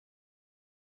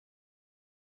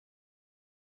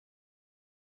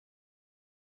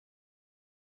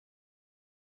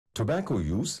Tobacco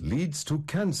use leads to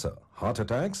cancer, heart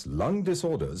attacks, lung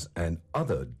disorders, and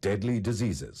other deadly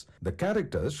diseases. The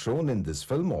characters shown in this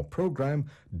film or program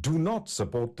do not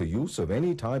support the use of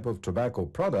any type of tobacco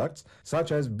products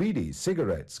such as bidi,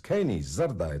 cigarettes, keni,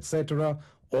 zarda, etc.,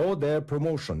 or their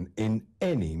promotion in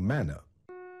any manner.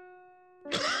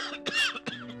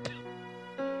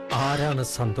 ആരാണ്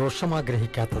സന്തോഷം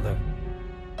ആഗ്രഹിക്കാത്തത്?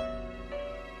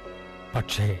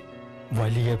 പക്ഷേ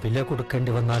വലിയ വില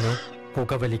കൊടുക്കേണ്ടി വന്നാലോ?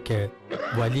 പുകവലിക്ക്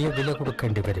വലിയ വില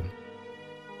കൊടുക്കേണ്ടി വരും.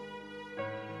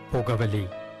 പുകവലി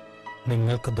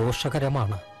നിങ്ങൾക്ക്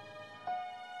ദോഷകരമാണ്.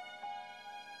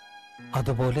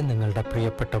 അതുപോലെ നിങ്ങളുടെ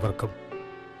പ്രിയപ്പെട്ടവർക്കും.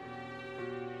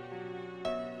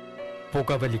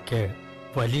 പുകവലിക്ക്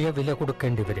വലിയ വില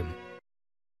കൊടുക്കേണ്ടി വരും.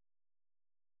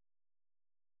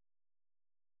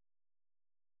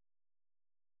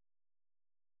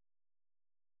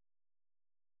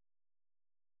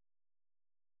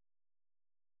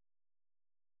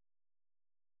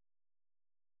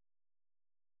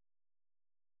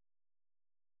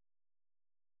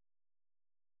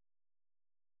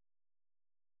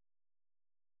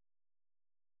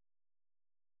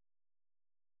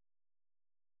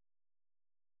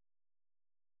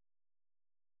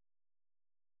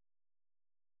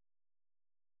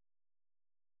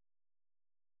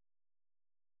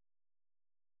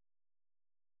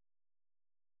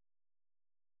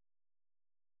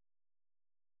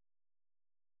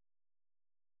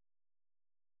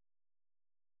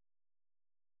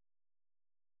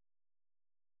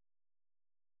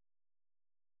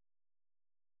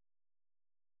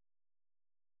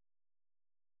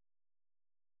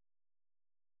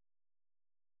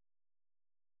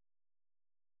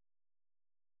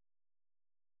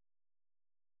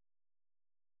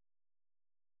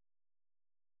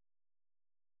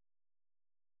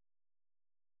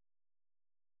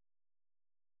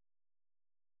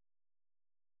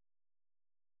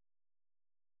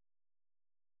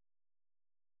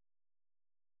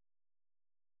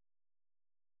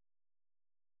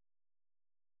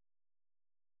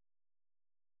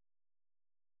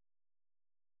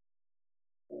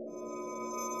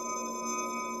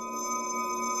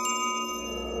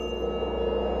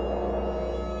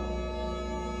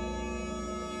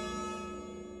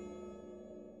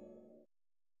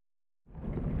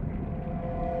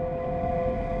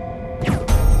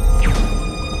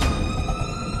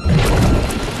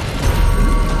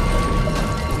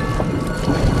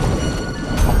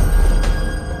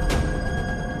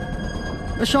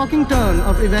 A shocking turn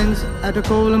of events at a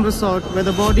Kovalam resort where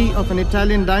the body of an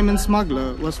Italian diamond smuggler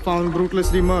was found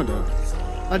brutally murdered.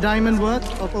 A diamond worth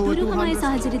of over 200.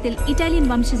 സാഹചര്യത്തിൽ ഇറ്റാലിയൻ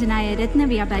വംശജനായ രത്ന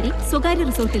വ്യാപാരി സ്വകാര്യ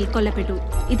റിസോർട്ടിൽ കൊല്ലപ്പെട്ടു.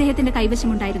 ഇദ്ദേഹത്തിന്റെ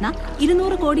കൈവശമുണ്ടായിരുന്ന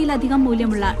 200 കോടിയിലധികം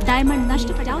മൂല്യമുള്ള ഡയമണ്ട്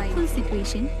നഷ്ടപ്പെട്ട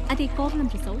situation at A Kovalam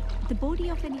resort. The body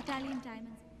of an Italian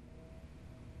diamond.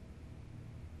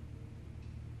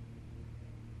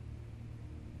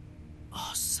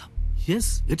 Awesome. Yes,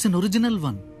 it's an original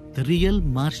one. The real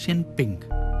Martian pink.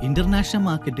 International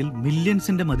മാർക്കറ്റിൽ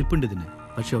മില്യൺസിന്റെ മതിപ്പുണ്ട് ഇതിന്.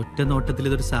 പക്ഷെ ഒറ്റ നോട്ടത്തിൽ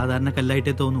ഇതൊരു സാധാരണ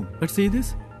കല്ലായിട്ടേ തോന്നൂ. ബട്ട് സീ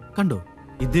ദിസ്, കണ്ടോ?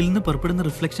 ഇതിൽ നിന്ന് പുറപ്പെടുന്ന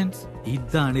റിഫ്ലക്ഷൻസ്,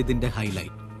 ഇതാണ് ഇതിന്റെ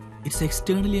highlight. It's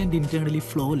externally and internally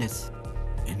flawless.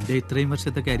 എന്റെ ഇത്രയും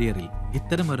വർഷത്തെ കരിയറിൽ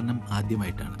ഇത്തരം ഒരെണ്ണം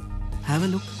ആദ്യമായിട്ടാണ്. Have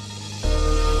A look.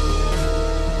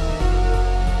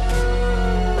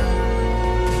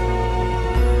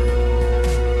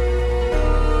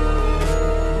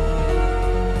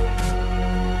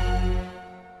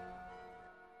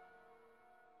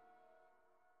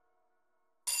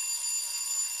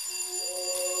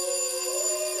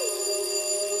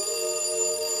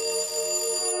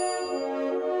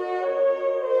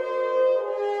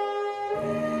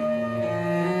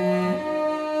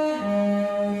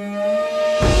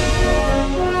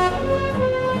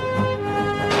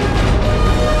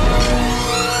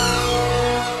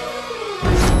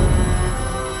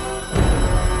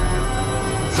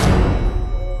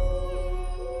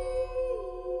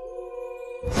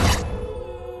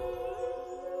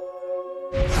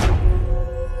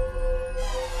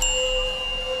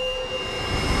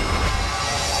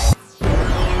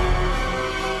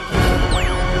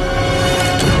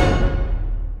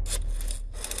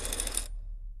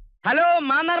 Hello,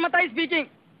 Mannar Mathai speaking.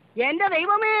 എന്റെ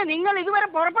ദൈവമേ, നിങ്ങൾ ഇതുവരെ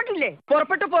പുറപ്പെട്ടില്ലേ?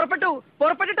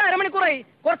 പുറപ്പെട്ടിട്ട് അരമണിക്കൂറായി.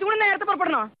 കുറച്ചുകൂടി നേരത്തെ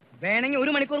പുറപ്പെടണോ? വേണമെങ്കിൽ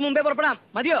 1 മണിക്കൂർ മുമ്പേ പുറപ്പെടാം.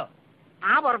 മതിയോ?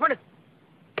 ആ, പുറപ്പെടും.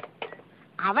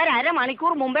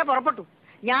 അവരമണിക്കൂർ മുമ്പേ പുറപ്പെട്ടു.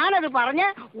 ഞാനത് പറഞ്ഞ്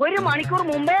 1 മണിക്കൂർ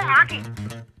മുമ്പേ ആക്കി.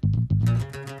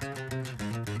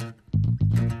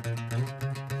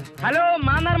 Hello,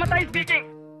 Mannar Mathai speaking.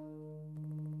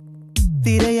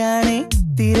 തിരയാണേ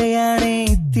തിരയാണേ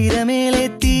തിരമേലെ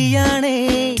തീയാണേ,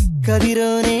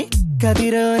 കതിരോനെ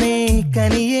കതിരോനെ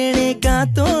കനിയേണേ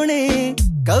കാത്തോണേ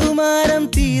കൗമാരം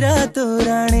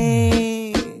തീരാത്തോരാണേ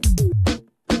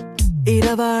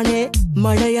ഇരവാണേ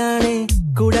മഴയാണേ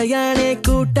കുടയാണേ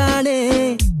കൂട്ടാണേ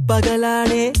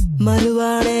പകലാണേ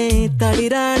മരുവാണേ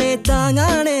തളിരാണേ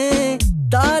താങ്ങാണേ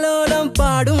താലോലം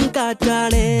പാടും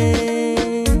കാറ്റാണേ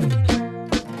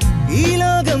ഈ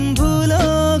ലോകം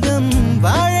ഭൂലോകം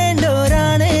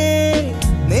വാഴേണ്ടോരാണേ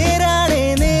നേരാണേ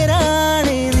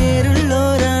നേരാണേ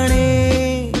നേരുള്ളോരാണേ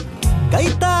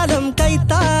കൈത്താളം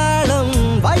കൈത്താളം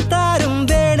വായ്ത്താരും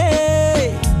വേണേ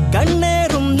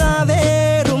കണ്ണേറും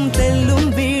നാവേറും തെല്ലും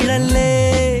വീഴല്ലേ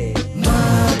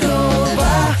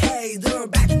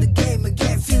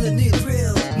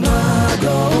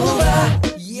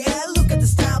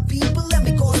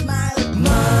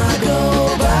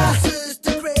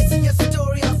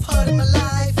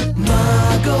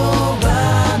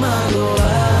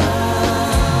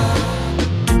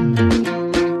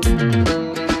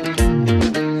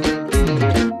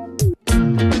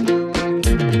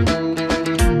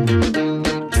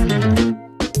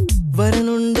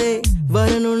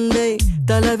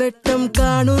തലവെട്ടം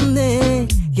കാണുന്നേ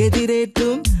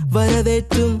എതിരേറ്റും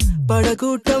വരവേറ്റും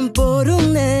പടകൂട്ടം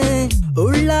പോരുന്നേ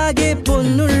ഉള്ളാകെ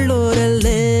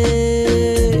പൊന്നുള്ളോരല്ലേ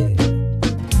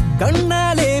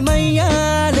കണ്ണാലെ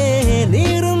മയ്യാലെ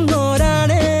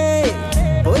നീറുന്നോരാണേ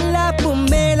പൊല്ലാപ്പും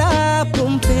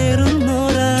മേലാപ്പും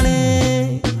പേറുന്നോരാണേ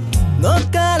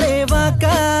നോക്കാലെ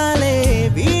വാക്കാലെ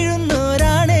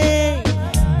വീഴുന്നോരാണേ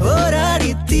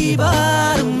പോരാടി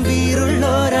തീവാറും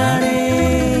വീറുള്ളോരാണേ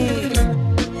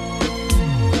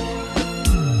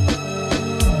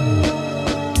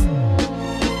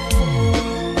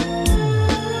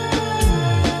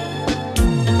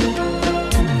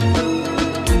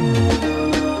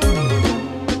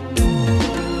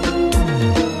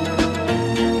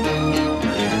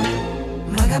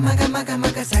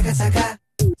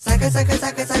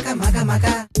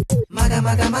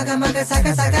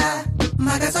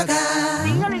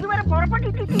നിങ്ങൾ ഇതുവരെ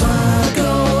പുറപ്പെട്ടിട്ടില്ല.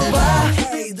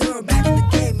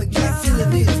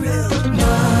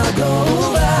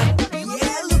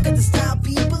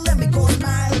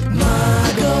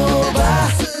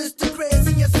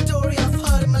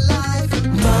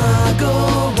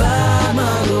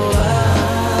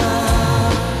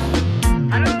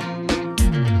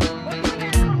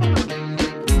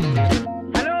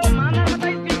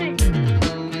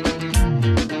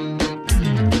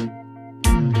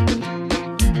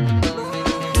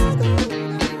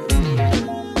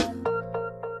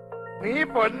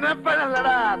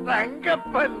 പൊന്നപ്പനല്ലടാ,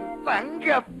 തങ്കപ്പൻ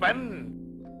തങ്കപ്പൻ.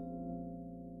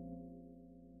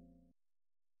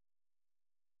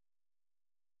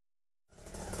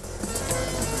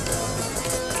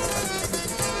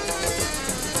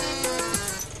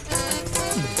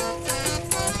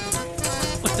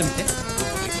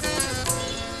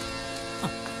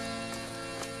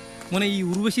 മോനെ, ഈ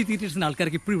ഉർവശി തിയേറ്റേഴ്സിന്റെ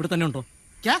ആൾക്കാരൊക്കെ ഇപ്പോഴും ഇവിടെ തന്നെ ഉണ്ടോ?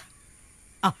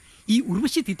 ഈ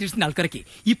ഉർവശി തിയേറ്റേഴ്സിന്റെ ആൾക്കാരൊക്കെ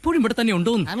ഇപ്പോഴും ഇവിടെ തന്നെ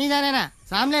ഉണ്ടോ?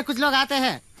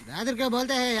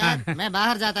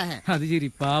 അത് ശരി,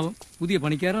 പാവം പുതിയ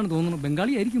പണിക്കാരാണ് തോന്നുന്നു,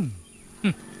 ബംഗാളി ആയിരിക്കും.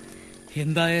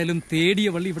 എന്തായാലും തേടിയ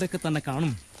വള്ളി ഇവിടെയൊക്കെ തന്നെ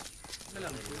കാണും.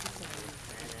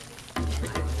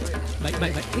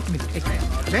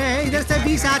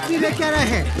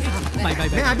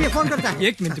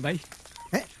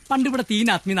 പണ്ട് ഇവിടെ 3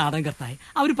 ആത്മീയ നാടകം കർത്താഹെ,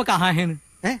 അവരിപ്പോ കഹാഹേന്ന്.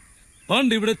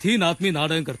 പണ്ട് ഇവിടെ 3 ആത്മീയ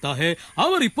നാടകം കർത്താഹെ,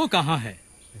 അവർ ഇപ്പോ കഹാഹെ.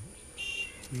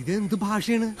 ഇതെന്ത്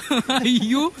ഭാഷയാണ്?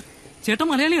 അയ്യോ ചേട്ടൻ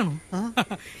മലയാളിയാണോ?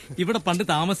 ഇവിടെ പണ്ട്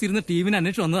താമസിച്ചിരുന്ന ടീമിനെ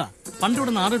അന്വേഷിച്ച് വന്നതാ. പണ്ട്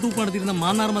ഇവിടെ നാടക ട്രൂപ്പ് നടത്തിയിരുന്ന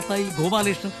മാന്നാർ മത്തായി,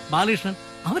 ഗോപാലകൃഷ്ണൻ, ബാലകൃഷ്ണൻ,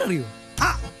 അവരറിയോ?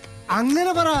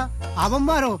 അങ്ങനെ പറ.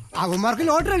 അവന്മാർക്ക്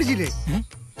ലോട്ടറി അടിച്ചില്ലേ?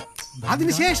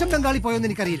 അതിനുശേഷം ബംഗാളി പോയെന്ന്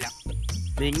എനിക്കറിയില്ല.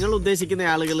 നിങ്ങൾ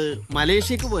ഉദ്ദേശിക്കുന്ന ആളുകള്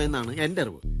മലേഷ്യക്ക് പോയെന്നാണ് എന്റെ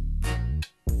അറിവ്.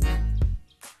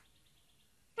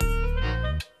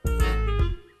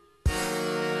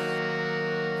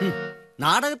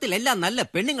 നാടകത്തിലെല്ലാം നല്ല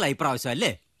പെണ്ണുങ്ങളായി പ്രാവശ്യം അല്ലേ?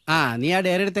 നീ ആ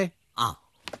ഡയറി എടുത്തേ.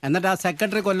 എന്നിട്ട് ആ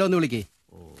സെക്രട്ടറി കൊല്ലം വിളിക്കേ.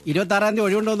 26-ാം തീയതി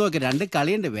ഒഴിവുണ്ടോ നോക്ക്. 2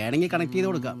 കളിയുണ്ട്, വേണമെങ്കിൽ കണക്ട് ചെയ്ത്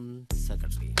കൊടുക്കാം.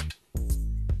 സെക്രട്ടറി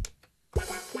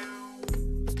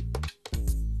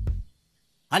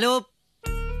ഹലോ,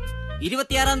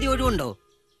 26-ാം തീയതി ഒഴിവുണ്ടോ?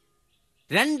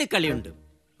 2 കളിയുണ്ട്,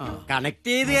 കണക്ട്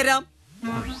ചെയ്ത് തരാം.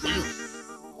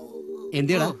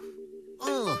 എന്തിടാ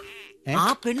ആ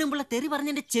പെണ്ണുമ്പിള്ള തെറി പറഞ്ഞ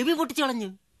എന്റെ ചെവി പൊട്ടിച്ചു കളഞ്ഞു.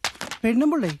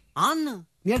 പെണ്ണുമ്പിള്ളേ? ആന്ന്.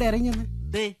 നീ ഇറങ്ങിയെന്ന്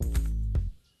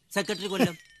സെക്രട്ടറി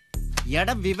കൊല്ലം.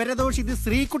 എടാ വിവരദോഷി, ഇത്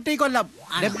ശ്രീകുട്ടി കൊല്ലം,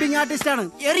 ഡബ്ബിംഗ് ആർട്ടിസ്റ്റ് ആണ്.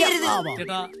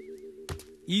 ചേട്ടാ,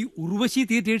 ഈ ഉർവശി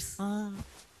തിയേറ്റേഴ്സ്.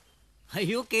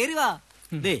 അയ്യോ കേറി വാ.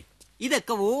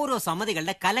 ഇതൊക്കെ ഓരോ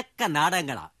സമിതികളുടെ കലക്ക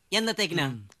നാടകങ്ങളാ. എന്നത്തേക്കിനാ?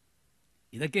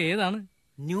 ഇതൊക്കെ ഏതാണ്?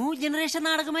 New generation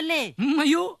നാടകമല്ലേ?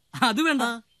 അയ്യോ അത് വേണ്ട,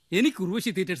 എനിക്ക് ഉർവശി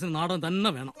തിയേറ്റേഴ്സിന് നാടകം തന്നെ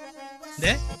വേണം.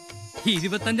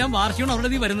 25ാം വാർഷികമാണ് അവിടെ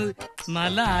നീ വരുന്നത്.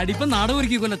 നല്ല അടിപ്പം നാടകം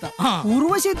ഒരുക്കി കൊല്ലത്താ.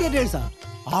 ഉർവശി തിയേറ്റേഴ്സാ?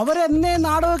 അവരെന്നെ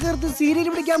നാടകം ചേർത്ത് സീരിയൽ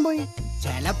പിടിക്കാൻ പോയി.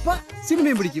 ചിലപ്പോ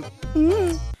സിനിമയും പിടിക്കും.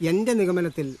 എന്റെ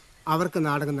നിഗമനത്തിൽ അവർക്ക്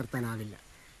നാടകം നിർത്താനാവില്ല.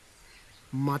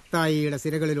 മത്തായിയുടെ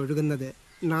സിരകളിൽ ഒഴുകുന്നത്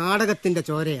നാടകത്തിന്റെ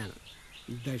ചോരയാണ്.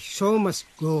 The show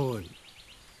must go on.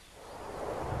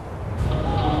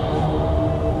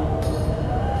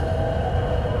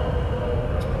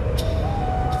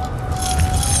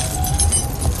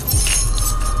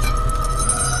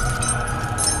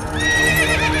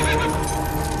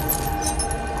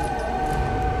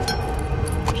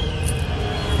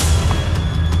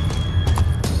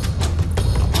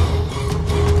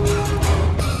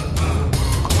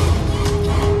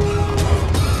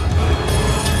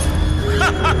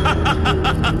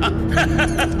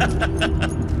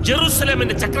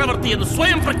 ജെറുസലേമിന്റെ ചക്രവർത്തി എന്ന്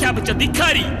സ്വയം പ്രഖ്യാപിച്ച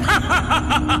ധിക്കാരി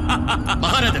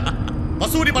മഹാരാജൻ.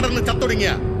 വസൂരി പടർന്ന്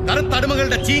ചത്തൊടുങ്ങിയ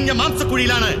കറുത്തടിമകളുടെ ചീഞ്ഞ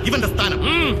മാംസക്കുഴിയിലാണ് ഇവന്റെ സ്ഥാനം.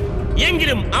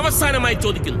 എങ്കിലും അവസാനമായി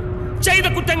ചോദിക്കുന്നു, ചെയ്ത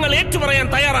കുറ്റങ്ങൾ ഏറ്റുപറയാൻ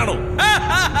തയ്യാറാണോ?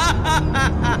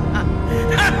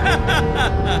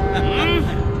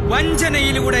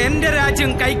 വഞ്ചനയിലൂടെ എന്റെ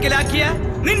രാജ്യം കൈക്കലാക്കിയ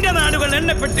നിന്റെ നാടുകൾ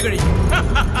എണ്ണപ്പെട്ടു കഴിഞ്ഞു.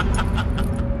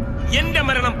 എന്റെ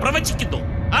മരണം പ്രവചിക്കുന്നു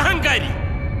അഹങ്കാരി.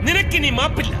 നിനക്കിനി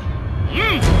മാപ്പില്ല.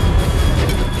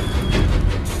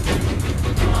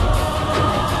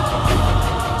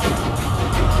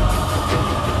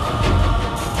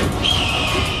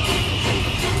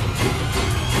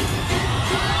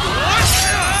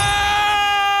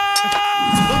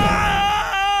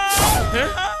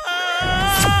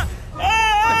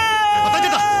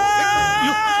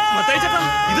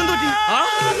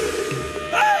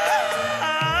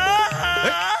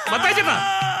 മത്തായി ചേട്ടാ,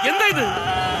 എന്താ ഇത്?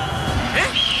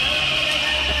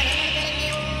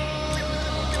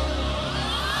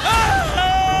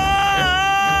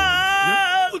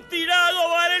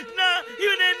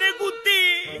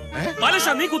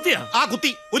 നീ കുത്തിയാ? ആ കുത്തി.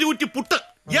 ഒരു കുറ്റി പുട്ട്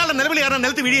ഇയാളുടെ നിലവിൽ കയറാൻ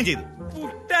നിലത്ത് വീഴുകയും ചെയ്തു.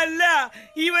 പുട്ടല്ല,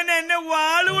 ഇവൻ എന്നെ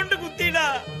വാളുകൊണ്ട് കുത്തിയിടാ.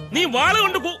 നീ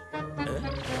വാളുകൊണ്ട്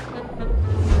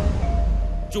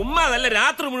ചുമ്മാ നല്ല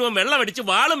രാത്രി മുഴുവൻ വെള്ളമടിച്ച്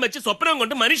വാളും വെച്ച് സ്വപ്നം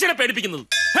കൊണ്ട് മനുഷ്യരെ പേടിപ്പിക്കുന്നത്.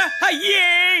 അയ്യേ,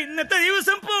 ഇന്നത്തെ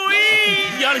ദിവസം പോയി.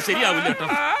 ഇയാള് ശരിയാവില്ല കേട്ടോ.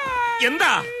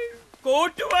 എന്താ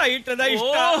കോട്ടുവായിട്ടതാ?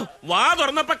 വാ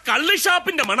തുറന്നപ്പോ കള്ള്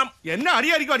ഷാപ്പിന്റെ മണം. എന്നെ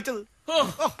അടിയായിരിക്കും അടിച്ചത്.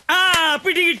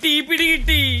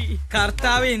 പിടികിട്ടി.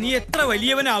 കർത്താവേ, നീ എത്ര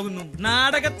വലിയവനാകുന്നു.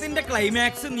 നാടകത്തിന്റെ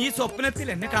ക്ലൈമാക്സ് നീ സ്വപ്നത്തിൽ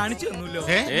എന്നെ കാണിച്ചു തന്നല്ലോ.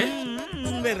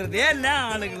 വെറുതെ അല്ല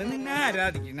ആളുകൾ നിന്നെ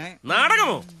ആരാധിക്കണേ.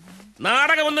 നാടകമോ?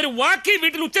 നാടകം എന്നൊരു വാക്കി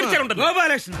വീട്ടിൽ ഉച്ചരിച്ചിട്ടുണ്ട്.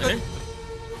 ഗോപാലകൃഷ്ണൻ,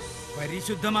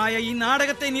 പരിശുദ്ധമായ ഈ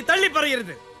നാടകത്തെ നീ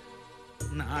തള്ളിപ്പറയരുത്.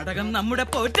 നാടകം നമ്മുടെ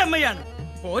പോറ്റമ്മയാണ്.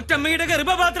 പോറ്റമ്മയുടെ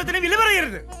ഗർഭപാത്രത്തിന് വില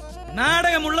പറയരുത്.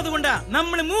 നാടകമുള്ളത് കൊണ്ടാ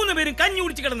നമ്മൾ 3 പേരും കഞ്ഞി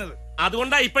കുടിച്ച് കിടന്നത്.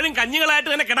 അതുകൊണ്ടാ ഇപ്പോഴും കഞ്ഞികളായിട്ട്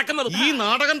തന്നെ കിടക്കുന്നത്. ഈ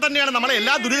നാടകം തന്നെയാണ് നമ്മളെ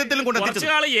എല്ലാ ദുരിതത്തിലും കൊണ്ടെത്തിച്ചത്.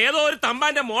 കുറച്ചുകാള് ഏതോ ഒരു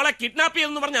തമ്പാന്റെ മോളെ കിഡ്നാപ്പ്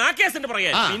ചെയ്തെന്ന് പറഞ്ഞ ആ കേസിന്റെ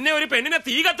പറയാ, പിന്നെ ഒരു പെണ്ണിനെ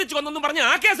തീ കത്തിച്ചു വന്നെന്ന് പറഞ്ഞ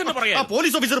ആ കേസിന്റെ പറയാ.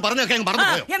 പോലീസ് ഓഫീസർ പറഞ്ഞൊക്കെ പറഞ്ഞു.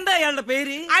 എന്താ അയാളുടെ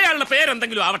പേര്? അയാളുടെ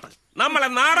പേരെന്തെങ്കിലും ആവട്ടെ. നമ്മളെ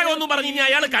നാടകം ഒന്നും പറഞ്ഞ് ഇനി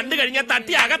അയാൾ കണ്ടു കഴിഞ്ഞാൽ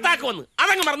തട്ടി അകത്താക്ക് വന്ന്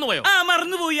അതങ്ങ് മറന്നുപോയോ?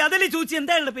 മറന്നുപോയി. അതല്ലേ ചോദിച്ചു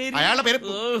എന്താ അയാളുടെ പേര്? അയാളുടെ പേര്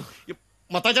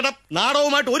മത്തായിച്ചേട്ടാ,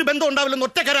 നാടകവുമായിട്ട് ഒരു ബന്ധം ഉണ്ടാവില്ലെന്ന്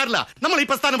ഒറ്റ കരാറില്ല നമ്മൾ ഈ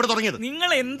പ്രസ്ഥാനം ഇവിടെ തുടങ്ങിയത്. നിങ്ങൾ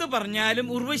എന്ത് പറഞ്ഞാലും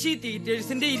ഉർവശി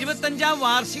തിയേറ്റേഴ്സിന്റെ 25ാം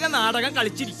വാർഷിക നാടകം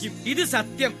കളിച്ചിരിക്കും. ഇത്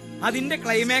സത്യം. അതിന്റെ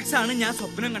ക്ലൈമാക്സ് ആണ് ഞാൻ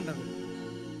സ്വപ്നം കണ്ടത്.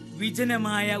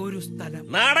 വിജനമായ ഒരു സ്ഥലം.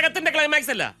 നാടകത്തിന്റെ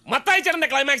ക്ലൈമാക്സ് അല്ല, മത്തായി ചേട്ടന്റെ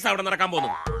ക്ലൈമാക്സ് അവിടെ നടക്കാൻ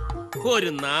പോകുന്നു. ഒരു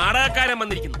നാടകക്കാരൻ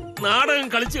വന്നിരിക്കുന്നു. നാടകം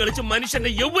കളിച്ച് കളിച്ച്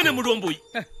മനുഷ്യന്റെ യൗവനം മുഴുവൻ പോയി.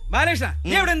 ബാലകൃഷ്ണ,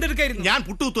 നീ അവിടെ എന്തെടുക്കായിരുന്നു? ഞാൻ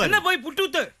പുട്ടുകുത്തു. എന്നാ പോയി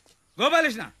പുട്ടുകുത്ത്.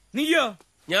 ഗോപാലകൃഷ്ണ, നീയോ?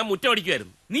 ഞാൻ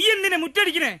മുറ്റമടിക്കുമായിരുന്നു. നീ എന്തിനാ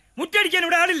മുറ്റടിക്കണേ? മുറ്റടിക്കാൻ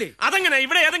ഇവിടെ ആളില്ലേ? അതങ്ങനെ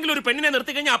ഇവിടെ ഏതെങ്കിലും ഒരു പെണ്ണിനെ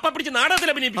നിർത്തി കഴിഞ്ഞാൽ അപ്പ പിടിച്ച് നാടകത്തിൽ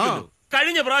അഭിനയിപ്പിക്കുന്നു.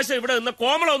 കഴിഞ്ഞ പ്രാവശ്യം ഇവിടെ നിന്ന്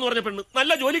കോമളം എന്ന് പറഞ്ഞ പെണ്ണ്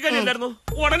നല്ല ജോലിക്കാരില്ലായിരുന്നു.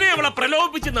 ഉടനെ അവളെ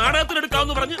പ്രലോഭിപ്പിച്ച്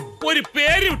നാടകത്തിലെടുക്കാന്ന് പറഞ്ഞ് ഒരു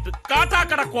പേര് വിട്ട്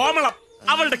കാട്ടാക്കട കോമളം.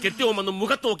 അവളുടെ കെട്ടിയോൻ വന്ന്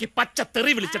മുഖത്ത് നോക്കി പച്ച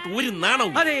തെറി വിളിച്ചിട്ട് ഒരു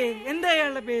നാണവും. അതെ, എന്താ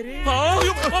അയാളുടെ പേര്?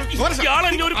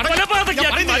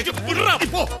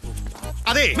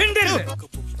 അതെ,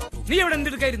 നീ എവിടെ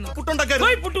എന്തെടുക്കായിരുന്നു?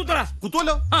 പുട്ടുണ്ടാക്കായിരുന്നു. പുട്ടുത്തറ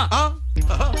കുത്തുവല്ലോ.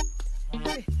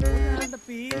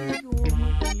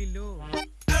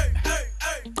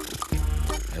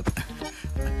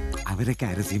 അവരൊക്കെ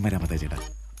അരസീമരാമതാ ചേട്ടാ.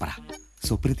 പറ,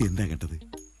 സ്വപ്നത്തിൽ എന്താ കണ്ടത്?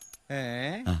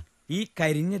 ഈ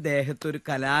കരിഞ്ഞ ദേഹത്ത് ഒരു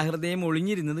കലാഹൃദയം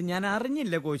ഒളിഞ്ഞിരുന്നത് ഞാൻ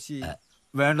അറിഞ്ഞില്ല കോശി.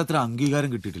 വേണ്ടത്ര അംഗീകാരം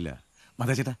കിട്ടിയിട്ടില്ല.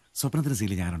 മതാ ചേട്ടാ, സ്വപ്നത്തിന്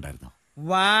സീല് ഞാനുണ്ടായിരുന്നു.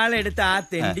 വാളെടുത്ത് ആ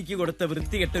തെണ്ടിക്ക് കൊടുത്ത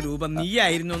വൃത്തികെട്ട രൂപം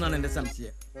നീയായിരുന്നു എന്നാണ് എന്റെ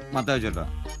സംശയം. മത്താ ചേട്ടാ,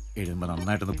 എഴുതുമ്പോ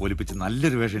നന്നായിട്ടൊന്ന് പോലിപ്പിച്ച്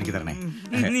നല്ലൊരു വേഷം എനിക്ക് തരണേ.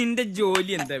 നിന്റെ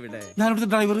ജോലി എന്താ ഇവിടെ? ഞാനിവിടുത്തെ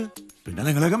ഡ്രൈവർ. പിന്നെ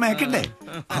നിങ്ങളൊക്കെ മേക്കണ്ടേ?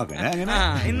 അങ്ങനെ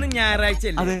ഇന്ന് ഞായറാഴ്ച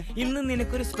ഇന്ന്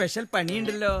നിനക്കൊരു സ്പെഷ്യൽ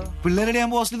പണിയുണ്ടല്ലോ. പിള്ളേരുടെ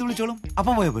ആകുമ്പോ ഹോസ്റ്റലിൽ വിളിച്ചോളും.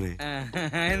 അപ്പം പോയാ പോരെ?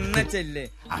 എന്നാ ചെല്ലേ.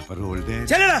 അപ്പൊ റോൾ ഡേ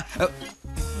ചെല്ലടാ.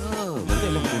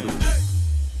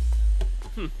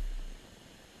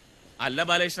 അല്ല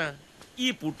ബാലകൃഷ്ണ, ഈ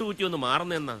പുട്ടുകുറ്റി ഒന്ന്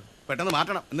മാറുന്നെന്നാ? പെട്ടെന്ന്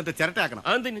മാറ്റണം, എന്നിട്ട് ചിരട്ടയാക്കണം.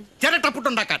 അതെന്തിന്? ചിരട്ട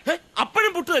പുട്ടുണ്ടാക്കാൻ.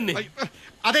 അപ്പോഴും പുട്ട് തന്നെ?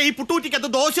 അതെ, ഈ പുട്ടുകുറ്റിക്കകത്ത്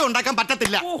ദോശ ഉണ്ടാക്കാൻ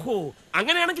പറ്റത്തില്ല. ഓഹോ,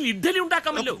 അങ്ങനെയാണെങ്കിൽ ഇഡ്ഡലി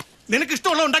ഉണ്ടാക്കാമല്ലോ. നിനക്ക്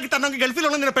ഇഷ്ടമുള്ള ഉണ്ടാക്കി തരണമെങ്കിൽ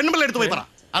ഗൾഫിലുള്ള നിന്റെ പെണ്ണുപിള്ള എടുത്ത് പോയി പറ.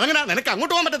 അതങ്ങനെ നിനക്ക്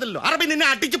അങ്ങോട്ട് പോകാൻ പറ്റത്തില്ലല്ലോ. അറബി നിന്നെ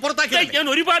അടിച്ച് പുറത്താക്കി. ഞാൻ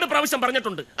ഒരുപാട് പ്രാവശ്യം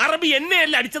പറഞ്ഞിട്ടുണ്ട്, അറബി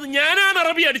എന്നെയല്ല അടിച്ചത്, ഞാനാണ്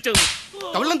അറബി അടിച്ചത്.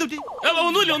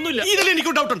 ഒന്നുമില്ല. ഇതിൽ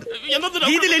എനിക്കൊരു ഡൗട്ട് ഉണ്ട്.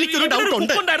 ഇതിൽ എനിക്കൊരു ഡൗട്ട്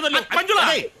ഉണ്ട്.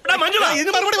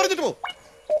 ഇതിന് മറുപടി പറഞ്ഞിട്ട് പോ.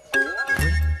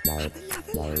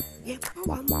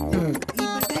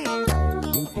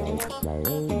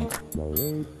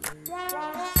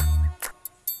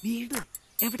 വീട്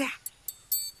എവിടെ?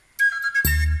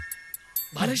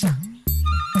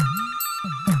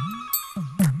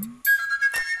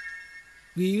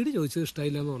 വീട് ചോദിച്ചത്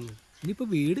ഇഷ്ടായില്ലെന്ന് പറഞ്ഞു. ഇനിയിപ്പോ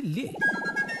വീടില്ലേ?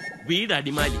 വീട്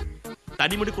അടിമാലി,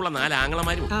 തടിമുടിക്കുള്ള 4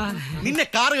 ആങ്ങളമാരും. നിന്നെ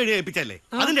കാറ് കഴി ഏൽപ്പിച്ചല്ലേ,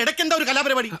 അതിന്റെ ഇടയ്ക്ക് എന്താ ഒരു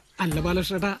കലാപരിപാടി? അല്ല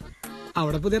ബാലകൃഷ്ണേട്ടാ,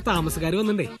 അവിടെ പുതിയ താമസക്കാർ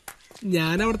വന്നിട്ടേ.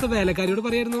 ഞാൻ അവിടുത്തെ വേലക്കാരിയോട്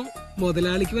പറയായിരുന്നു,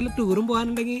 മുതലാളിക്ക് വല്ല ടൂറും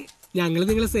പോകാനുണ്ടെങ്കിൽ ഞങ്ങൾ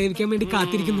നിങ്ങളെ സേവിക്കാൻ വേണ്ടി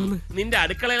കാത്തിരിക്കുന്നു. നിന്റെ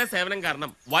അടുക്കളയിലെ സേവനം കാരണം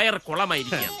വയർ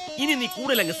കുളമായിരിക്കാം. ഇനി നീ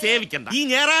കൂടുതൽ അങ്ങ് സേവിക്കണ്ട. ഈ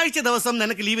ഞായറാഴ്ച ദിവസം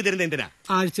നിനക്ക് ലീവ് തരുന്നത് എന്തിനാ?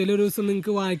 ആഴ്ചയിൽ ഒരു ദിവസം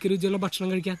നിങ്ങൾക്ക് വായിക്ക് രുചിയുള്ള ഭക്ഷണം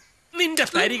കഴിക്കാൻ. നിന്റെ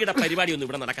തരികിട പരിപാടി ഒന്നും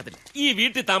ഇവിടെ നടക്കത്തില്ല. ഈ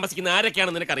വീട്ടിൽ താമസിക്കുന്ന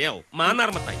ആരൊക്കെയാണെന്ന് നിനക്കറിയാവോ? മാന്നാർ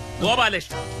മത്തായി,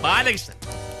 ഗോപാലകൃഷ്ണൻ, ബാലകൃഷ്ണൻ.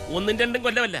 1-2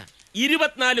 കൊല്ലമല്ല,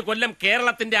 24 കൊല്ലം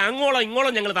കേരളത്തിന്റെ അങ്ങോളം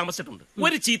ഇങ്ങോളം ഞങ്ങൾ താമസിച്ചിട്ടുണ്ട്.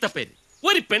 ഒരു ചീത്തപ്പേര്,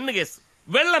 ഒരു പെണ്ണ് കേസ്,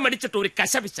 വെള്ളമടിച്ചിട്ട് ഒരു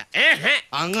കശപിച്ച.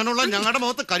 അങ്ങനെയുള്ള ഞങ്ങളുടെ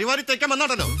മുഖത്ത് കരിവാരി തേക്കാൻ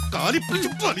വന്നാണല്ലോ. കാലി പിടിച്ച്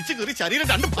വലിച്ചു കയറി ശരീരം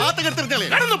 2 ഭാഗത്ത് കെടുത്തിരുന്നേ.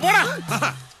 കടന്നു പോടാ.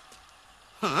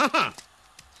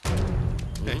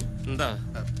 എന്താ?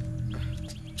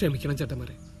 ക്ഷമിക്കണം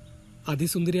ചേട്ടന്മാരെ,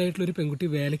 അതിസുന്ദരിയായിട്ടുള്ള ഒരു പെൺകുട്ടി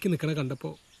വേലയ്ക്ക് നിൽക്കണ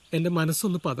കണ്ടപ്പോ എന്റെ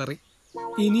മനസ്സൊന്ന് പതറി.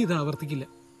 ഇനി ഇത് ആവർത്തിക്കില്ല.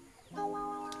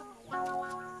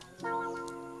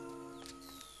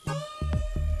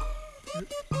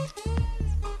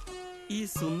 ഈ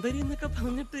സുന്ദരി എന്നൊക്കെ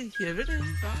പറഞ്ഞിട്ട് എവിടെ?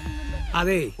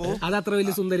 അതെ, അതത്ര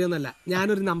വലിയ സുന്ദരി ഒന്നല്ല.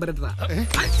 ഞാനൊരു നമ്പർ ഇട്ടതാ.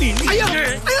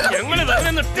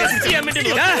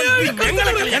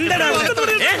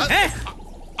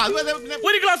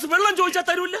 ഒരു ഗ്ലാസ് വെള്ളം ചോദിച്ചാൽ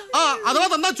തരൂല്ല. അഥവാ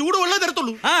തന്നാ ചൂട് വെള്ളം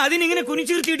തരത്തുള്ളൂ. അതിനിങ്ങനെ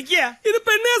കുനിച്ചീർത്തി ഇടിക്കുക. ഇത്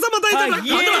പെണ്ണേ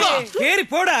കേറി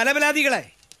പോടാ അലബലാദികളെ.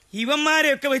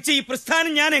 ഇവന്മാരെയൊക്കെ വെച്ച് ഈ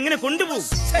പ്രസ്ഥാനം ഞാൻ എങ്ങനെ കൊണ്ടുപോകും?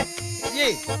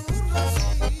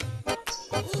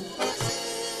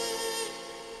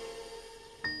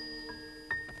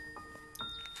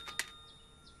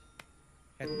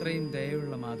 എത്രയും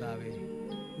ദയവുള്ള മാതാവേ,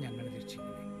 ഞങ്ങളെ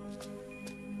രക്ഷിക്കണേ.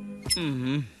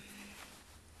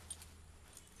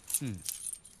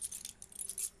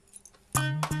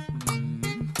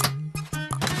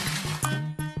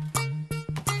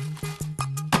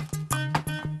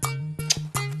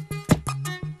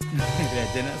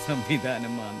 രചന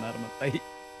സംവിധാനം മാന്നാർ മത്തായി.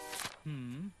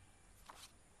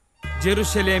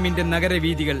 ജെറുസലേമിന്റെ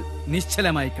നഗരവീഥികൾ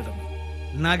നിശ്ചലമായി കിടന്നു.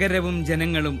 നഗരവും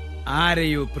ജനങ്ങളും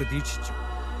ആരെയോ പ്രതീക്ഷിച്ചു.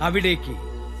 അവിടേക്ക്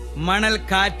മണൽ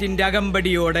കാറ്റിന്റെ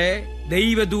അകമ്പടിയോടെ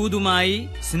ദൈവദൂതുമായി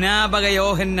സ്നാപക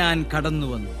യോഹന്നാൻ കടന്നു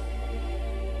വന്നു.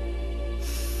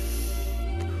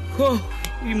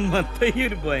 ഈ മത്തായി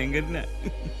ഒരു ഭയങ്കരനാ.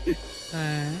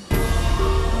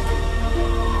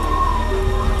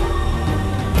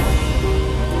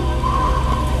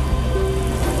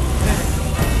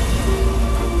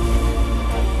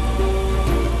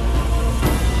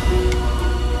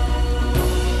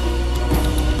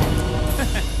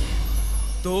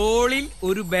 തോളിൽ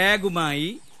ഒരു ബാഗുമായി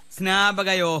സ്നാപക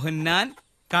യോഹന്നാൻ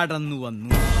കടന്നു വന്നു.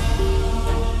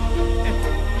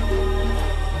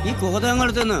 ഈ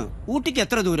കോതമംഗലത്തുനിന്ന് ഊട്ടിക്ക്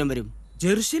എത്ര ദൂരം വരും?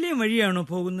 ജെറുസലേം വഴിയാണോ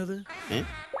പോകുന്നത്?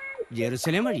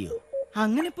 ജെറുസലേം വഴിയോ?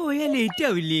 അങ്ങനെ പോയാൽ ലേറ്റ്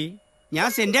ആവില്ലേ? ഞാൻ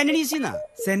സെന്റ് ആന്റണീസിന്നാ.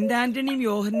 സെന്റ് ആന്റണിയും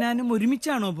യോഹന്നാനും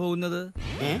ഒരുമിച്ചാണോ പോകുന്നത്?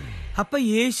 അപ്പൊ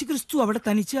യേശു ക്രിസ്തു അവിടെ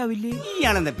തനിച്ചാവില്ലേ?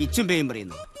 ഇയാളെന്താ പിച്ചും പേയും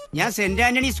പറയുന്നു? ഞാൻ സെന്റ്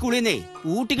ആന്റണി സ്കൂളിൽ നിന്നേ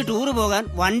ഊട്ടിക്ക് ടൂറ് പോകാൻ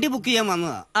വണ്ടി ബുക്ക് ചെയ്യാൻ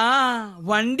വന്നതാ.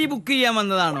 വണ്ടി ബുക്ക് ചെയ്യാൻ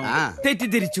വന്നതാണോ?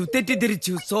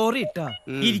 തെറ്റിദ്ധരിച്ചു. സോറി ട്ടാ.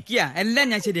 ഇരിക്കുക, എല്ലാം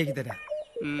ഞാൻ ശരിയാക്കി തരാം.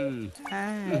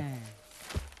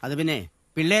 അത് പിന്നെ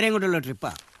പിള്ളേരെയും കൊണ്ടുള്ള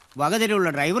ട്രിപ്പാ. വകതിലുള്ള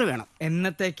ഡ്രൈവർ വേണം.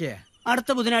 എന്നത്തേക്കാ?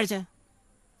 അടുത്ത ബുധനാഴ്ച.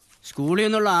 സ്കൂളിൽ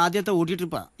നിന്നുള്ള ആദ്യത്തെ ഊട്ടി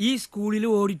ട്രിപ്പാ. ഈ സ്കൂളിൽ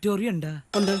ഓഡിറ്റോറിയം ഉണ്ടാ?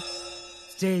 ഉണ്ട്.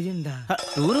 സ്റ്റേജ് ഉണ്ടാ?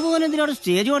 ടൂറ് പോകാൻ എന്തിനാണ്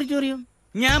സ്റ്റേജ് ഓഡിറ്റോറിയം?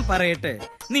 ഞാൻ പറയട്ടെ,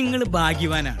 നിങ്ങൾ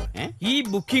ഭാഗ്യവാനാണ്. ഈ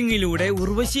ബുക്കിംഗിലൂടെ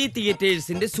ഉർവശി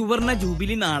തിയേറ്റേഴ്സിന്റെ സുവർണ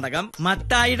ജൂബിലി നാടകം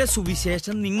മത്തായിയുടെ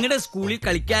സുവിശേഷം നിങ്ങളുടെ സ്കൂളിൽ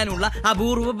കളിക്കാനുള്ള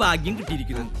അപൂർവ ഭാഗ്യം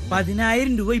കിട്ടിയിരിക്കുന്നു.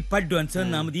 10,000 രൂപ ഇപ്പൊ അഡ്വാൻസ്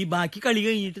തന്നാ മതി, ബാക്കി കളി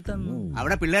കഴിഞ്ഞിട്ട് തന്നു.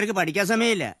 അവിടെ പിള്ളേർക്ക് പഠിക്കാൻ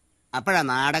സമയമില്ല. അപ്പോഴാ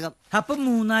നാടകം. അപ്പൊ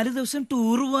 3-4 ദിവസം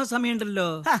ടൂർ പോവാൻ സമയമുണ്ടല്ലോ.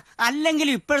 അല്ലെങ്കിൽ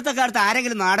ഇപ്പോഴത്തെ കാലത്ത്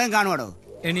ആരെങ്കിലും നാടകം കാണുവാടോ?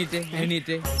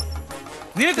 എണീറ്റ്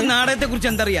നിനക്ക് നാടകത്തെ കുറിച്ച്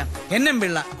എന്തറിയാം? എൻ.എം.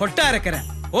 പിള്ള, കൊട്ടാരക്കര,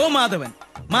 ഓ മാധവൻ,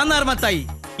 മാന്നാർ മത്തായി,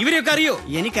 ഇവരെയൊക്കെ അറിയോ?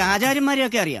 എനിക്ക്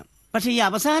ആചാര്യന്മാരെയൊക്കെ അറിയാം, പക്ഷെ ഈ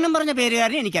അവസാനം പറഞ്ഞ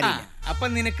പേരുകാരനെ എനിക്കറിയില്ല. അപ്പൊ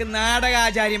നിനക്ക്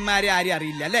നാടകാചാര്യന്മാരെ ആരും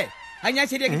അറിയില്ല അല്ലേ? അത് ഞാൻ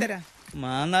ശരിയാക്കി തരാം.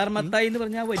 മാന്നാർ മത്തായി എന്ന്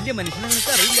പറഞ്ഞാൽ വലിയ മനുഷ്യനെ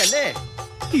നിനക്ക് അറിയില്ല അല്ലേ?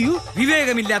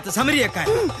 വിവേകമില്ലാത്ത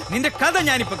സമരിയക്കാരൻ, നിന്റെ കഥ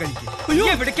ഞാനിപ്പോ കഴിക്കും.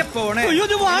 എവിടേക്ക് പോണേ?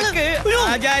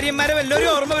 ആചാര്യന്മാരെ വല്ലവരും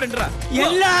ഓർമ്മ വരണ്ടാ?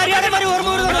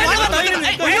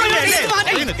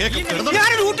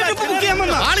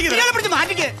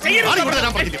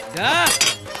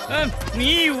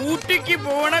 നീ ഊട്ടിക്ക്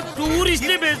പോണ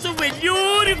ടൂറിസ്റ്റ് ബസ്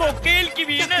വലിയൊരു കൊക്കയിലേക്ക്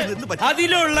വീണ്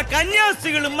അതിലുള്ള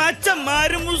കന്യാസ്ത്രീകളും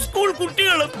അച്ഛന്മാരും സ്കൂൾ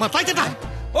കുട്ടികളും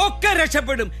ഒക്കെ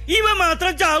രക്ഷപ്പെടും. ഇവ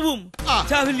മാത്രം ചാവും.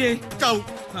 ചാവില്ലേ? ചാവും.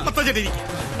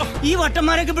 ഈ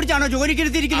വട്ടന്മാരൊക്കെ പിടിച്ചാണോ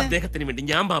ജോലിക്കെടുത്തിരിക്കുന്നത്? അദ്ദേഹത്തിന് വേണ്ടി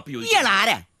ഞാൻ മാപ്പി ഇയാൾ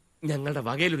ആരാ? ഞങ്ങളുടെ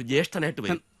വകയിലൊരു ജ്യേഷ്ഠനായിട്ട്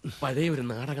വരും. പഴയ ഒരു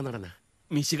നാടക നടന.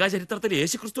 മിശിക ചരിത്രത്തിൽ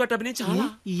യേശുക്രിസ്തുവായിട്ട് അഭിനയിച്ച ആളാ.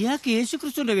 ഇയാൾക്ക്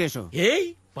യേശുക്രിസ്തുവിന്റെ വേഷോ? ഏയ്,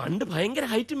 പണ്ട് ഭയങ്കര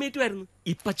ഹൈറ്റും മേറ്റുമായിരുന്നു.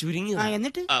 ഇപ്പൊ ചുരുങ്ങി.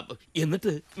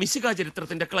 എന്നിട്ട് മിശിക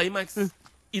ചരിത്രത്തിന്റെ ക്ലൈമാക്സ്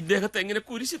ഇദ്ദേഹത്തെ എങ്ങനെ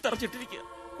കുരിശി തറച്ചിട്ടിരിക്കുക.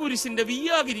 കുരിശിന്റെ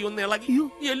വിയാഗിരി ഒന്ന് ഇളകി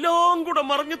എല്ലാം കൂടെ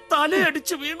മറിഞ്ഞ്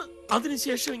തലയടിച്ചു വീണ്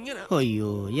അതിനുശേഷം ഇങ്ങനെ.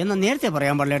 അയ്യോ, എന്നാ നേരത്തെ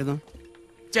പറയാൻ പാടില്ലായിരുന്നു.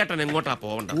 ചേട്ടൻ എങ്ങോട്ടാ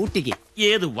പോവണ്ട? ഊട്ടിക്ക്.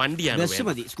 ഏത് വണ്ടിയാണ്? ബസ്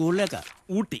മതി, സ്കൂളിലേക്കാ.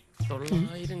 ഊട്ടി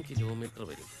 900 കിലോമീറ്റർ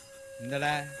വരും.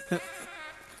 എന്താടാ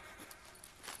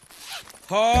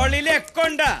ഹോളിൽ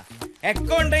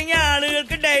എക്കൊണ്ടെങ്കിൽ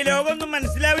ആളുകൾക്ക് ഡയലോഗൊന്നും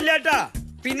മനസ്സിലാവില്ലാട്ടാ.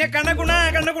 പിന്നെ കണ്ണകുണ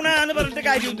എന്ന് പറഞ്ഞിട്ട്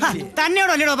കാര്യം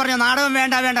തന്നെയോടോ അല്ലേടോ പറഞ്ഞോ നാടകം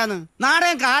വേണ്ടാന്ന്?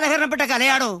 നാടകം കാലഹരണപ്പെട്ട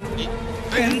കലയാടോ?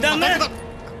 എന്താന്ന്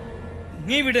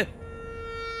നീ വിട്.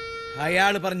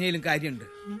 അയാള് പറഞ്ഞതിലും കാര്യമുണ്ട്.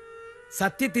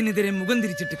 സത്യത്തിനെതിരെ മുഖം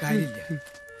തിരിച്ചിട്ട് കാര്യമില്ല.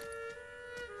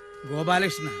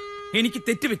 ഗോപാലകൃഷ്ണ, എനിക്ക്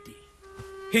തെറ്റുപറ്റി.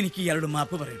 എനിക്ക് ഇയാളോട്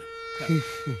മാപ്പ് പറയണം.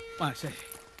 മാഷേ,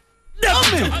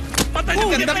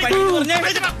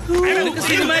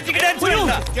 സിനിമാറ്റിക് ഡാൻസ്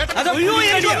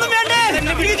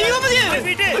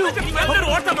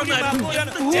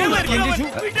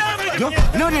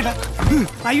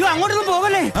അയ്യോ, അങ്ങോട്ടൊന്നും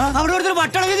പോകല്ലേ. അവിടെ ഒരുത്തർ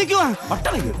വട്ടളകി നിൽക്കുവാ.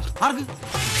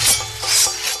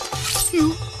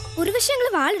 ഉർവശങ്ങൾ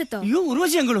വാളെടുത്തോ? അയ്യോ,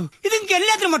 ഉർവശങ്ങളും ഇത്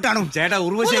എല്ലാത്തിനും വട്ടാണോ? ചേട്ടാ,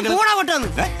 ഉർവശങ്ങൾ പോടാ വട്ടാന്ന്.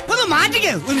 ഒന്ന്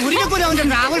മാറ്റിക്കേ. ഒരു മുരിക്കപ്പൂരം അവന്റെ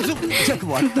ട്രാവൽസും.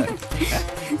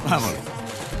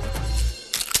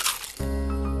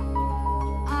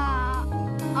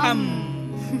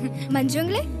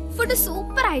 മഞ്ജുങ്ങളെ, ഫുഡ്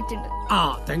സൂപ്പർ ആയിട്ടുണ്ട്.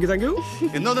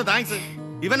 എന്നൊന്ന് താങ്ക്സ്.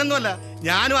 ഇവനൊന്നുമല്ല,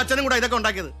 ഞാനും അച്ഛനും കൂടെ ഇതൊക്കെ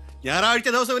ഉണ്ടാക്കിയത്. ഞായറാഴ്ച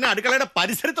ദിവസം ഇവനെ അടുക്കളയുടെ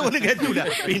പരിസരത്ത് പോലും കയറ്റൂല.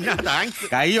 പിന്നെ താങ്ക്സ്.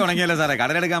 കൈ ഉണങ്ങിയല്ലോ സാറേ,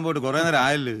 കടലെടുക്കാൻ പോയിട്ട് കുറെ നേരം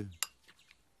ആയല്ലോ.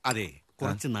 അതെ,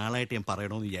 കുറച്ച് നാളായിട്ട് ഞാൻ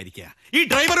പറയണോന്ന് വിചാരിക്കുക. ഈ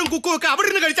ഡ്രൈവറും കുക്കും ഒക്കെ അവിടെ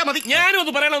നിന്ന് കഴിച്ചാൽ മതി. ഞാനും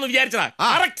ഒന്ന് പറയണമെന്ന് വിചാരിച്ചതാ.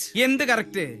 എന്ത്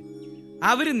കറക്റ്റ്?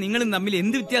 അവരും നിങ്ങളും തമ്മിൽ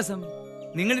എന്ത് വ്യത്യാസം?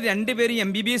 നിങ്ങൾ രണ്ടുപേരും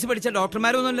MBBS പഠിച്ച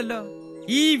ഡോക്ടർമാരൊന്നുമല്ലല്ലോ.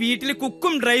 ഈ വീട്ടില്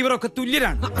കുക്കും ഡ്രൈവറും ഒക്കെ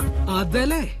തുല്യരാണ്.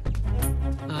 അതല്ലേ?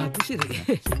 അത് ശരി.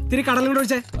 ഇത്തിരി കടലും കൂടെ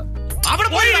ഒഴിച്ചേ.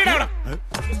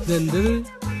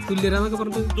 തുല്യരാന്നൊക്കെ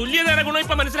പറഞ്ഞു. തുല്യതയുടെ ഗുണം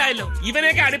ഇപ്പൊ മനസ്സിലായല്ലോ.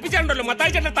 ഇവനെയൊക്കെ അടുപ്പിച്ചാണ്ടല്ലോ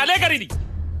മത്തായി ചേട്ടൻ തലേ കയറി.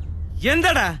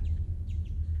 എന്താടാ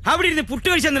അവിടെ ഇരുന്ന് പുട്ട്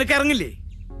കഴിച്ചാൽ നിനക്ക് ഇറങ്ങില്ലേ?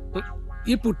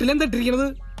 ഈ പുട്ടിലെന്താ ഇട്ടിരിക്കണത്?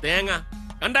 തേങ്ങ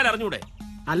കണ്ടാൽ അറിഞ്ഞൂടെ?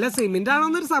 അല്ല, സിമെന്റ്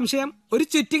ആണോന്നൊരു സംശയം. ഒരു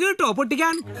ചുറ്റിക കിട്ടോ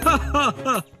പൊട്ടിക്കാൻ?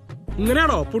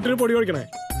 ഇങ്ങനെയാണോ പുട്ടിന് പൊടി ഒഴിക്കണേ?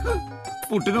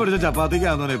 പുട്ടിന് പൊടിച്ച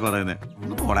ചപ്പാത്തിക്കാന്നോനെ പറയുന്നേ.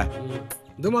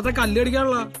 ഇത് മൊത്തം കല്ല്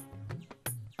അടിക്കാനുള്ള.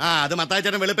 അത് മത്തായി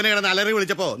ചേട്ടൻ വെളുപ്പിനെ കിടന്ന് അലറി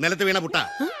വിളിച്ചപ്പോ നിലത്ത് വീണ പുട്ട.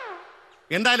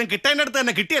 എന്തായാലും കിട്ടേണ്ട അടുത്ത്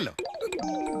തന്നെ കിട്ടിയല്ലോ.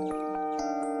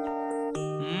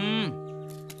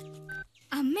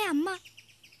 അമ്മ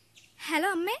ഹലോ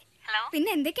അമ്മേ. പിന്നെ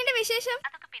എന്തൊക്കെയുണ്ട് വിശേഷം?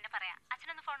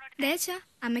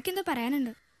 അമ്മയ്ക്ക് എന്തോ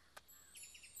പറയാനുണ്ട്.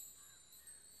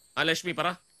 ലക്ഷ്മി പറ.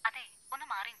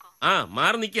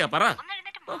 മാറി നിക്കാ പറ.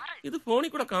 ഇത് ഫോണിൽ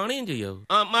കൂടെ കാണുകയും ചെയ്യാവൂ.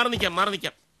 മാറി നിക്കാം.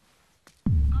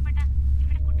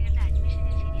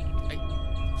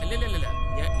 അല്ലല്ല,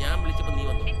 ഞാൻ വിളിച്ചപ്പോ നീ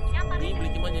വന്നു. നീ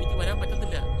വിളിക്കുമ്പോ എനിക്ക് വരാൻ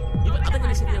പറ്റത്തില്ല.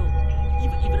 അതെങ്ങനെ ശരിയാവും?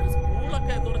 ഇവരുടെ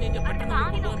സ്കൂളൊക്കെ എന്ന് പറഞ്ഞു കഴിഞ്ഞാൽ പെട്ടെന്ന്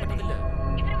കൊണ്ടുപോകാൻ പറ്റത്തില്ല.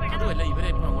 അതുമല്ല, ഇവരെ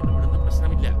ഇപ്പൊ അങ്ങോട്ട് വിടുന്ന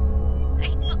പ്രശ്നമില്ല.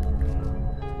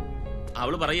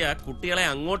 അവള് പറയാ കുട്ടികളെ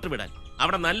അങ്ങോട്ട് വിടാൻ.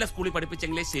 അവിടെ നല്ല സ്കൂളിൽ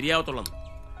പഠിപ്പിച്ചെങ്കിലേ ശരിയാവത്തുള്ളൂ.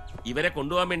 ഇവരെ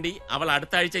കൊണ്ടുപോകാൻ വേണ്ടി അവൾ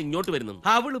അടുത്ത ആഴ്ച ഇങ്ങോട്ട് വരുന്നു.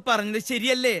 അവള് പറഞ്ഞത്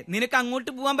ശരിയല്ലേ? നിനക്ക് അങ്ങോട്ട്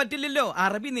പോകാൻ പറ്റില്ലല്ലോ.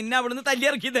 അറബി നിന്നെ അവിടുന്ന്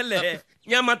തല്ലിയിറക്കിയതല്ലേ?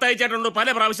 ഞാൻ മത്തായി ചേട്ടനോട് പല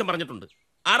പ്രാവശ്യം പറഞ്ഞിട്ടുണ്ട്.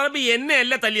 അറബി എന്നെ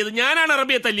അല്ല തല്ലിയത്, ഞാനാണ്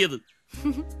അറബിയെ തല്ലിയത്.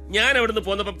 ഞാൻ അവിടുന്ന്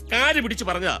പോന്നപ്പം കാല് പിടിച്ച്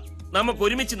പറഞ്ഞതാ നമുക്ക്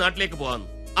ഒരുമിച്ച് നാട്ടിലേക്ക് പോകാന്ന്.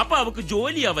 അപ്പൊ അവക്ക്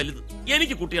ജോലിയാ വലുത്,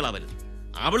 എനിക്ക് കുട്ടികളാ വലുത്.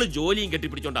 അവള് ജോലിയും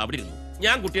കെട്ടിപ്പിടിച്ചോണ്ട് അവിടെ ഇരുന്നു,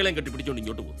 ഞാൻ കുട്ടികളെയും കെട്ടിപ്പിടിച്ചോണ്ട്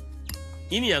ഇങ്ങോട്ട് പോകും.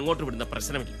 ഇനി അങ്ങോട്ട് വിടുന്ന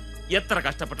പ്രശ്നമില്ല. എത്ര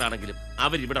കഷ്ടപ്പെട്ടാണെങ്കിലും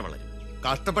അവരിവിടെ വളരും.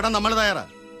 കഷ്ടപ്പെടാൻ നമ്മൾ തയ്യാറാ.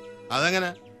 അതെങ്ങനെ?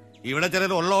 ഇവിടെ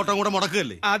ചിലർ ഉള്ള ഓട്ടം കൂടെ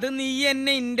മുടക്കുകയല്ലേ. അത് നീ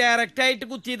എന്നെ ഇൻഡയറക്റ്റ് ആയിട്ട്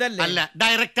കുത്തിയതല്ലേ? അല്ല,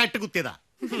 ഡയറക്റ്റ് ആയിട്ട് കുത്തിയതാ.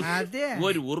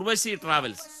 ഒരു ഉർവശി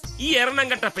ട്രാവൽസ്. ഈ എറണം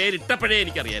കെട്ട പേര് ഇട്ടപ്പോഴേ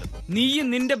എനിക്കറിയായിരുന്നു. നീ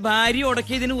നിന്റെ ഭാര്യ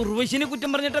ഉടക്കിയതിന് ഉർവശിനെ കുറ്റം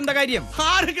പറഞ്ഞിട്ട് എന്താ കാര്യം?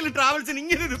 ആരെങ്കിലും ട്രാവൽസിന്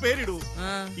ഇങ്ങനെ ഒരു പേരിടൂ?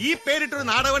 ഈ പേരിട്ടൊരു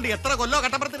നാടകവണ്ടി എത്ര കൊല്ലോ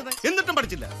കട്ടപ്പുറത്തിരുന്നത്, എന്നിട്ടും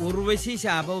പഠിച്ചില്ല. ഉർവശി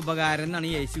ശാപ ഉപകാരം എന്നാണ്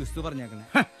യേശുക്രിസ്തു പറഞ്ഞേക്കുന്നത്.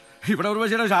 ഇവിടെ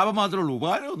ഉർവശിയുടെ ശാപം മാത്രമേ ഉള്ളൂ,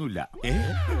 ഉപകാരമൊന്നുമില്ല.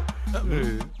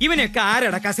 ഇവനെയൊക്കെ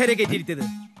ആരടാ കസേര കയറ്റിയിരുത്തത്?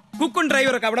 കുക്കും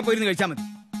ഡ്രൈവറൊക്കെ അവിടെ പോയിരുന്നു കഴിച്ചാൽ മതി.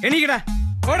 എണീക്കടാ,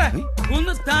 ഓടാ,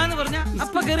 ഒന്ന് താന്ന് പറഞ്ഞ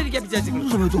അപ്പ കയറിയിരിക്കാൻ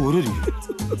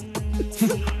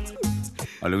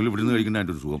അല്ലെങ്കിൽ ഇവിടുന്ന് കഴിക്കുന്ന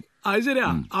ഒരു സുഖം. അത് ശരിയാ,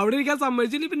 അവിടെ ഇരിക്കാൻ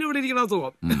സമ്മതിച്ചില്ല, പിന്നെ ഇവിടെ ഇരിക്കണ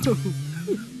സുഖം.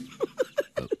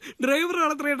 ഡ്രൈവർ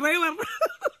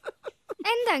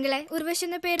എന്താങ്കിളെ ഉർവശി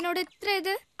എന്ന പേരിനോട് ഇത്ര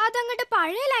ഇത്? അതങ്ങട്ട്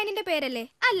പഴയ ലൈനിന്റെ പേരല്ലേ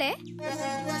അല്ലേ?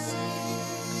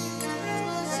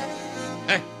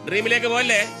 ഡ്രീമിലേക്ക്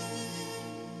പോവല്ലേ?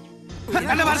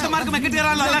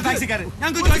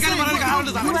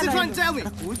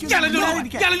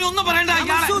 ഒന്നും പറയണ്ട.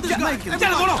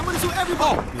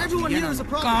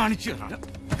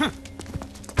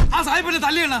 ആ സാഹിബിനെ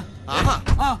തല്ലിയണ.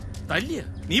 തല്ലിയ?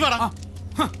 നീ പറ.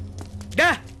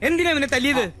 എന്തിനാ ഇവനെ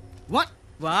തല്ലിയത്?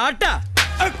 വാട്ടാ,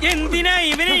 എന്തിനാ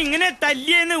ഇവനെ ഇങ്ങനെ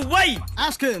തല്ലിയെന്ന്? Y?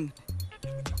 Ask him.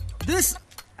 This,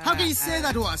 how can you say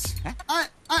that to us?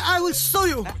 I will show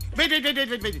you. Wait.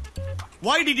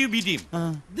 Why did you beat him?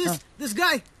 This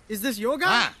guy, is this your guy?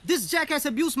 This jackass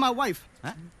abused my wife.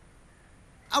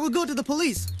 I will go to the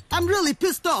police. I'm really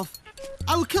pissed off.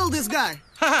 I will kill this guy.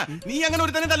 നീ അങ്ങനെ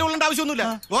ഒരു തന്നെ തല്ലുകൊള്ളേണ്ട ആവശ്യമൊന്നുമില്ല.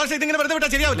 ഇതിങ്ങനെ വെറുതെ വിട്ടാ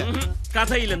ശരിയാവില്ല.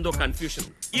 കഥയിൽ എന്തോ കൺഫ്യൂഷൻ.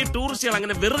 ഈ ടൂറിസ്റ്റുകൾ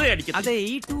അങ്ങനെ വെറുതെ അടിക്കും. അതെ,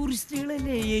 ഈ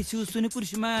ടൂറിസ്റ്റുകളല്ലേ യേശുവിന്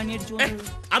കുരിശുമാനി അടിച്ചു?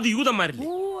 അത് യൂതന്മാരല്ലേ?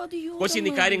 കോശി,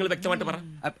 നീ കാര്യങ്ങൾ വ്യക്തമായിട്ട് പറ.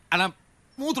 അല്ല,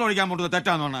 മൂത്രം ഒഴിക്കാൻ മുട്ടുന്നത്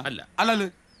തെറ്റാന്ന് പറഞ്ഞാ? അല്ല. അല്ലല്ലോ,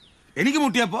 എനിക്ക്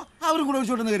മുട്ടിയപ്പോ അവരും കൂടെ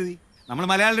ഒഴിച്ചോട്ടെന്ന് കരുതി. നമ്മൾ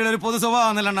മലയാളിയുടെ ഒരു പൊതു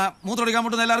സ്വഭാവമാണല്ല മൂത്രം ഒഴിക്കാൻ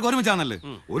മുട്ടുന്ന എല്ലാവർക്കും ഒരുമിച്ചാണല്ലേ.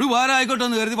 ഒരു വാരം ആയിക്കോട്ടെ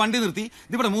എന്ന് കരുതി വണ്ടി നിർത്തി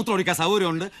ഇവിടെ മൂത്രം ഒഴിക്കാൻ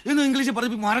സൗകര്യമുണ്ട് എന്ന് ഇംഗ്ലീഷിൽ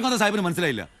പറഞ്ഞ് മാരകോത്ത സാഹിബിന്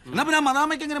മനസ്സിലായില്ല. എന്നാ പിന്നെ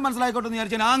മദാമയ്ക്ക് എങ്ങനെ മനസ്സിലായിക്കോട്ടെ എന്ന്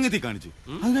വിചാരിച്ചാൽ ആങ്ങത്തി കാണിച്ചു.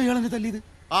 അതിന് അയാളെന്നെ തല്ലിയത്.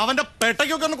 അവന്റെ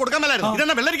പെട്ടയ്ക്കൊക്കെ ഒന്ന് കൊടുക്കാൻ മേലായിരുന്നു.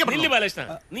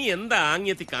 നീ എന്താ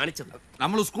ആംഗ്യത്തിൽ കാണിച്ചത്?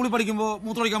 നമ്മൾ സ്കൂളിൽ പഠിക്കുമ്പോ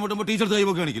മൂത്രം ഒഴിക്കാൻ മുട്ടുമ്പോ ടീച്ചർ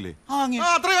കൈവൊക്കെ കാണിക്കില്ലേ?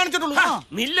 അത്രേ കാണിച്ചിട്ടുള്ളൂ.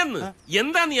 നില്ലെന്ന്.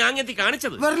 എന്താ നീ ആംഗ്യത്തിൽ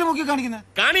കാണിച്ചത്? വിരല് നോക്കി കാണിക്കുന്നത്.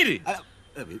 കാണീര്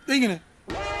ഇങ്ങനെ.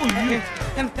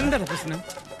 എന്താണ് പ്രശ്നം?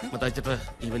 മത്തായിച്ചേട്ടാ,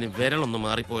 ഇവന് വിരലൊന്ന്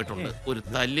മാറിപ്പോയിട്ടുണ്ട്. ഒരു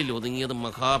തല്ലിൽ ഒതുങ്ങിയത്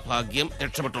മഹാഭാഗ്യം,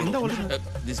 രക്ഷപ്പെട്ടുള്ളൂ.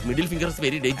 This middle finger is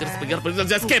very dangerous finger.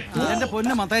 Escape. എന്റെ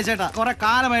പൊന്ന് മത്തായിച്ചേട്ടാ, കുറെ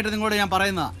കാലമായിട്ട് നിങ്ങളോട് ഞാൻ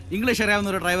പറയുന്ന ഇംഗ്ലീഷ് അറിയാവുന്ന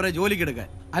ഒരു ഡ്രൈവറെ ജോലിക്ക് എടുക്കാൻ,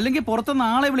 അല്ലെങ്കിൽ പുറത്തുനിന്ന്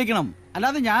ആളെ വിളിക്കണം.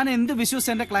 അല്ലാതെ ഞാൻ എന്ത്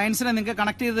വിശ്വസിച്ച് എന്റെ ക്ലയൻസിനെ നിങ്ങൾക്ക്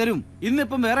കണക്ട് ചെയ്ത് തരും?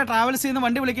 ഇന്നിപ്പം വേറെ ട്രാവൽസ് ചെയ്യുന്ന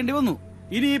വണ്ടി വിളിക്കേണ്ടി വന്നു.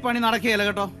 ഇനി ഈ പണി നടക്കുകയല്ല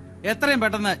കേട്ടോ. എത്രയും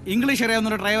പെട്ടെന്ന് ഇംഗ്ലീഷ്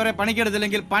അറിയാവുന്ന ഒരു ഡ്രൈവറെ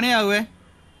പണിക്കെടുത്തില്ലെങ്കിൽ പണിയാവുവേ.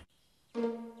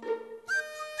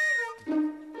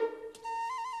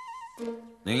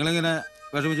 നിങ്ങളിങ്ങനെ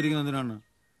വിഷമിച്ചിരിക്കുന്ന എന്തിനാണ്?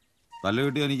 തല്ല്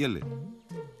കിട്ടിയ എനിക്കല്ലേ.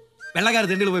 വെള്ളക്കാർ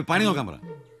തെണ്ടിൽ പോയി പണി നോക്കാൻ പറ.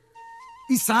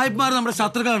 ഈ സാഹിബ്മാർ നമ്മുടെ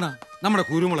ശത്രുക്കളാണ്. നമ്മുടെ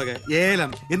കുരുമുളക്,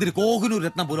 ഏലം, എന്തിന് കോഹിനൂർ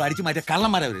രത്നം പോലും അടിച്ചു മാറ്റിയ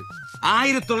കള്ളന്മാരവര്.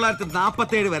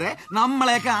 1947 വരെ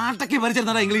നമ്മളെയൊക്കെ ആട്ടയ്ക്ക്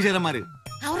ഭരിച്ചിരുന്ന ഇംഗ്ലീഷുകാരന്മാര്.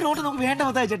 അവരുടെ ഓട്ടം നമുക്ക് വേണ്ട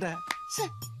മത്തായിച്ചേട്ടാ.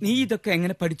 നീ ഇതൊക്കെ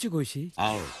എങ്ങനെ പഠിച്ചു കോശി?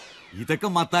 ഇതൊക്കെ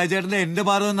മത്തായിച്ചേട്ടന്റെ എന്റെ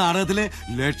ഭാരത നാടകത്തില്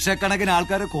ലക്ഷക്കണക്കിന്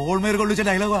ആൾക്കാരെ കോൾമേർ കൊള്ളിച്ച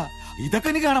ഡയലോഗാ. ഇതൊക്കെ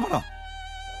എനിക്ക് കാണാൻ പറ്റോ?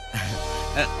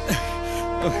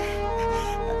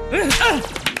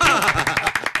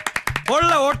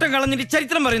 ഉള്ള ഓട്ടം കളഞ്ഞിട്ട്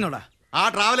ചരിത്രം പറയുന്നോടാ. ആ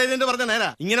ട്രാവൽ ഏജന്റ് പറഞ്ഞ നേരാ.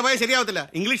 ഇങ്ങനെ പോയാൽ ശരിയാവത്തില്ല.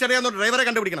 ഇംഗ്ലീഷ് അറിയാവുന്ന ഡ്രൈവറെ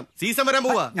കണ്ടുപിടിക്കണം. സീസൺ വരാൻ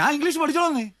പോവാ. ഞാൻ ഇംഗ്ലീഷ്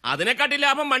പഠിച്ചോളന്നേ. അതിനെക്കാട്ടി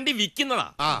ലാഭം വണ്ടി വിൽക്കുന്നതാ.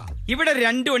 ഇവിടെ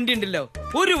 2 വണ്ടി ഉണ്ടല്ലോ.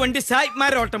 ഒരു വണ്ടി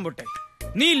സായിപ്മാരെ ഓട്ടം പോട്ടെ,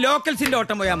 നീ ലോക്കൽസിന്റെ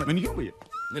ഓട്ടം പോയാൽ മതി.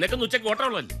 നിനക്കൊന്ന് ഉച്ചക്ക് ഓട്ടം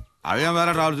ഉള്ളല്ലേ? അത് ഞാൻ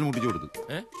വേറെ ട്രാവൽസിന് മുട്ടിച്ചു കൊടുത്തു.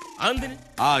 അതെന്തിന്?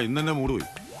 ഇന്നെ മൂട് പോയി.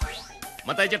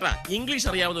 മത്തായി ചേട്ടാ, ഇംഗ്ലീഷ്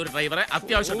അറിയാവുന്ന ഒരു ഡ്രൈവറെ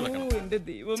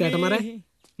അത്യാവശ്യമായിട്ട് ചേട്ടന്മാരെ,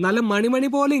 നല്ല മണിമണി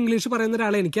പോലെ ഇംഗ്ലീഷ് പറയുന്ന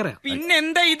ഒരാളെ എനിക്കറിയാം.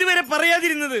 പിന്നെന്താ ഇതുവരെ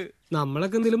പറയാതിരുന്നത്?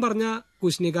 നമ്മളൊക്കെ എന്തെങ്കിലും പറഞ്ഞ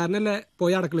കുശ്നിക്കാരനല്ലേ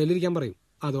പോയി അടുക്കളയിൽ ഇരിക്കാൻ പറയും.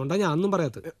 അതുകൊണ്ടാ ഞാനൊന്നും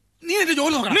പറയാത്തത്.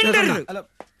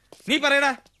 നീ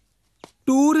പറയടാ.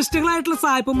 ടൂറിസ്റ്റുകളായിട്ടുള്ള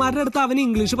സായിപ്പന്മാരുടെ അടുത്ത് അവന്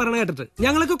ഇംഗ്ലീഷ് പറയണ കേട്ടിട്ട്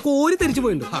ഞങ്ങളൊക്കെ കോരി തിരിച്ചു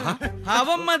പോയിട്ടുണ്ട്.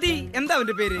 അവൻ മതി. എന്താ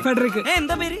അവന്റെ പേര്? ഫെഡറിക്.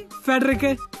 എന്താ പേര്? ഫെഡറിക്.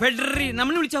 ഫെഡറി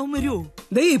നമ്മൾ വിളിച്ച അവൻ വരുമോ?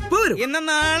 ഇപ്പൊ വരും. എന്നാ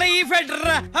നാളെ ഈ ഫെഡറ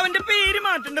അവന്റെ പേര്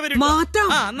മാറ്റേണ്ട വരും. മാറ്റാം.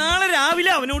 നാളെ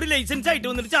രാവിലെ അവനോട് ലൈസൻസ് ആയിട്ട്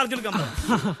വന്നിട്ട് ചാർജ് എടുക്കാൻ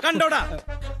കണ്ടോടാ.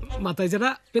 മത്തായി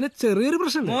ചേട്ടാ, പിന്നെ ചെറിയൊരു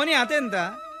പ്രശ്നം. മോനെ അതെന്താ?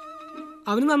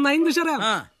 അവന് നന്നായി ഇംഗ്ലീഷ് അറിയാം,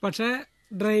 പക്ഷെ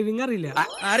ഡ്രൈവിംഗ് അറിയില്ല.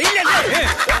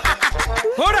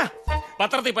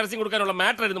 പത്രത്തിൽ പരസ്യം കൊടുക്കാനുള്ള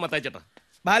മാറ്റർ എഴുതുന്നു മത്തായി ചേട്ടാ.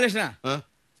 ബാലകൃഷ്ണ,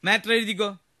 മാറ്റർ എഴുതിക്കോ.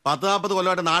 10-40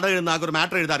 കൊല്ലമായിട്ട് നാടകം എഴുതുന്ന ആൾക്ക് ഒരു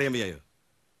മാറ്റർ എഴുതാൻ അറിയാൻ വയ്യോ?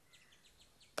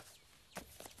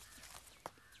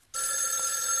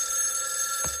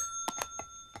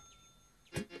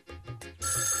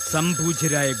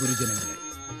 സംപൂജ്യരായ ഗുരുജനങ്ങളെ,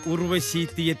 ഉർവശി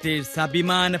തിയേറ്റേഴ്സ്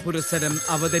അഭിമാന പുരസ്സരം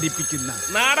അവതരിപ്പിക്കുന്ന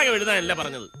നാടകം എഴുതാനല്ല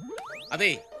പറഞ്ഞത്.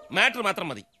 അതെ, മാറ്റർ മാത്രം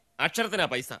മതി. അക്ഷരത്തിനാ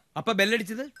പൈസ. അപ്പൊ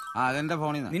ബെല്ലടിച്ചത് അതെന്റെ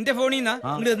ഫോണിൽ നിന്റെ ഫോണിൽ നിന്നാ?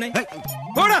 ഇങ്ങോട്ട് തന്നെ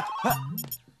പോടാ.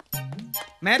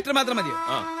 മാറ്റർ മാത്രം മതിയോ?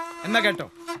 എന്നാ കേട്ടോ,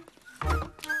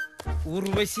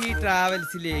 ഉർവശി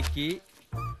ട്രാവൽസിലേക്ക്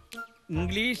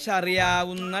ഇംഗ്ലീഷ്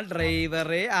അറിയാവുന്ന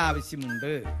ഡ്രൈവറെ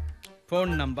ആവശ്യമുണ്ട്. ഫോൺ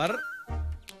നമ്പർ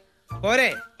പോരെ?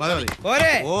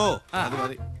 പോരെ?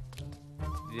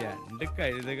 രണ്ട്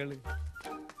കഴുതകള്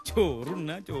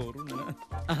ചോറുണ്ണ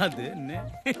അത് തന്നെ.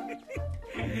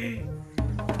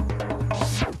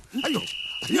 അയ്യോ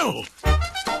അയ്യോ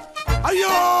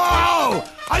അയ്യോ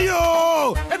അയ്യോ,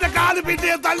 എന്റെ കാല്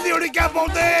പിന്നെ തല്ലി ഒടിക്കാൻ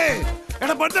പോന്നേ.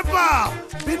 എടാ പൊന്നപ്പാ,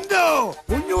 പിന്നോ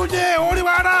കുഞ്ഞൂഞ്ഞേ ഓടി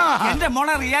വാടാ. എന്റെ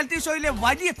മോളെ റിയാലിറ്റി ഷോയിലെ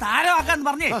വലിയ താരമാക്കാൻ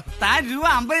പറഞ്ഞേ താൻ രൂപ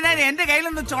 50,000 എന്റെ കയ്യിൽ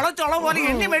നിന്ന് ചൊള പോലെ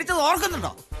എണ്ണി മേടിച്ചത്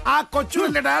ഓർക്കുന്നുണ്ടോ? ആ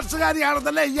കൊച്ചുവിന്റെ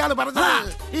ഡാൻസുകാരിയാണെന്നല്ലേ ഇയാള് പറഞ്ഞത്.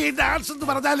 ഈ ഡാൻസ് എന്ന്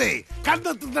പറഞ്ഞാലേ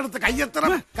കണ്ടെത്തുന്നിടത്ത്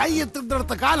കയ്യെത്തണം,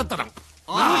 കയ്യെത്തുന്നിടത്ത് കാലെത്തണം.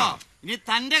 ഇനി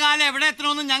തന്റെ കാലം എവിടെ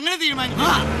എത്തണമെന്ന് ഞങ്ങൾ തീരുമാനിക്കും.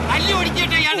 തല്ലി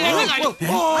ഓടിക്കട്ടെ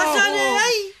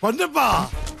പൊന്നപ്പാ.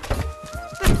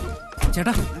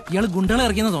 ചേട്ടാ, ഇയാള് ഗുണ്ടകളെ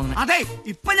ഇറക്കിയെന്ന് തോന്നുന്നു. അതെ,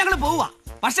 ഇപ്പൊ ഞങ്ങൾ പോവാ.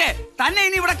 പക്ഷേ തന്നെ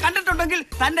ഇനി ഇവിടെ കണ്ടിട്ടുണ്ടെങ്കിൽ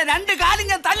തന്റെ 2 കാലും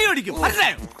ഞാൻ തല്ലി ഓടിക്കും.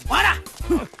 മനസ്സിലായോ?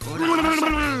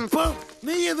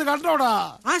 നീ ഇത് കണ്ടോടാ?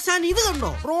 ആശാൻ ഇത് കണ്ടോ?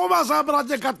 റോമാ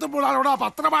സാമ്രാജ്യം കത്തുമ്പോഴാണോടാ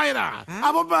പത്രമായന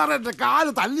അവന്മാർ എന്റെ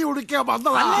കാല് തല്ലി ഒടിക്കാൻ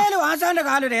വന്നതാ. ആശാന്റെ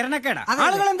കാലൊരു എരണക്കേടാ.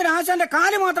 ആളുകൾ എന്തിനാ ആശാന്റെ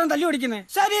കാല് മാത്രം തല്ലി ഓടിക്കുന്നത്?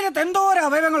 ശരീരത്ത് എന്തോരം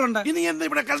അവയവങ്ങളുണ്ട്. ഇനി എന്നെ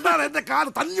ഇവിടെ കണ്ടാൽ എന്റെ കാല്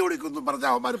തല്ലി ഒടിക്കുന്നു പറഞ്ഞ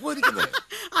അവന്മാർ പോയിരിക്കുന്നത്.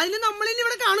 അതിന് നമ്മളിനി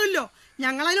ഇവിടെ കാണുമല്ലോ.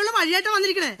 ഞങ്ങൾ അതിനുള്ള വഴിയായിട്ട്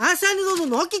വന്നിരിക്കണേ. ആശാൻ ഇതൊന്ന്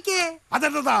നോക്കിക്കേ.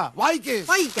 അതെന്താ?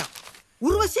 വായിക്കാം.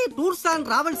 ഉർവശി ടൂർസ് ആൻഡ്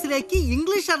ട്രാവൽസിലേക്ക്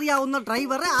ഇംഗ്ലീഷ് അറിയാവുന്ന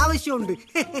ഡ്രൈവറെ ആവശ്യമുണ്ട്.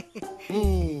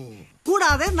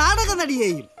 കൂടാതെ നാടക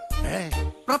നടിയെയും.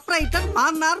 പ്രൊപ്പറേറ്റർ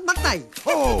മാന്നാർ മത്തായി.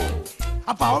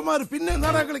 അപ്പൊ അവന്മാര് പിന്നെ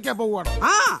നാടകം കളിക്കാൻ പോവാണ്.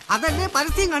 അതല്ലേ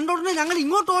പരസ്യം കണ്ടോടനെ ഞങ്ങൾ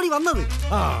ഇങ്ങോട്ട് ഓടി വന്നത്.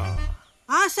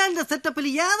 ആശാന്റെ സെറ്റപ്പിൽ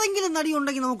ഏതെങ്കിലും നടി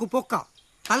ഉണ്ടെങ്കിൽ നമുക്ക് പൊക്കാം.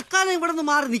 തൽക്കാലം ഇവിടെ നിന്ന്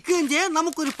മാറി നിൽക്കുകയും ചെയ്യാൻ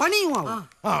നമുക്കൊരു പണിയുമാവും.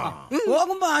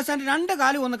 പോകുമ്പോ ആശാന്റെ 2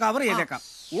 കാലും ഒന്ന് കവർ ചെയ്തേക്കാം,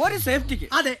 ഒരു സേഫ്റ്റിക്ക്.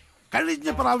 അതെ, കഴിഞ്ഞ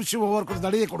പ്രാവശ്യം അവർക്കൊരു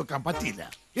നടിയെ കൊടുക്കാൻ പറ്റിയില്ല.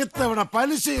 ഇത്തവണ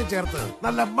പലിശയും ചേർത്ത്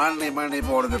നല്ല മണി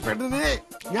പോലൊരു പെണ്ണിനെ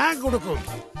ഞാൻ കൊടുക്കും.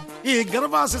 ഈ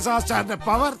ഗർഭാസിസ് ആശാന്റെ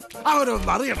പവർ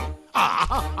അവരൊന്ന് അറിയണം.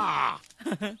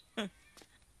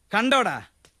 കണ്ടോടാ,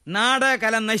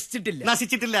 നാടകകല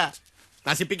നശിച്ചിട്ടില്ല.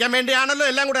 നശിപ്പിക്കാൻ വേണ്ടിയാണല്ലോ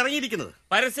എല്ലാം കൂടെ ഇറങ്ങിയിരിക്കുന്നത്.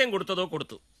 പരസ്യം കൊടുത്തതോ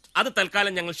കൊടുത്തു, അത്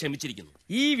തൽക്കാലം ഞങ്ങൾ ക്ഷമിച്ചിരിക്കുന്നു.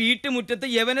 ഈ വീട്ടുമുറ്റത്ത്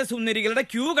യവന സുന്ദരികളുടെ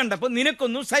ക്യൂ കണ്ടപ്പോ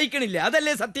നിനക്കൊന്നും സഹിക്കണില്ല,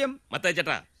 അതല്ലേ സത്യം? മത്തായി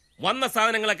ചേട്ടാ, വന്ന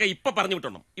സാധനങ്ങളൊക്കെ ഇപ്പൊ പറഞ്ഞു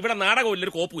വിട്ടണം. ഇവിടെ നാടകമില്ല,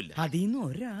 ഒരു കോപ്പുമില്ല. അതിന്ന്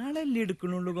ഒരാളല്ലേ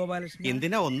എടുക്കണുള്ളൂ ഗോപാലകൃഷ്ണൻ.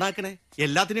 എന്തിനാ ഒന്നാക്കണേ?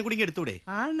 എല്ലാത്തിനെയും കൂടി എടുത്തൂടെ?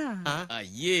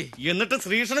 അയ്യേ, എന്നിട്ട്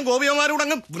ശ്രീകൃഷ്ണനും ഗോപിയമാരും കൂടെ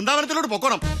അങ്ങ് വൃന്ദാവനത്തിലോട്ട്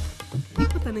പൊക്കണം.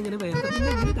 ഇപ്പൊ തന്നെ ഇങ്ങനെ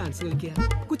ഡാൻസ് കളിക്കുക.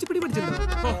 കുച്ചിപ്പിടി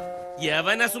പഠിച്ചിട്ടുണ്ടോ?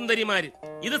 യവന സുന്ദരിമാര്,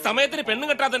 ഇത് സമയത്തിന് പെണ്ണ്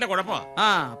കെട്ടാത്തന്റെ കുഴപ്പമാ.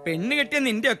 പെണ്ണ് കെട്ടിയ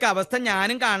നിന്റെ ഒക്കെ അവസ്ഥ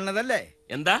ഞാനും കാണുന്നതല്ലേ.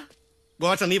 എന്താ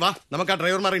ഗോഷ, നീ വാ, നമുക്ക് ആ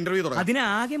ഡ്രൈവർമാർ ഇന്റർവ്യൂ തുടങ്ങാം. അതിന്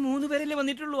ആകെ 3 പേരല്ലേ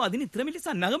വന്നിട്ടുള്ളൂ, അതിന് ഇത്ര വലിയ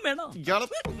സന്നാഹം വേണോ?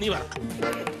 നീ വാ.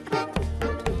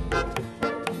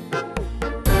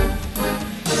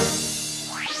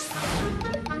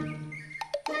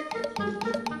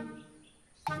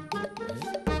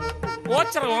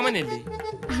 ഓമനല്ലേ,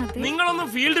 നിങ്ങളൊന്നും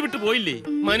ഫീൽഡ് വിട്ടു പോയില്ലേ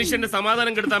മനുഷ്യന്റെ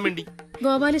സമാധാനം കെടുത്താൻ വേണ്ടി?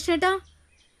 ഗോപാലകൃഷ്ണേട്ടാ,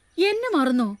 എന്നെ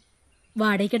മറന്നോ?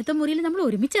 വാടകയ്ക്കെടുത്ത മുറിയിൽ നമ്മൾ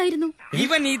ഒരുമിച്ചായിരുന്നു.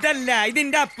 ഇവൻ ഇതല്ല,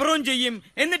 ഇതിന്റെ അപ്പുറവും ചെയ്യും.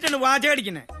 എന്നിട്ടാണ്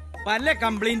വാചകടിക്കണേ. പല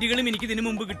കംപ്ലൈന്റുകളും എനിക്ക് ഇതിനു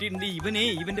മുമ്പ് കിട്ടിയിട്ടുണ്ട്.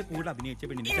 ഇവന്റെ കൂടെ അഭിനയിച്ച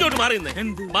പെണ്ണിനെ ഇങ്ങോട്ട് മാറിയുന്നേ.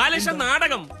 ബാലകൃഷ്ണൻ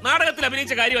നാടകത്തിൽ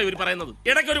അഭിനയിച്ച കാര്യമായി ഇവർ പറയുന്നത്.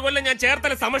 ഇടയ്ക്കൊരു കൊല്ലം ഞാൻ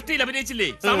ചേർത്തല സമഷ്ടിയിൽ അഭിനയിച്ചില്ലേ?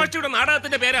 സമഷ്ടിയുടെ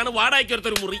നാടകത്തിന്റെ പേരാണ്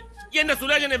വാടകയ്ക്കൊരുത്തൊരു മുറി. എന്റെ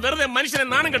സുലോചനെ വെറുതെ മനുഷ്യനെ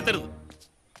നാണം കെടുത്തരുത്.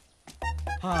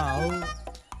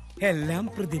 എല്ലാം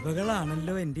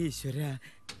പ്രതിഭകളാണല്ലോ എന്റെ ഈശ്വര.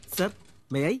 Sir,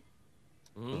 may I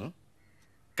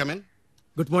come in?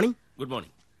 Good morning. Good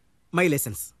morning. My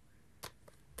licence.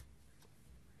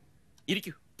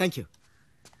 ഇരിക്കൂ. Thank you.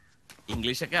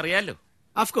 ഇംഗ്ലീഷ് ഒക്കെ അറിയാലോ?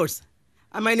 Of course.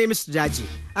 My name is രാജി.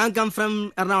 I come from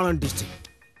Ernakulam district,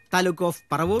 taluk of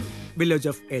Paravur, village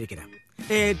of Erikkara.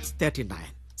 Age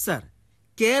 39. Sir,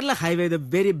 Kerala highway is a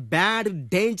very bad,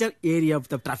 danger area of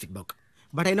the traffic block.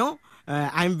 But I know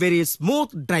I'm very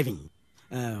smooth driving.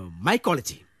 My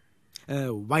quality.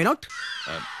 Why not?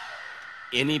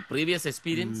 Any previous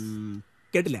experience?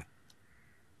 കേട്ടില്ല.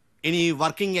 Any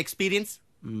working experience?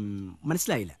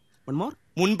 മനസ്സിലായില്ല. One more.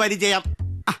 മുൻപരിചയം.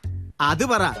 അത്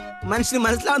പറ, മനുഷ്യന്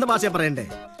മനസ്സിലാവുന്ന ഭാഷ പറയണ്ടേ.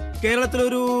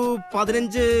 കേരളത്തിലൊരു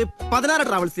 15-16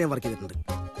 travels ഞാൻ work ചെയ്തിട്ടുണ്ട്.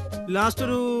 ലാസ്റ്റ്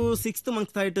ഒരു 6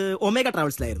 months ആയിട്ട് ഒമേഗ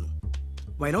ട്രാവൽസിലായിരുന്നു.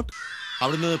 Why not?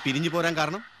 അവിടുന്ന് പിരിഞ്ഞു പോരാൻ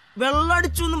കാരണം?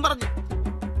 വെള്ളടിച്ചു എന്നും പറഞ്ഞു.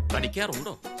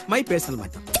 പഠിക്കാറുണ്ടോ? മൈ പേഴ്സണൽ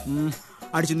മാറ്റം.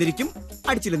 അടിച്ചെന്നിരിക്കും,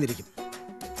 അടിച്ചില്ലെന്നിരിക്കും.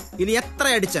 ഇനി എത്ര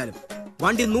അടിച്ചാലും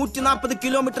വണ്ടി 140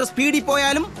 കിലോമീറ്റർ സ്പീഡിൽ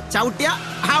പോയാലും ചവിട്ടിയ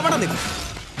അവിടെ നിൽക്കും.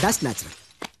 That's natural.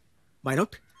 Why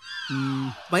not?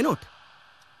 Why not?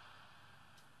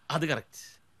 അത് കറക്റ്റ്.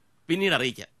 പിന്നീട്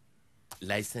അറിയിക്കാം.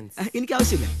 ലൈസൻസ് എനിക്ക്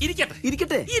ആവശ്യമില്ല. ഇരിക്കട്ടെ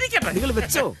ഇരിക്കട്ടെ ഇരിക്കട്ടെ, നിങ്ങൾ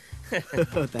വെച്ചോ.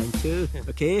 Thank you.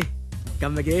 Okay,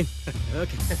 come again.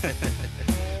 Okay.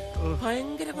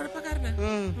 ഭയങ്കര കുഴപ്പക്കാരനാ.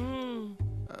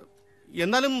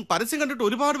 എന്നാലും പരസ്യം കണ്ടിട്ട്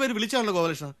ഒരുപാട് പേര് വിളിച്ചാണല്ലോ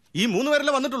ഗോപാലകൃഷ്ണ. ഈ 3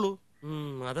 പേരല്ലേ വന്നിട്ടുള്ളൂ.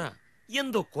 അതാ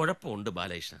എന്തോ കുഴപ്പമുണ്ട്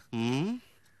ബാലകൃഷ്ണ.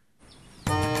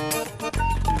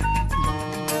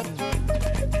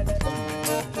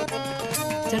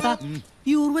 ചേട്ടാ,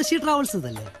 ഈ ഉർവശി ട്രാവൽസ്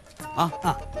ഇതല്ലേ?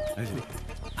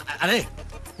 അതെ,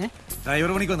 ഡ്രൈവർ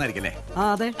പണിക്ക് വന്നായിരിക്കല്ലേ?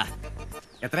 അതെ.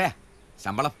 എത്രയാ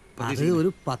ശമ്പളം? അത് ഒരു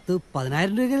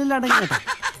 10,000-10,000 രൂപയിലും അടങ്ങി.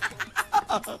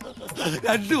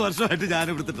 2 വർഷമായിട്ട് ഞാൻ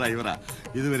ഇവിടുത്തെ ഡ്രൈവറാ.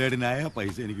 ഇതുവരെ ന്യായ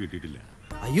പൈസ എനിക്ക് കിട്ടിയിട്ടില്ല.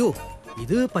 അയ്യോ,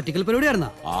 ഇത് പറ്റിക്കൽ പരിപാടിയായിരുന്ന.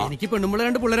 എനിക്ക് പെണ്ണുമ്പിള്ള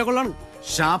 2 പിള്ളേരെ കൊള്ളാണ്.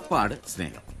 ഷാപ്പാട്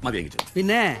സ്നേഹം മതിയെങ്കിൽ.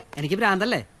 പിന്നെ എനിക്ക്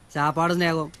ഭ്രാന്തല്ലേ ചാപ്പാട്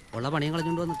സ്നേഹവും. ഉള്ള പണിയും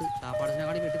കളഞ്ഞോണ്ട് വന്നിട്ട് ചാപ്പാട് സ്നേഹം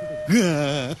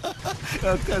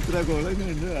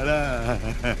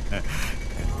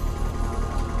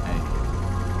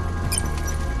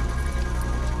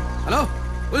ഹലോ,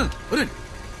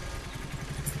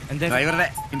 ഡ്രൈവറുടെ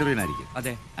ഇന്റർവ്യൂനായിരിക്കും.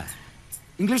 അതെ.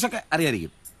 ഇംഗ്ലീഷൊക്കെ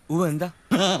അറിയായിരിക്കും. എന്താ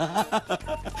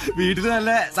വീട്ടിൽ നല്ല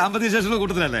സാമ്പത്തിക ശേഷിയുള്ള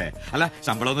കൂട്ടത്തിലല്ലേ? അല്ല,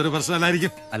 ശമ്പളം ഒന്നൊരു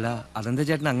പ്രശ്നമല്ലായിരിക്കും. അല്ല, അതെന്താ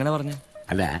ചേട്ടൻ അങ്ങനെ പറഞ്ഞ?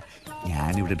 അല്ല,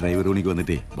 ഞാനിവിടെ ഡ്രൈവർ പണിക്ക്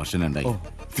വന്നിട്ടേ വർഷം ഉണ്ടായി.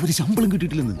 ഇവര് ശമ്പളം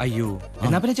കിട്ടിയിട്ടില്ലെന്ന്. അയ്യോ,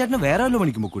 എന്നാ പിന്നെ ചേട്ടന് വേറെ വല്ല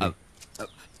പണിക്കുമ്പോ കൂടെ.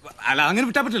 അല്ല, അങ്ങനെ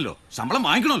വിട്ടാ പറ്റില്ലല്ലോ, ശമ്പളം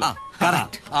വാങ്ങിക്കണല്ലോ.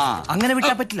 അങ്ങനെ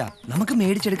വിട്ടാ പറ്റില്ല, നമുക്ക്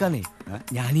മേടിച്ചെടുക്കാന്നേ.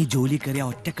 ഞാൻ ഈ ജോലി കയറിയ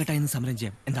ഒറ്റക്കെട്ടായി സമരം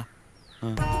ചെയ്യാം. എന്താ?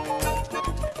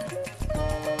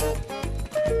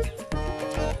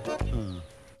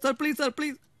 Sir, please, sir,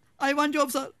 please. I want job,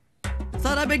 sir.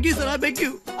 Sir, I beg you, sir, I beg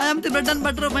you. I am the bread and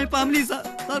butter of my family, sir.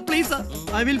 Sir, please, sir.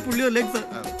 I will pull your leg, sir.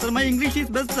 Sir, my English is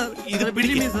best, sir. Sir,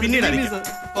 believe me, sir. Believe me, sir.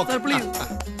 Sir, please.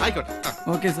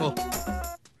 Okay, sir.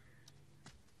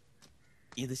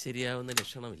 ഇത് ശരിയാവുന്ന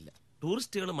ലക്ഷണമില്ല.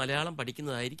 ടൂറിസ്റ്റുകൾ Malayalam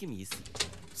പഠിക്കുന്നതായിരിക്കും easy.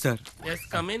 Sir, yes,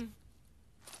 come in.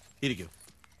 ഇരിക്കൂ.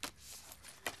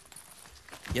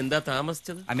 എന്താ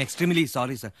താമസിച്ചത്? I'm extremely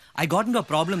sorry, sir. I got into a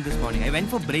problem this morning. I went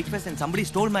for breakfast and somebody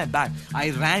stole my bag. I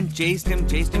ran, chased him,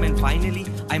 and finally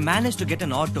I managed to get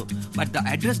an auto. But the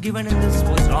address given in this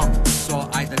was wrong. So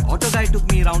the auto guy took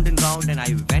me round and round and I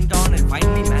went on and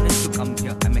finally managed to come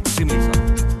here. I'm extremely sorry.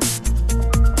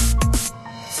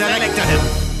 Selected.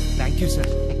 Thank you, sir.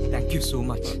 Thank you so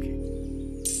much. Okay.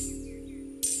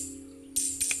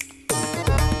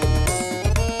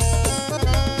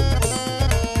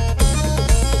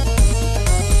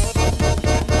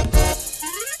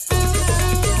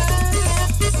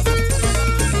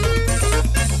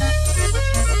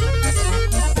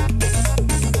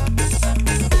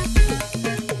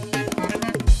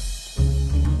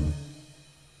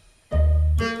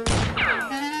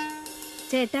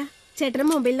 ചേട്ടാ, ചേട്ടന്റെ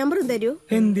mobile number തരൂ.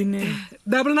 എന്തിന്?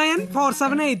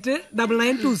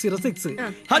 9947899206.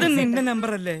 അത് നിന്റെ number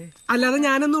അല്ലേ? അല്ലാതെ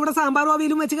ഞാനൊന്നും ഇവിടെ സാമ്പാറും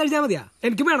അവിയലും വെച്ച് കഴിച്ചാൽ മതിയാ?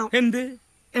 എനിക്ക് വേണം. എന്ത്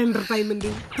എന്റർടൈൻമെന്റ്?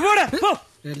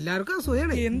 എല്ലാവർക്കും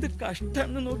അസൂയാണ്. എന്ത് കഷ്ടം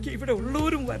നോക്കി. ഇവിടെ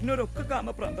ഉള്ളവരും വരുന്നവരൊക്കെ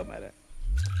കാമപ്രാന്തന്മാരാ.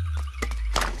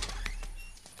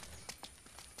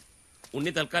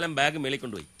 ഉണ്ണി തൽക്കാലം ബാഗ് മേളിൽ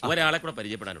കൊണ്ടുപോയി. ഒരാളെ കൂടെ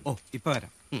പരിചയപ്പെടാനുണ്ട്. ഓ, ഇപ്പൊ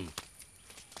വരാം.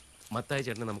 മത്തായി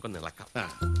ചേട്ടനെ നമുക്കൊന്ന് ഇളക്കാം.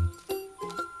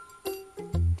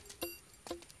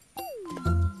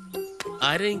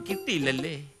 ആരെയും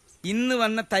കിട്ടിയില്ലല്ലേ? ഇന്ന്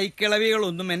വന്ന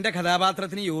തൈക്കിളവികളൊന്നും എന്റെ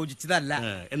കഥാപാത്രത്തിന് യോജിച്ചതല്ല.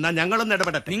 എന്നാ ഞങ്ങളൊന്ന്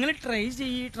ഇടപെടട്ടെ. നിങ്ങൾ ട്രൈ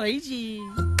ചെയ്യ്.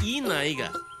 ഈ നായിക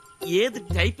ഏത്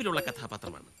ടൈപ്പിലുള്ള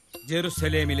കഥാപാത്രമാണ്?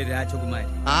 ജെറുസലേമിലെ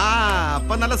രാജകുമാരി.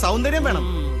 അപ്പൊ നല്ല സൗന്ദര്യം വേണം.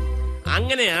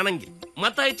 അങ്ങനെയാണെങ്കിൽ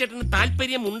മത്തായി ചേട്ടന്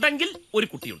താല്പര്യം ഉണ്ടെങ്കിൽ ഒരു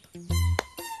കുട്ടിയുണ്ട്.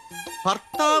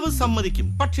 ഭർത്താവ് സമ്മതിക്കും,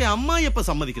 പക്ഷെ അമ്മായിയപ്പ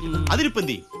സമ്മതിക്കുന്നു. അതിനിപ്പോ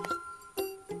എന്ത് ചെയ്യും?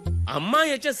 അമ്മായി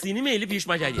അച്ഛ സിനിമയിൽ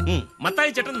ഭീഷ്മാചാര്യൻ,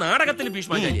 മത്തായി ചേട്ടൻ നാടകത്തിൽ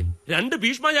ഭീഷ്മാചാര്യൻ. 2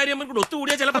 ഭീഷ്മാചാര്യന്മാർ കൂടെ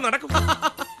ഒത്തുകൂടിയാൽ ചിലപ്പോ നടക്കും.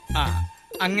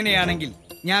 അങ്ങനെയാണെങ്കിൽ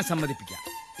ഞാൻ സമ്മതിപ്പിക്കാം.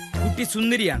 കുട്ടി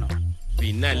സുന്ദരിയാണോ?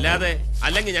 പിന്നെ അല്ലാതെ.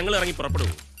 അല്ലെങ്കിൽ ഞങ്ങൾ ഇറങ്ങി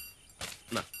പുറപ്പെടുവോ?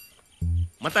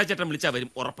 മത്തായി ചേട്ടൻ വിളിച്ചാ വരും,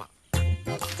 ഉറപ്പാ.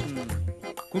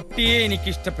 കുട്ടിയെ എനിക്ക്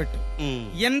ഇഷ്ടപ്പെട്ടു.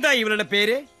 എന്താ ഇവളുടെ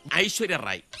പേര്? ഐശ്വര്യ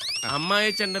റായ്.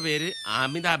 അമ്മായിച്ചന്റെ പേര്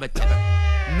അമിതാഭ് ബച്ചൻ.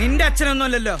 നിന്റെ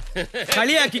അച്ഛനൊന്നുമല്ലല്ലോ,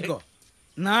 കളിയാക്കിക്കോ.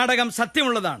 നാടകം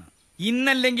സത്യമുള്ളതാണ്.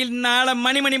 ഇന്നല്ലെങ്കിൽ നാളെ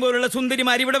മണിമണി പോലുള്ള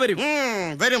സുന്ദരിമാർ ഇവിടെ വരും.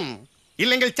 വരും,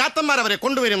 ഇല്ലെങ്കിൽ ചാത്തന്മാർ അവരെ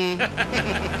കൊണ്ടുവരും.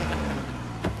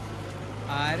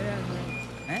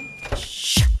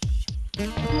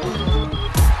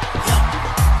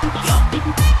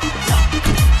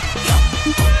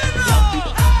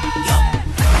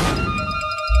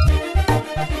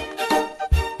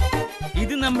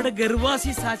 ഇത് നമ്മുടെ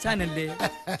ഗർവാസി സാച്ചാനല്ലേ?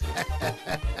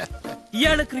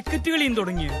 ഇയാള് ക്രിക്കറ്റ് കളിയും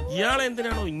തുടങ്ങിയ. ഇയാളെ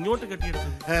എന്തിനാണോ ഇങ്ങോട്ട്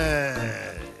കെട്ടിയെടുത്തത്?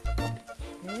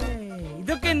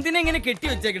 ഇതൊക്കെ എന്തിനാ എന്തിനാ ഇങ്ങനെ കെട്ടി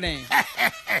വെച്ചേക്കണേ?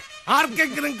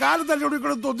 ആർക്കെങ്കിലും കാലം തന്നെ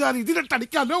ഒടുക്കണം തോന്നിയാൽ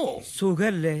ഇതിലിട്ടടിക്കാലോ.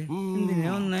 സുഖല്ലേ?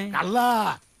 അല്ല,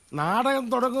 നാടകം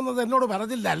തുടങ്ങുന്നത് എന്നോട്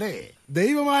പറഞ്ഞില്ല അല്ലേ?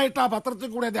 ദൈവമായിട്ട് ആ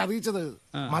പത്രത്തിൽ കൂടെ എന്നെ അറിയിച്ചത്.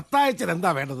 മത്തായച്ചൻ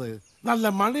എന്താ വേണ്ടത്?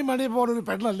 നല്ല മണി പോലൊരു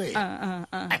പെണ്ണല്ലേ?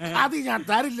 അത് ഞാൻ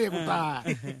തരില്ലേ കുട്ടാ.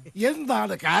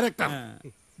 എന്താണ് ക്യാരക്ടർ?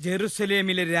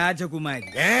 ജെറുസലേമിലെ രാജകുമാരി.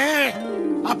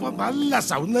 അപ്പൊ നല്ല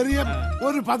സൗന്ദര്യം,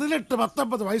 ഒരു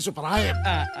 18-19 വയസ്സ് പ്രായം,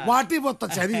 വാട്ടിപൊത്ത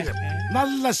ശരീരം,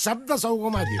 നല്ല ശബ്ദ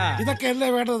സൗകുമാര്യം, ഇതൊക്കെയല്ലേ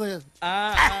വേണ്ടത്?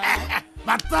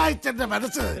 മത്തായിച്ചന്റെ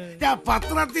മനസ്സ് ഞാൻ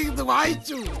പത്രത്തിൽ നിന്ന്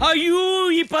വായിച്ചു. അയ്യോ,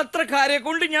 ഈ പത്രക്കാരെ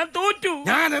കൊണ്ട് ഞാൻ തോറ്റു.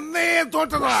 ഞാൻ എന്നേ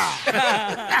തോറ്റതാ.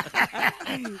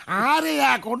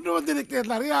 ആരെയാ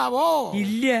കൊണ്ടുവന്നിരിക്കുന്നത് അറിയാവോ?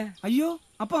 ഇല്ല. അയ്യോ,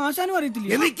 അപ്പൊ ആശാനും അറിയത്തില്ല?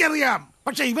 എനിക്കറിയാം,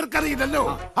 പക്ഷെ ഇവർക്കറിയില്ലല്ലോ.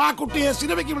 ആ കുട്ടിയെ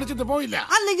സിനിമയ്ക്ക് വിളിച്ചിട്ട് പോയില്ല.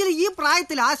 അല്ലെങ്കിൽ ഈ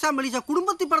പ്രായത്തിൽ ആശാൻ വിളിച്ച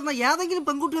കുടുംബത്തിൽ പറഞ്ഞ ഏതെങ്കിലും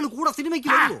പെൺകുട്ടികൾ കൂടെ സിനിമയ്ക്ക്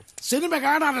വരുമോ? സിനിമ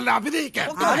കാണാനല്ല, അഭിനയിക്കാൻ.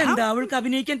 എന്താ അവൾക്ക്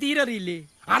അഭിനയിക്കാൻ തീരെ അറിയില്ലേ?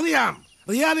 അറിയാം,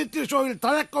 റിയാലിറ്റി ഷോയിൽ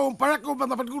തഴക്കവും പഴക്കവും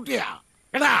വന്ന പെൺകുട്ടിയാ.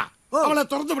 എടാ, അവളെ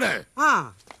തുറന്നുവിടെ.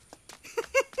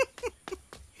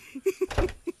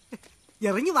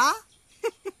 ഇറങ്ങി വാ.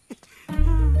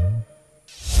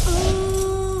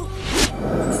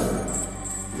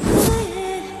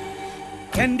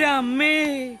 എന്റെ അമ്മേ,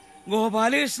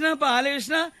 ഗോപാലകൃഷ്ണ,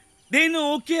 ബാലകൃഷ്ണ, ദേ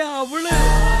നോക്കിയ അവള്.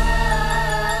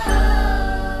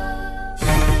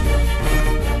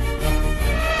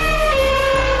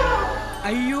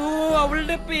 അയ്യോ,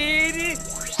 അവളുടെ പേര്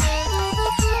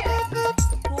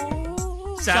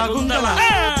ശകുന്തള.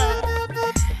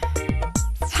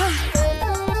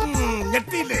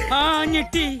 ഞെട്ടിയില്ലേ? ആ,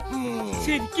 ഞെട്ടി,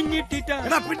 ശരിക്കും ഞെട്ടിട്ടാ.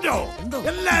 പിന്നോ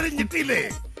എല്ലാരും ഞെട്ടിയില്ലേ?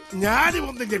 ഞാനും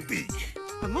ഒന്ന് ഞെട്ടി.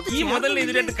 ഈ മുതലിന്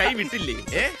ഇത് രണ്ട് കൈ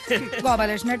വിട്ടില്ലേ?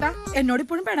 ഗോപാലകൃഷ്ണേട്ടാ, എന്നോട്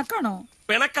ഇപ്പോഴും പിണക്കാണോ?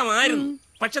 പിണക്കമായിരുന്നു,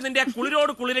 പക്ഷെ നിന്റെ ആ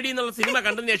കുളിരോട് കുളിരടി എന്നുള്ള സിനിമ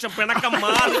കണ്ടതിന് ശേഷം പിണക്കം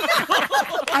മാറി.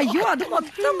 അയ്യോ, അത്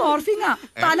മൊത്തം മോർഫിങ്ങാ.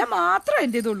 തല മാത്രം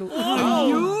എന്റേതുള്ളൂ.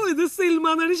 അയ്യോ, ഇത്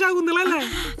സിനിമ നടി ശകുന്തളല്ലേ?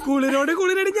 കുളിരോട്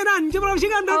കുളിരടി ഞാൻ 5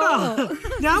 പ്രാവശ്യം കണ്ടോട്ടോ.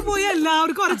 ഞാൻ പോയി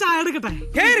എല്ലാവർക്കും ഒരു ചായ എടുക്കട്ടെ.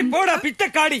 പോടാ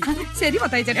പിത്തക്കാടി. ശരി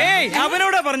മത്തായിച്ചേട്ടാ.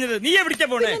 അവനോടാ പറഞ്ഞത്, നീ എവിടേക്കാ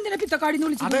പോണേ? എന്തിനാ പിത്തക്കാടിന്ന്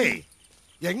വിളിച്ചത്?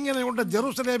 എങ്ങനെയുണ്ട്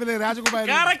ജെറുസലേമിലെ രാജകുമാരി?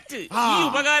 കറക്റ്റ്. ഈ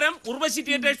ഉപകാരം ഉർവശി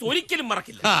തിയേറ്റേഴ്സ് ഒരിക്കലും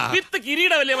മറക്കില്ല. വിത്ത്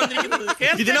കിരീടമല്ലേ വന്നിരിക്കുന്നത്.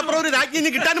 ഇതിനപ്പുറം ഒരു രാജ്ഞി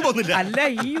കിട്ടാനും പോകുന്നില്ല. അല്ല,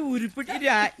 ഈ ഉരുപ്പിട്ടി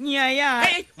രാജ്ഞിയായ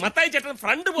മത്തായി ചേട്ടൻ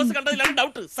front pose കണ്ടതിലാണ്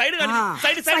doubt. Side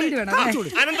side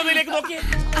അനന്തതയിലേക്ക് നോക്കിയേ.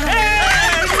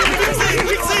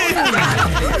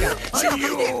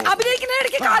 അഭിനയിക്കുന്ന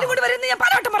ഇടയ്ക്ക് കാലും കൊണ്ട് വരുന്ന ഞാൻ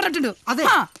പലവട്ടം പറഞ്ഞിട്ടുണ്ട്. അതെ,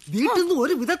 വീട്ടിൽ നിന്ന്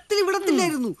ഒരു വിധത്തിൽ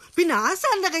വിടത്തില്ലായിരുന്നു. പിന്നെ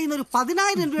ആശാന്റെ കയ്യിൽ നിന്ന് ഒരു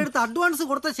 10,000 രൂപ എടുത്ത് അഡ്വാൻസ്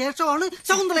കൊടുത്ത ശേഷമാണ്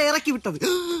ശകുന്തള ഇറക്കി വിട്ടത്.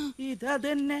 ഇതാ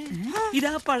തന്നെ,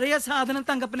 ഇതാ പഴയ സാധനം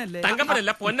തങ്കപ്പനല്ലേ?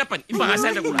 തങ്കപ്പനല്ല, പൊന്നപ്പൻ. ഇപ്പൊ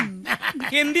ആശാന്റെ കൂടെ.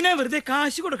 എന്തിനാ വെറുതെ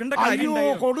കാശ് കൊടുക്കണ്ട കാര്യം?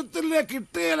 കൊടുത്തില്ലേ,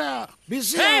 കിട്ടിയല്ല.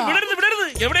 വിടരുത്,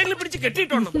 എവിടെയെങ്കിലും പിടിച്ച്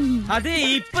കെട്ടിയിട്ടുണ്ടോ? അതെ,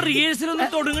 ഇപ്പൊ റിഹേഴ്സൽ ഒന്നും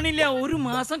തുടങ്ങണില്ല, 1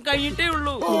 മാസം കഴിഞ്ഞിട്ടേ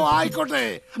ഉള്ളൂ. ഓ, ആയിക്കോട്ടെ,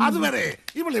 അതുവരെ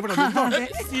ഇവിടെ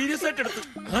സീരിയസ് ആയിട്ട് എടുത്ത്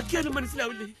ആക്കിയാലും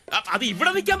മനസ്സിലാവില്ലേ? അത്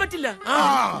ഇവിടെ നിൽക്കാൻ പറ്റില്ല.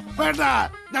 വേണ്ട,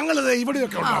 ഞങ്ങളിത്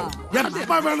ഇവിടെയൊക്കെ ഉണ്ടാവും.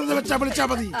 എപ്പ വേണമെന്ന് വെച്ചാ വിളിച്ചാ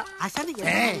മതി.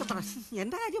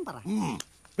 എന്റെ കാര്യം പറ.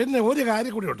 പിന്നെ ഒരു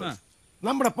കാര്യം കൂടി ഉണ്ട്.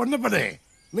 നമ്മുടെ പൊന്നപ്പനെ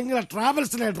നിങ്ങളെ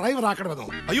ട്രാവൽസിലെ ഡ്രൈവർ ആക്കണമെന്നോ?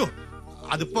 അയ്യോ,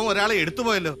 അതിപ്പോ ഒരാളെ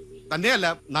എടുത്തുപോയല്ലോ. തന്നെയല്ല,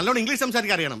 നല്ലോണം ഇംഗ്ലീഷ്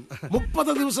സംസാരിക്കാൻ അറിയണം.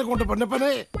 30 ദിവസം കൊണ്ട്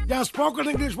പൊന്നപ്പനെ ഞാൻ സ്പോക്കൺ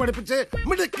ഇംഗ്ലീഷ് പഠിപ്പിച്ച്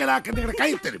മിടുക്കലാക്കി നിങ്ങളുടെ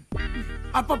കൈ തരും.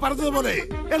 അപ്പൊ പറഞ്ഞതുപോലെ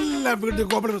എല്ലാം വീണ്ടും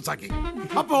കോമ്പഡൻസ് ആക്കി.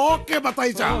 അപ്പൊ ഓക്കെ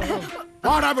മത്തായിച്ചാ,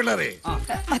 പാടാ പിള്ളേരെ.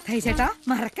 മത്തായി ചേട്ടാ,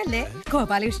 മറക്കല്ലേ.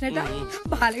 ഗോപാലകൃഷ്ണേട്ടാ,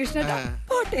 ബാലകൃഷ്ണേട്ടാ,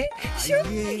 പോട്ടെ.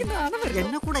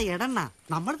 എന്നെ കൂടെ എടണ്ണ.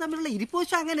 നമ്മൾ തമ്മിലുള്ള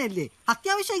ഇരിപ്പോശം അങ്ങനെയല്ലേ?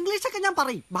 അത്യാവശ്യം ഇംഗ്ലീഷ് ഒക്കെ ഞാൻ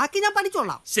പറയും, ബാക്കി ഞാൻ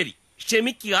പഠിച്ചോളാം. ശരി,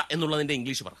 ക്ഷമിക്കുക എന്നുള്ളതിന്റെ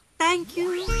ഇംഗ്ലീഷ് പറ. Thank you.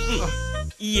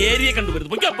 ഈ ഏരിയ കണ്ടുവരുന്നു.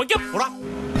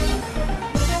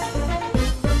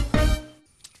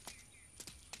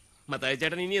 മത്തായി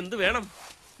ചേട്ടൻ ഇനി എന്ത് വേണം?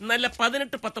 നല്ല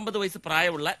 18-19 വയസ്സ്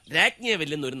പ്രായമുള്ള രാജ്ഞിയെ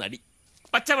വെല്ലുന്ന ഒരു നടി,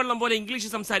 പച്ചവെള്ളം പോലെ ഇംഗ്ലീഷ്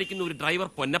സംസാരിക്കുന്ന ഒരു ഡ്രൈവർ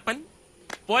പൊന്നപ്പൻ,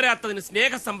 പോരാത്തതിന്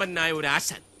സ്നേഹസമ്പന്നനായ ഒരു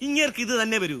ആശാൻ. ഇങ്ങേർക്ക് ഇത്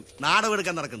തന്നെ വരൂ. നാടകം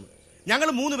എടുക്കാൻ നടക്കുന്നു. ഞങ്ങൾ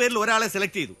 3 പേരിൽ ഒരാളെ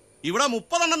സെലക്ട് ചെയ്തു. ഇവിടെ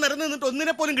 30 എണ്ണം നിരന്ന് നിന്നിട്ട്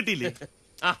ഒന്നിനെ പോലും കിട്ടിയില്ലേ?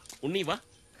 ആ ഉണ്ണി വാ,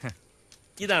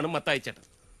 ഇതാണ് മത്തായി ചേട്ടൻ.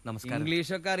 നമസ്കാരം.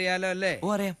 ഇംഗ്ലീഷ് ഒക്കെ അറിയാലോ അല്ലേ?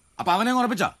 അറിയാം. അപ്പൊ അവനെ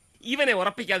ഉറപ്പിച്ചോ? ഇവനെ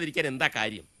ഉറപ്പിക്കാതിരിക്കാൻ എന്താ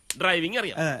കാര്യം? ഡ്രൈവിംഗ്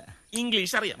അറിയാം,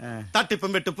 ഇംഗ്ലീഷ് അറിയാം,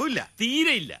 തട്ടിപ്പും വെട്ടിപ്പും ഇല്ല,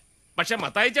 തീരെ ഇല്ല. പക്ഷെ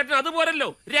മത്തായി ചേട്ടൻ അതുപോലല്ലോ.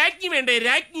 രാജ്ഞി വേണ്ടേ,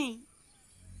 രാജ്ഞി.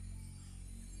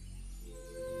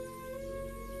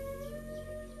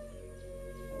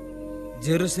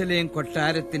 ജെറുസലേം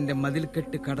കൊട്ടാരത്തിന്റെ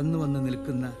മതിൽക്കെട്ട് കടന്നു വന്ന്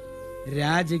നിൽക്കുന്ന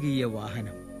രാജകീയ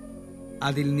വാഹനം,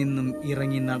 അതിൽ നിന്നും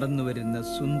ഇറങ്ങി നടന്നു വരുന്ന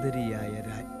സുന്ദരിയായ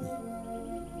രാജ്ഞി.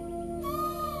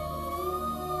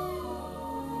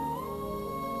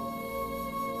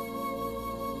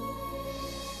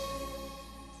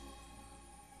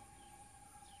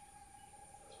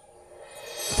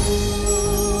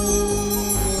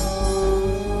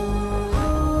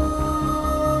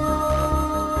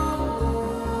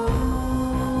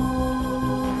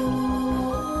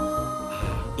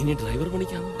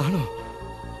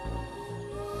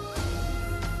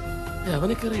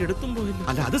 അവനെ കയറി എടുത്തും പോയില്ല.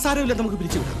 അല്ല അത് സാരമില്ല, നമുക്ക്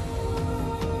പിരിച്ചുവിടാം.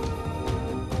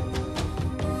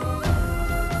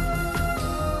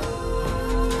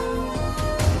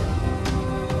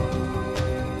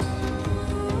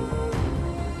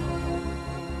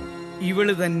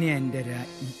 ഇവള് തന്നെയാ എന്റെ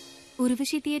രാജ്ഞി.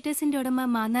 ഉർവശി തിയേറ്റേഴ്സിന്റെ ഉടമ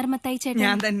മാന്നാർ മത്തായി ചേട്ടൻ.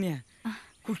 ഞാൻ തന്നെയാ.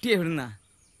 കുട്ടി എവിടുന്നാ?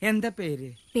 എന്താ പേര്?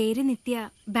 പേര് നിത്യ,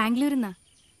 ബാംഗ്ലൂരിന്നാ.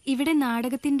 ഇവിടെ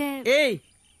നാടകത്തിന്റെ. ഏയ്,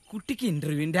 കുട്ടിക്ക്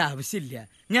ഇന്റർവ്യൂവിന്റെ ആവശ്യമില്ല.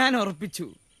 ഞാൻ ഉറപ്പിച്ചു,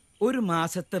 1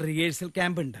 മാസത്തെ റിഹേഴ്സൽ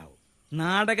ക്യാമ്പ് ഉണ്ടാവും.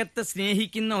 നാടകത്തെ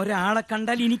സ്നേഹിക്കുന്ന ഒരാളെ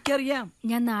കണ്ടാൽ എനിക്കറിയാം.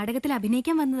 ഞാൻ നാടകത്തിൽ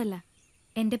അഭിനയിക്കാൻ വന്നതല്ല.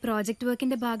 എന്റെ പ്രോജക്ട്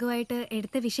വർക്കിന്റെ ഭാഗമായിട്ട്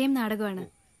എടുത്ത വിഷയം നാടകമാണ്.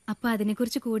 അപ്പൊ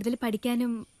അതിനെക്കുറിച്ച് കൂടുതൽ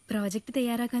പഠിക്കാനും പ്രോജക്ട്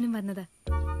തയ്യാറാക്കാനും വന്നതാ.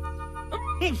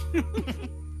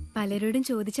 പലരോടും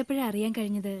ചോദിച്ചപ്പോഴാണ് അറിയാൻ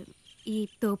കഴിഞ്ഞത്, ഈ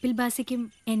തോപ്പിൽ ബാസിക്കും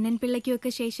NN പിള്ളയ്ക്കും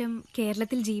ഒക്കെ ശേഷം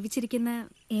കേരളത്തിൽ ജീവിച്ചിരിക്കുന്ന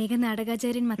ഏക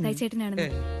നാടകാചാര്യൻ മത്തായി ചേട്ടനാണെന്ന്.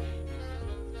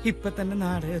 ഇപ്പൊ തന്നെ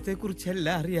നാടകത്തെ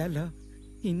കുറിച്ചെല്ലാം അറിയാലോ.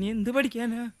 ഇനി എന്ത്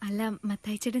പഠിക്കാനാ? അല്ല,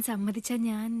 മത്തായി ചേട്ടൻ സമ്മതിച്ചാ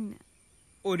ഞാൻ.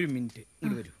 1 മിനിറ്റ്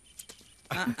ഇങ്ങോട്ട് വരൂ.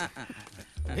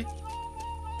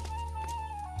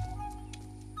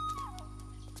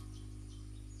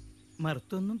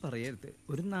 മറുത്തൊന്നും പറയരുത്.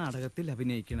 ഒരു നാടകത്തിൽ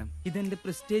അഭിനയിക്കണം. ഇതെന്റെ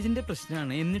പ്രസ്റ്റേജിന്റെ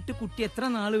പ്രശ്നമാണ്. എന്നിട്ട് കുട്ടി എത്ര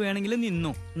നാള് വേണമെങ്കിലും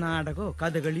നിന്നോ. നാടകോ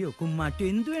കഥകളിയോ കുമ്മാറ്റോ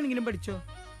എന്തു വേണമെങ്കിലും പഠിച്ചോ.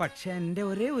 പക്ഷെ എന്റെ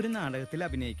ഒരേ ഒരു നാടകത്തിൽ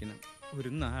അഭിനയിക്കണം.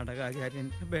 ഒരു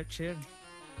നാടകാചാര്യന്റെ അപേക്ഷയാണ്.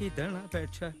 ഇതാണ്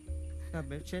അപേക്ഷ.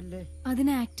 അപേക്ഷയല്ലേ?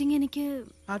 അതിന് ആക്ടിങ് എനിക്ക്.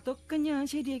 അതൊക്കെ ഞാൻ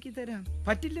ശരിയാക്കി തരാം.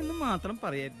 പറ്റില്ലെന്ന് മാത്രം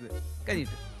പറയരുത്.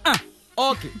 കഴിഞ്ഞിട്ട്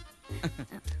ഓക്കെ.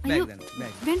 അയ്യോ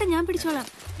വേണ്ട, ഞാൻ പിടിച്ചോളാം.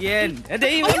 എന്റെ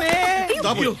ദൈവമേ,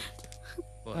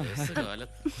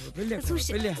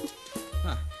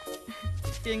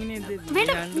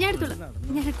 വേണ്ട, ഞാൻ എടുത്തോളാം.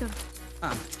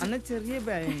 അന്ന് ചെറിയ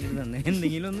ബാഗ് തന്നെ,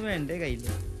 എന്തെങ്കിലും ഒന്ന് വേണ്ടേ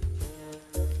കയ്യില്.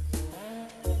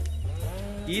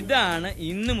 ഇതാണ്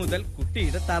ഇന്നു മുതൽ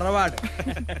കുട്ടിയുടെ തറവാട്.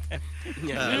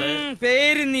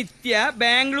 പേര് നിത്യ,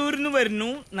 ബാംഗ്ലൂരിൽ നിന്ന് വരുന്നു,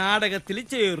 നാടകത്തിൽ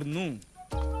ചേർന്നു.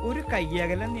 ഒരു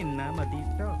കയ്യകലം നിന്നാ മതി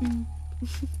കേട്ടോ.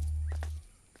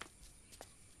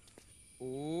 ഓ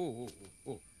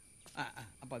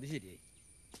അപ്പൊ അത് ശരിയായി.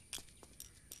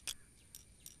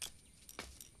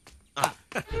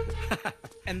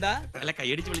 എന്താ? അല്ല,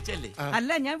 കൈയടിച്ച് വിളിച്ചല്ലേ?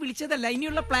 അല്ല, ഞാൻ വിളിച്ചതല്ല.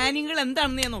 ഇനിയുള്ള പ്ലാനിങ്ങുകൾ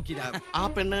എന്താണെന്ന് ഞാൻ നോക്കിയില്ല. ആ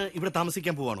പെണ്ണ് ഇവിടെ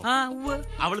താമസിക്കാൻ പോവാണോ?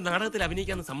 അവള് നാടകത്തിൽ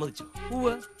അഭിനയിക്കാന്ന് സമ്മതിച്ചു.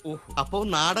 അപ്പോ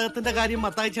നാടകത്തിന്റെ കാര്യം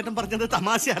മത്തായി ചേട്ടൻ പറഞ്ഞത്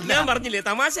തമാശയല്ല. ഞാൻ പറഞ്ഞില്ലേ,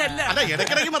 തമാശയല്ല. അല്ല,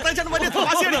 ഇടയ്ക്കിടയ്ക്ക് മത്തായി ചേട്ടൻ വലിയ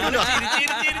തമാശയാണല്ലോ.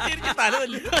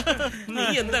 നീ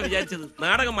എന്താ വിചാരിച്ചത്?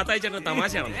 നാടകം മത്തായി ചേട്ടൻ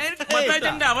തമാശയാണോ? മത്തായി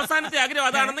ചേട്ടന്റെ അവസാനത്തെ ആഗ്രഹം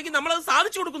അതാണെന്നെങ്കിൽ നമ്മളത്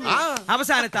സാധിച്ചു കൊടുക്കുന്നു.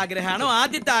 അവസാനത്തെ ആഗ്രഹമാണോ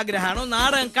ആദ്യത്തെ ആഗ്രഹമാണോ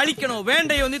നാടകം കളിക്കണോ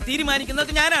വേണ്ടയോ എന്ന്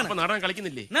തീരുമാനിക്കുന്നത് ഞാനാണ്. നാടകം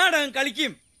കളിക്കുന്നില്ലേ? നാടകം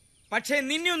കളിക്കും. പക്ഷെ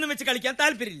നിന്നെ ഒന്നും വെച്ച് കളിക്കാൻ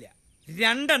താല്പര്യമില്ല.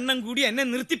 2 എണ്ണം കൂടി എന്നെ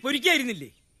നിർത്തി പൊരിക്കായിരുന്നില്ലേ?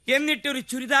 എന്നിട്ടൊരു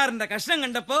ചുരിദാറിന്റെ കഷ്ണം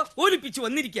കണ്ടപ്പോ ഒലിപ്പിച്ചു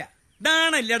വന്നിരിക്കുക.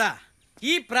 ഇതാണല്ലടാ.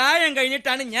 ഈ പ്രായം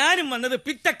കഴിഞ്ഞിട്ടാണ് ഞാനും വന്നത്.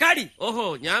 പിത്തക്കാടി. ഓഹോ,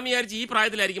 ഞാൻ വിചാരിച്ചു ഈ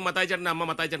പ്രായത്തിലായിരിക്കും മത്തായി ചേട്ടന്റെ അമ്മ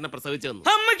മത്തായി ചേട്ടനെ പ്രസവിച്ചതെന്ന്.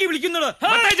 അമ്മയ്ക്ക് വിളിക്കുന്നുള്ളൂ.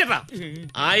 മത്തായി ചേട്ടാ,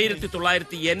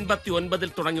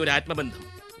 1989 തുടങ്ങിയ ഒരു ആത്മബന്ധം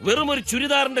വെറും ഒരു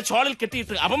ചുരിദാറിന്റെ ഷോളിൽ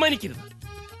കെട്ടിയിട്ട് അപമാനിക്കരുത്.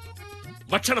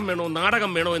 ഭക്ഷണം വേണോ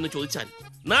നാടകം വേണോ എന്ന് ചോദിച്ചാൽ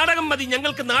നാടകം മതി,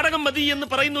 ഞങ്ങൾക്ക് നാടകം മതി എന്ന്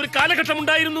പറയുന്ന ഒരു കാലഘട്ടം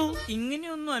ഉണ്ടായിരുന്നു.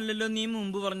 ഇങ്ങനെയൊന്നും അല്ലല്ലോ നീ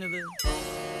മുമ്പ് പറഞ്ഞത്.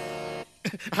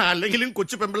 അല്ലെങ്കിലും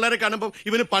കൊച്ചു പെമ്പിള്ളേരെ കാണുമ്പോ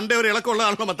ഇവന് പണ്ടേ ഒരു ഇളക്കമുള്ള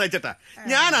ആണല്ലോ മത്തായി ചേട്ടാ.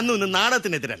 ഞാൻ അന്ന് ഇന്ന്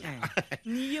നാടകത്തിനെതിരല്ല.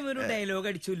 നീയും ഒരു ഡയലോഗ്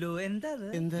അടിച്ചല്ലോ. എന്താ?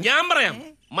 ഞാൻ പറയാം.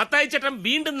 മത്തായി ചേട്ടൻ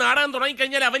വീണ്ടും നാടകം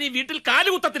തുടങ്ങിക്കഴിഞ്ഞാൽ അവൻ ഈ വീട്ടിൽ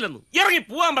കാലുകുത്തത്തില്ലെന്ന്. ഇറങ്ങി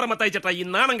പോവാൻ പറ മത്തായി ചേട്ടാ ഈ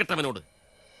നാണം കെട്ടവനോട്.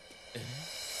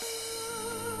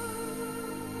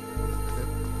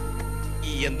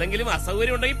 എന്തെങ്കിലും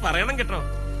അസൗകര്യം ഉണ്ടെങ്കിൽ പറയണം കേട്ടോ.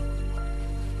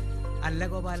 അല്ല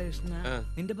ഗോപാലകൃഷ്ണ,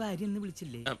 നിന്റെ ഭാര്യ എന്ന്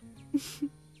വിളിച്ചില്ലേ?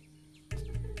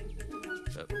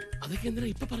 അതൊക്കെ എന്തിനാ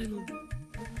ഇപ്പൊ പറയുന്നത്?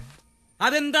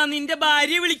 അതെന്താ നിന്റെ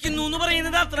ഭാര്യ വിളിക്കുന്നു എന്ന്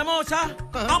പറയുന്നത് അത്ര മോശ?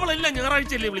 അവളെല്ലാം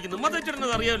ഞായറാഴ്ചയല്ലേ വിളിക്കുന്നത്.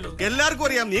 മതച്ചേട്ടനത് അറിയാമല്ലോ. എല്ലാവർക്കും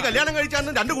അറിയാം. നീ കല്യാണം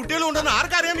കഴിച്ചാന്ന് 2 കുട്ടികളും ഉണ്ടെന്ന്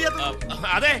ആർക്കറിയാൻ വയ്യാത്ത?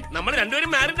 അതെ, നമ്മൾ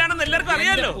രണ്ടുപേരും മാരീഡ് ആണെന്ന് എല്ലാവർക്കും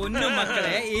അറിയാമല്ലോ. പൊന്നു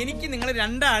മക്കളെ, എനിക്ക് നിങ്ങൾ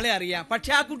 2 ആളെ അറിയാം.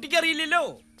 പക്ഷെ ആ കുട്ടിക്ക് അറിയില്ലല്ലോ.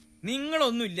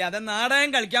 നിങ്ങളൊന്നും ഇല്ലാതെ നാടകം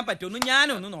കളിക്കാൻ പറ്റുമെന്ന്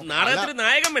ഞാനൊന്ന് നോക്കാം. നാടകത്തിന്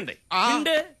നായകൻ വേണ്ടേ?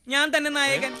 ഉണ്ട്, ഞാൻ തന്നെ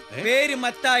നായകൻ. പേര്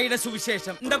മത്തായിയുടെ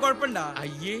സുവിശേഷം. എന്താ കുഴപ്പമുണ്ടോ?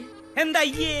 അയ്യേ, എന്താ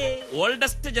അയ്യേ?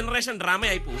 ഓൾഡസ്റ്റ് ജനറേഷൻ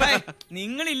ഡ്രാമയായി പോകും.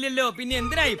 നിങ്ങളില്ലല്ലോ, പിന്നെ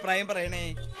എന്തിനാ അഭിപ്രായം പറയണേ?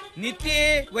 നിത്യേ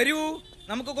വരൂ,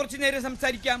 നമുക്ക് കുറച്ചു നേരം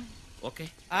സംസാരിക്കാം. ഓക്കെ.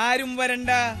 ആരും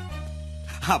വരണ്ട.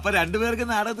 അപ്പൊ 2 പേർക്ക്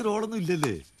നാടകത്തിൽ ഓടൊന്നും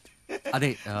ഇല്ലല്ലേ?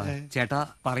 അതെ ചേട്ടാ,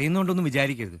 പറയുന്നോണ്ടൊന്നും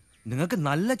വിചാരിക്കരുത്. നിങ്ങൾക്ക്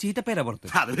നല്ല ചീത്തപ്പേരാ പുറത്ത്.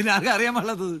 അത് പിന്നെ ആർക്കും അറിയാൻ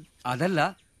പാടുള്ളത്. അതല്ല,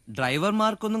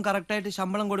 ഡ്രൈവർമാർക്കൊന്നും കറക്റ്റായിട്ട്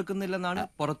ശമ്പളം കൊടുക്കുന്നില്ലെന്നാണ്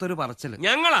പുറത്തൊരു പറച്ചില്.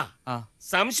 ഞങ്ങളാ?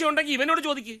 സംശയം ഉണ്ടെങ്കിൽ ഇവനോട്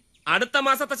ചോദിക്ക്. അടുത്ത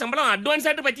മാസത്തെ ശമ്പളം അഡ്വാൻസ്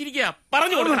ആയിട്ട് പറ്റിയിരിക്കുക.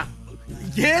 പറഞ്ഞു കൊടുക്കണം.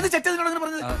 ഏത് ചെറ്റതിനോട്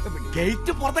പറഞ്ഞത്?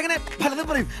 ഗേറ്റ് പുറത്തെങ്ങനെ പലതും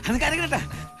പറയും. അത് കാര്യം കേട്ടാ.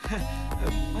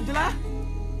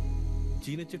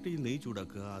 ചീനച്ചട്ടിയിൽ നെയ്യ്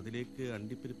ചൂടാക്കുക, അതിലേക്ക്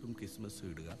അണ്ടിപ്പരിപ്പും കിസ്മസും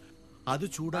ഇടുക, അത്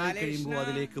ചൂടായി കഴിയുമ്പോ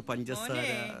അതിലേക്ക് പഞ്ചസാര.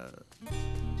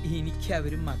 എനിക്ക്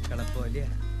അവരും മക്കളെ പോലെയാ.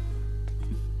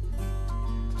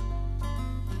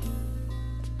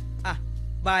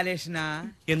 ബാലേഷന.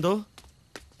 എന്തോ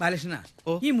ബാലേഷന,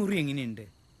 ഈ മുറി എങ്ങനെയുണ്ട്?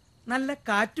 നല്ല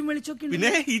കാറ്റും വെളിച്ചൊക്കെ.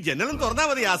 പിന്നെ ഈ ജനലും തുറന്നാ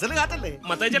മതി, അസല് കാറ്റല്ലേ.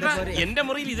 മത്തായി ചേട്ടാ, എന്റെ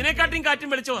മുറിയിൽ ഇതിനെക്കാട്ടിയും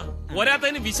കാറ്റും വെളിച്ചമാ.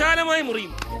 പോരാത്തതിന് വിശാലമായ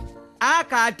മുറിയും. ആ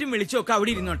കാറ്റും വെളിച്ചമൊക്കെ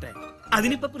അവിടെ ഇരുന്നോട്ടെ,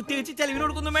 അതിനിപ്പോ പ്രത്യേകിച്ച് ചെലവിന്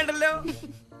കൊടുക്കൊന്നും വേണ്ടല്ലോ.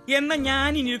 എന്നാ ഞാൻ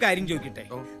ഇനി ഒരു കാര്യം ചോദിക്കട്ടെ,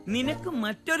 നിനക്ക്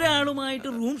മറ്റൊരാളുമായിട്ട്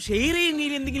റൂം ഷെയർ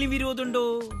ചെയ്യുന്നതിൽ എന്തെങ്കിലും വിരോധമുണ്ടോ?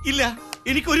 ഇല്ല,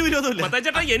 എനിക്കൊരു വിരോധമില്ല. മത്തായി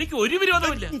ചേട്ടാ, എനിക്ക് ഒരു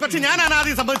വിരോധമില്ല. പക്ഷെ ഞാനാണ്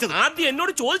ആദ്യം സംഭവിച്ചത്. ആദ്യം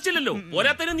എന്നോട് ചോദിച്ചില്ലല്ലോ.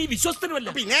 പോരാത്തതിന് നീ വിശ്വസ്തനുമല്ല.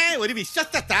 പിന്നെ ഒരു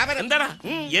വിശ്വസ്ത സ്ഥാപനം. എന്താടാ,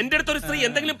 എന്റെ അടുത്തൊരു സ്ത്രീ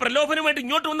എന്തെങ്കിലും പ്രലോഭനമായിട്ട്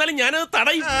ഇങ്ങോട്ട് വന്നാലും ഞാനത്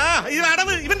തടയും.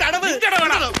 ഇവന്റെ അടവ്.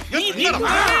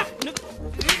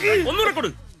 ഒന്നുകൂടെ കൊടു.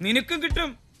 നിനക്കും കിട്ടും.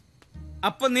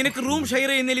 അപ്പൊ നിനക്ക് റൂം ഷെയർ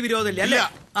ചെയ്യുന്നതിൽ വിരോധമില്ല അല്ലേ?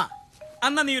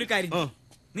 എന്നാ നീ ഒരു കാര്യം,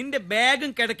 നിന്റെ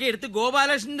ബാഗും കിടക്കെ എടുത്ത്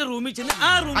ഗോപാലകൃഷ്ണന്റെ റൂമിൽ ചെന്ന് ആ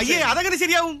റൂം. അയ്യേ, അതങ്ങനെ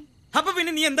ശരിയാവും. അപ്പൊ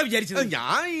പിന്നെ നീ എന്താ വിചാരിച്ചത്?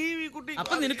 ഞാൻ ഈ കുട്ടി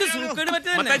അപ്പൊ നിനക്ക് സൂക്കേട്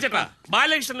മത്തായി ചേട്ടാ,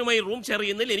 ബാലകൃഷ്ണനുമായി റൂം ഷെയർ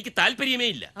ചെയ്യുന്നതിൽ എനിക്ക് താല്പര്യമേ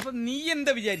ഇല്ല. അപ്പൊ നീ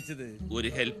എന്താ വിചാരിച്ചത്? ഒരു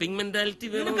ഹെൽപ്പിംഗ് മെന്റാലിറ്റി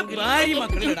വേണം.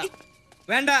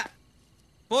 വേണ്ട,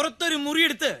 പുറത്തൊരു മുറി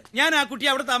എടുത്ത് ഞാൻ ആ കുട്ടി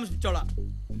അവിടെ താമസിച്ചോളാം.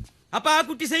 അപ്പൊ ആ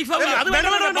കുട്ടി സേഫ് ആവും.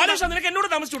 നിനക്ക് എന്നോട്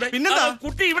താമസിച്ചൂടെ? പിന്നെന്താ,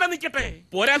 കുട്ടി ഇവിടെ നിൽക്കട്ടെ.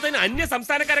 പോരാത്തതിന് അന്യ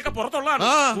സംസ്ഥാനക്കാരൊക്കെ പുറത്തുള്ളതാണ്.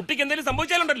 കുട്ടിക്ക് എന്തെങ്കിലും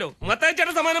സംഭവിച്ചാലുണ്ടല്ലോ മത്തായി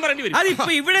ചേട്ടൻ സമാധാനം പറയേണ്ടി വരും.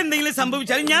 അതിപ്പോ ഇവിടെ എന്തെങ്കിലും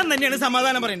സംഭവിച്ചാലും ഞാൻ തന്നെയാണ്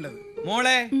സമാധാനം പറയേണ്ടത്.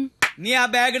 മോളെ, നീ ആ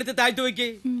ബാഗ് എടുത്ത് താഴ്ത്തു വയ്ക്കേ.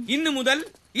 ഇന്ന് മുതൽ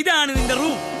ഇതാണ് നിന്റെ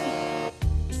room.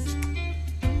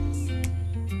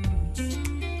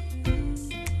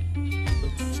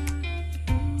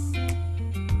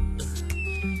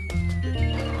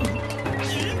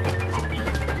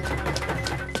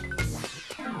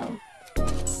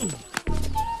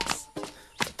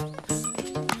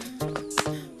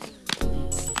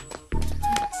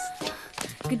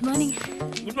 Good morning.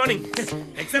 Good morning.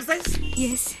 Exercise?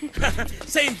 Yes.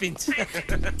 Same pinch.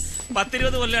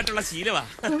 10-20 കൊല്ലമായിട്ടുള്ള ശീലവാ.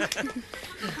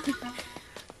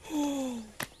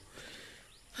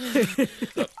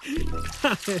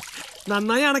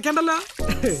 നന്നായി അണക്കണ്ടല്ലോ.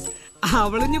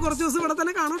 അവളിഞ്ഞ് കുറച്ച് ദിവസം ഇവിടെ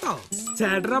തന്നെ കാണൂട്ടോ.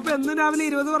 ചേട്ടനപ്പൊ എന്നും രാവിലെ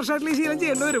 20 വർഷമായിട്ടുള്ള ശീലം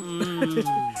ചെയ്യേണ്ടി വരും.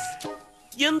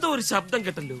 എന്തോ ഒരു ശബ്ദം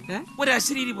കേട്ടല്ലോ, ഒരു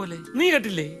അശരീരി പോലെ. നീ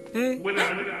കേട്ടില്ലേ?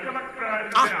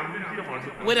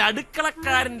 ഒരു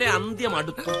അടുക്കളക്കാരന്റെ അന്ത്യം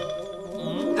അടുത്തു.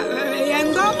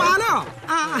 എന്തോ പാലോ?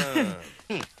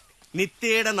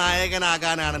 നിത്യയുടെ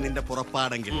നായകനാകാനാണ് നിന്റെ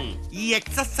പുറപ്പാടെങ്കിൽ ഈ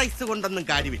എക്സസൈസ് കൊണ്ടൊന്നും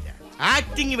കാര്യമില്ല.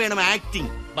 ആക്ടിങ് വേണം, ആക്ടിങ്.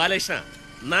 ബാലകൃഷ്ണ,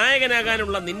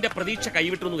 നായകനാകാനുള്ള നിന്റെ പ്രതീക്ഷ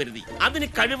കൈവിട്ടെന്ന് കരുതി അതിന്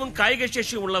കഴിവും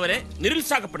കായികശേഷിയും ഉള്ളവരെ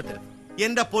നിരുത്സാഹപ്പെടുത്തരുത്.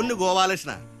 എന്റെ പൊന്നു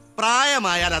ഗോപാലകൃഷ്ണ,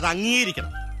 പ്രായമായാൽ അത്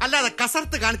അംഗീകരിക്കണം, അല്ലാതെ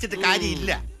കസർത്ത് കാണിച്ചിട്ട്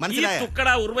കാര്യമില്ല. മനസ്സിലായോ? തുക്കട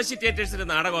ഉർവശി തിയേറ്റേഴ്സിന്റെ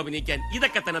നാടകം അഭിനയിക്കാൻ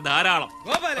ഇതൊക്കെ തന്നെ ധാരാളം.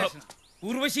 ഗോപാലകൃഷ്ണ,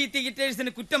 ഉർവശി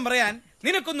തിയേറ്റേഴ്സിന് കുറ്റം പറയാൻ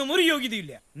നിനക്കൊന്നും ഒരു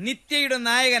യോഗ്യതയില്ല. നിത്യയുടെ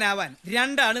നായകനാവാൻ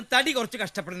രണ്ടാണ് തടി കുറച്ച്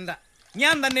കഷ്ടപ്പെടേണ്ട.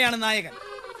 ഞാൻ തന്നെയാണ് നായകൻ.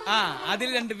 അതിൽ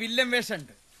 2 വില്ലൻ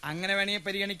വേഷമുണ്ട്. അങ്ങനെ വേണമെങ്കിൽ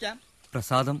പരിഗണിക്കാം.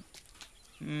 പ്രസാദം.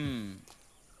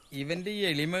 ഇവന്റെ ഈ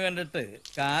എളിമ കണ്ടിട്ട്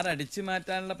കാർ അടിച്ചു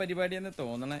മാറ്റാനുള്ള പരിപാടിയെന്ന്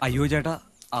തോന്നണേ. അയ്യോ ചേട്ടാ,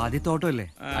 ആദ്യത്തെ ഓട്ടമല്ലേ,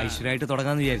 ഐശ്വര്യമായിട്ട്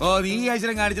തുടങ്ങാന്ന് വിചാരിച്ചു. ഓ, നീ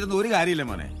ഐശ്വര്യം കാണിച്ചിരുന്ന ഒരു കാര്യമില്ല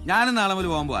മോനെ. ഞാനും നാളെ മുതൽ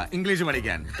പോകാൻ പോവാ ഇംഗ്ലീഷ്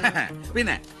പഠിക്കാൻ.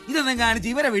 പിന്നെ ഇതൊന്നും കാണിച്ച്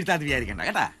ഇവരെ വീഴ്ത്താതെ വിചാരിക്കണ്ട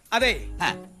കേട്ടാ. അതെ,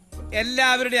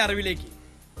 എല്ലാവരുടെയും അറിവിലേക്ക്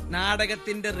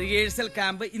നാടകത്തിന്റെ റിഹേഴ്സൽ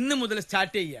ക്യാമ്പ് ഇന്ന് മുതൽ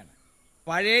സ്റ്റാർട്ട് ചെയ്യാണ്.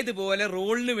 പഴയതുപോലെ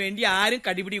റോളിന് വേണ്ടി ആരും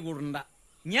കടിപിടി കൂടണ്ട.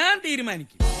 ഞാൻ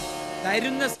തീരുമാനിക്കും.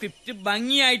 തരുന്ന സ്ക്രിപ്റ്റ്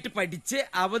ഭംഗിയായിട്ട് പഠിച്ച്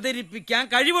അവതരിപ്പിക്കാൻ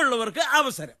കഴിവുള്ളവർക്ക്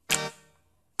അവസരം.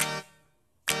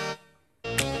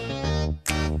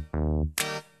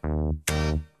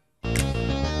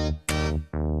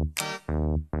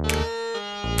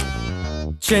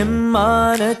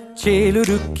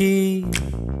 ചെമ്മാനച്ചേലുരുക്കി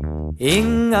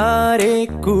എങ്ങാരെ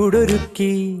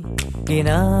കൂടൊരുക്കി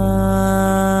കിനാവായി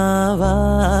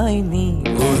നീ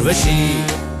ഉർവശി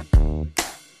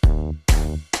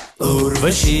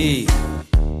ഉർവശി.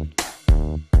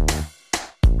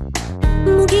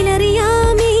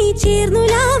 മുകിലറിയാമേ ചേർന്നു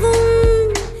ലാവും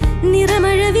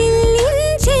നിറമഴവില്ലിൻ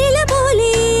ചേല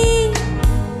പോലെ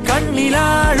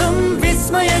കണ്ണിലാളും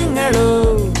വിസ്മയങ്ങളോ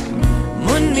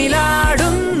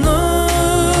മുന്നിലാടുന്നു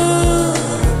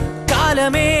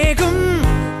കാലമേകും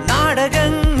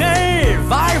നാടകങ്ങൾ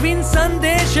വാഴ്വിൻ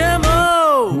സന്ദേശമോ.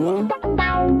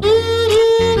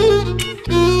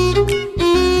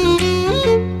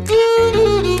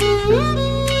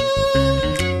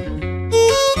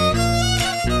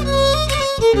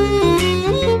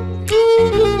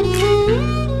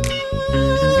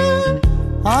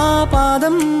 ആ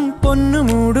പാദം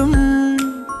പൊന്നുമൂടും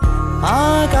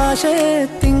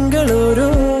ആകാശത്തിങ്കളോരോ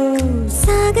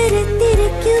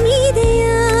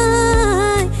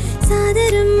സാഗരത്തിരക്കുമീതയായി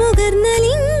സാദരം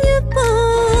മുകർന്നലിഞ്ഞപ്പോ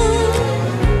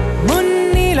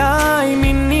മുന്നിലായി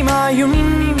മിന്നിമായും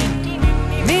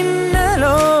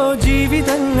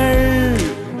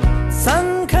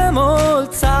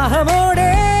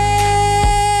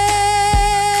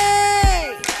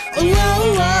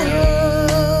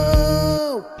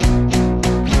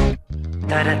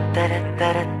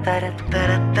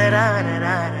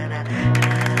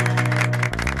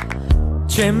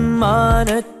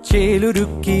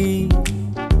ചെമ്മാനച്ചേലുരുക്കി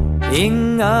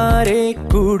എങ്ങാരെ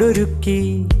കൂടൊരുക്കി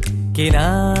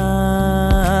കിനാവായി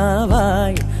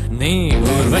നീ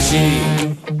ഉർവശി.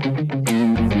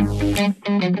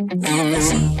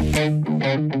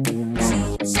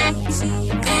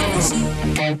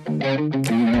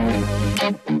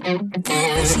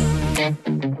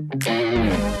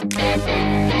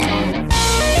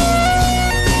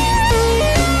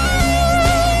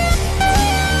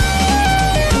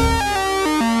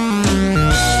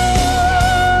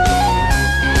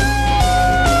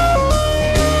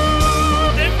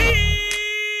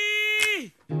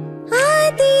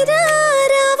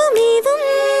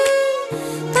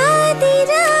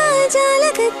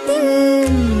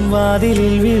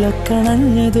 വാതിലിൽ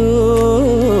വിളക്കണഞ്ഞതോ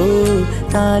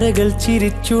താരകൾ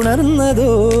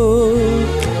ചിരിച്ചുണർന്നതോ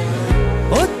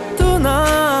ഒത്തു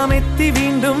നാം എത്തി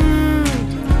വീണ്ടും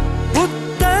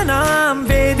പുത്തനാം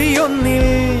വേദിയൊന്നിൽ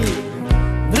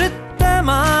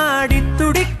നൃത്തമാടി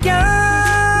തുടിക്കാൻ.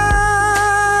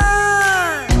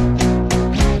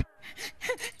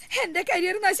 എന്റെ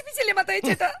കരിയർ നശിപ്പിച്ചില്ലേ മത്തായി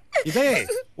ചേട്ടാ? ഇതേ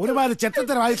ഒരുപാട്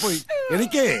ചെറ്റത്തരമായിപ്പോയി.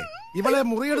 എനിക്ക് ഇവളെ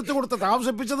മുറിയെടുത്ത് കൊടുത്ത്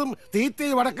താമസിപ്പിച്ചതും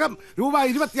തീറ്റയും അടക്കം രൂപ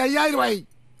 25,000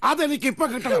 അതെനിക്ക് ഇപ്പൊ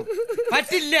കിട്ടണം.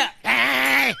 പറ്റില്ല,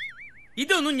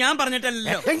 ഇതൊന്നും ഞാൻ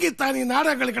പറഞ്ഞിട്ടല്ലോ. എങ്കിൽ താൻ ഈ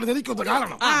നാടകം കളിക്കണം എനിക്കൊന്ന്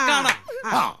കാണണം.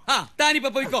 താനിപ്പോ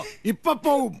പോയിക്കോ. ഇപ്പൊ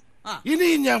പോവും,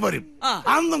 ഇനിയും ഞാൻ വരും.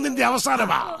 അന്ന് നിന്റെ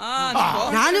അവസാനമാ.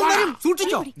 ഞാനും വരും,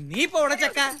 സൂക്ഷിച്ചോ. നീ പോടെ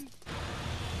ചക്ക.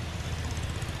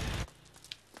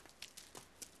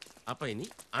 അപ്പൊ ഇനി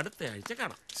അടുത്ത ആഴ്ച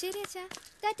കാണാം. ശരി അച്ഛാ.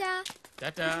 ടാറ്റാ.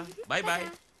 Tata, bye bye.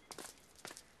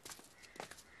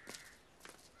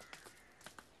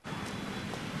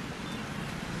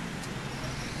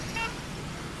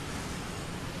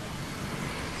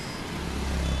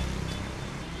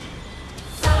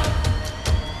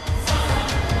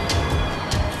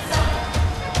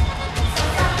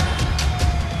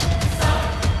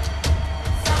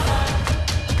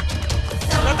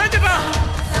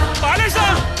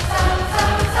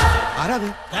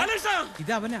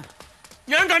 ഇതവനാ.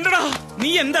 ഞാൻ കണ്ടടാ. നീ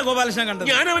എന്താ ഗോപാലകൃഷ്ണൻ കണ്ടത്?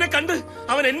 ഞാൻ അവനെ കണ്ട്.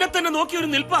 അവൻ എന്നെ തന്നെ നോക്കി ഒരു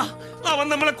നിൽപ്പാ. അവൻ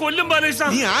നമ്മളെ കൊല്ലും ബാലകൃഷ്ണ.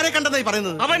 നീ ആരെ കണ്ടെന്നായി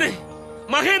പറയുന്നത്? അവനെ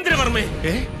മഹേന്ദ്രവർമ്മേ.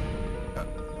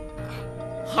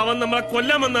 അവൻ നമ്മളെ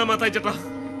കൊല്ലാമെന്നാ മാതായി ചേട്ടാ.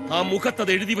 ആ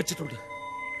മുഖത്തത് എഴുതി വെച്ചിട്ടുണ്ട്.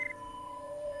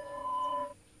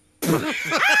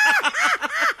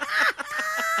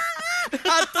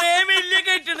 അത്രയും വലിയ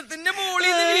കെട്ടിടത്തിന്റെ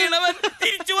മുകളിൽ വീണവൻ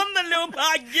തിരിച്ചു വന്നല്ലോ.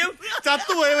 ഭാഗ്യം.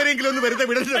 ചത്തുപോയവരെങ്കിലും ഒന്ന് വെറുതെ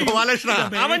വിടരുത് ഗോപാലകൃഷ്ണ.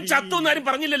 അവൻ ചത്തൊന്നും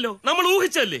പറഞ്ഞില്ലല്ലോ, നമ്മൾ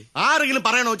ഊഹിച്ചല്ലേ. ആരെങ്കിലും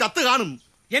പറയണോ ചത്ത് കാണും?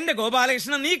 എന്റെ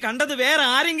ഗോപാലകൃഷ്ണൻ, നീ കണ്ടത് വേറെ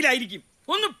ആരെങ്കിലും ആയിരിക്കും.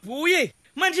 ഒന്ന് പോയേ,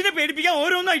 മനുഷ്യനെ പേടിപ്പിക്കാൻ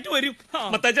ഓരോന്നായിട്ട് വരും.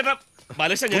 മത്തായി ചേട്ടാ,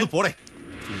 ബാലകൃഷ്ണൻ ഞാൻ പോടെ.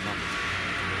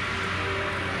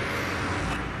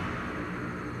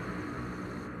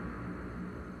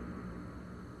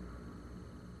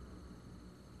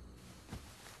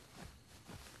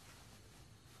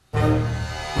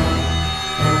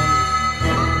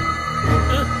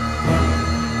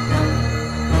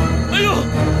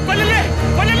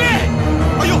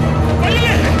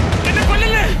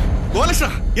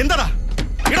 എന്താടാ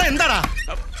എന്താടാ?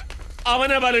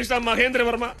 അവനാ ബാലകൃഷ്ണ,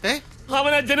 മഹേന്ദ്രവർമ്മ.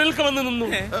 അവനാ ജനൽക്ക് വന്ന് നിന്നു,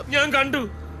 ഞാൻ കണ്ടു.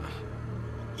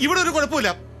 ഇവിടെ ഒരു കുഴപ്പമില്ല,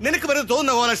 നിനക്ക് വെറുതെ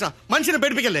തോന്നുന്ന ഗോപാലകൃഷ്ണ. മനുഷ്യനെ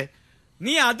പേടിപ്പിക്കല്ലേ.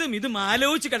 നീ അതും ഇതും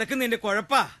ആലോചിച്ച് കിടക്കുന്നതിന്റെ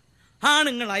കുഴപ്പാ.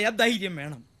 ആണുങ്ങളായ ധൈര്യം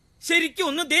വേണം. ശരിക്കും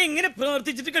ഒന്ന് ദേ ഇങ്ങനെ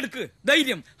പ്രവർത്തിച്ചിട്ട് കിടക്ക്.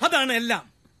 ധൈര്യം, അതാണ് എല്ലാം.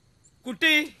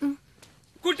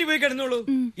 കുട്ടി പോയി കിടന്നോളൂ.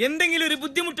 എന്തെങ്കിലും ഒരു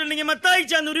ബുദ്ധിമുട്ടുണ്ടെങ്കിൽ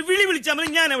മത്തായിച്ചാന്ന് ഒരു വിളി വിളിച്ചാൽ മതി,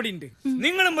 ഞാൻ അവിടെ ഉണ്ട്.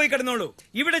 നിങ്ങളും പോയി കിടന്നോളൂ.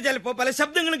 ഇവിടെ ചിലപ്പോ പല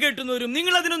ശബ്ദങ്ങളും കേട്ടുന്നു വരും.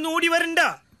 നിങ്ങൾ അതിനൊന്നും ഓടി വരണ്ട.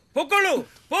 പൊക്കോളൂ,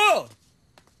 പോ.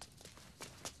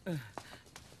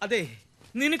 അതെ,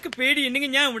 നിനക്ക്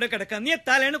പേടിയുണ്ടെങ്കിൽ ഞാൻ ഇവിടെ കിടക്കാം. നീ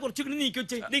തലേണ് കുറച്ചുകൂടി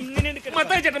നീക്കിവെച്ചേ.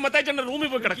 റൂമിൽ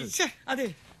പോയി കിടക്കും. അതെ,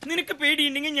 നിനക്ക്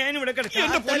പേടിയുണ്ടെങ്കിൽ ഞാൻ ഇവിടെ കിടക്കാം.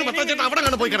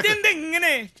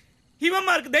 എന്തെങ്ങനെ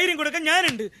ഇവന്മാർക്ക് ധൈര്യം കൊടുക്കാൻ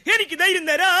ഞാനുണ്ട്. എനിക്ക് ധൈര്യം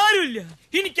തരാൻ ആരുമില്ല.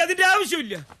 എനിക്ക് അതിന്റെ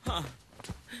ആവശ്യമില്ല.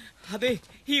 അതെ,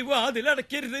 ഈ വാതിൽ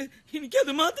അടയ്ക്കരുത്. എനിക്കത്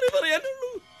മാത്രമേ പറയാനുള്ളൂ.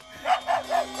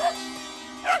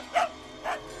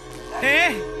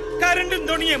 കരണ്ടും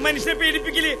തോണിയെ മനുഷ്യനെ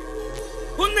പേടിപ്പിക്കല്.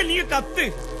 ഒന്നല്ലെങ്കിൽ കത്ത്,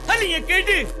 അല്ലെങ്കിൽ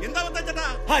കേട്ട്.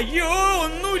 അയ്യോ,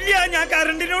 ഒന്നുമില്ല, ഞാൻ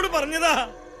കരണ്ടിനോട് പറഞ്ഞതാ.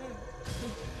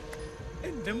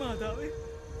 എന്റെ മാതാവേ,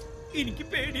 എനിക്ക്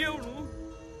പേടിയാവണു.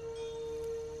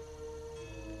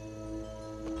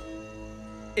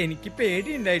 എനിക്ക്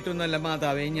പേടിയുണ്ടായിട്ടൊന്നല്ല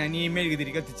മാതാവേ ഞാൻ ഈ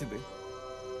മെഴുകുതിരി കത്തിച്ചത്.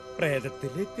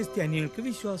 പ്രേതത്തില് ക്രിസ്ത്യാനികൾക്ക്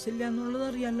വിശ്വാസമില്ല എന്നുള്ളത്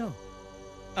അറിയാലോ.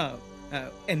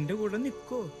 എന്റെ കൂടെ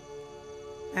നിക്കോ?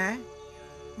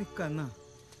 നിക്കാന്നാ.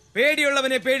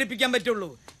 പേടിയുള്ളവനെ പേടിപ്പിക്കാൻ പറ്റുള്ളൂ.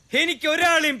 എനിക്ക്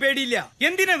ഒരാളെയും പേടിയില്ല.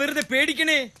 എന്തിനാ വെറുതെ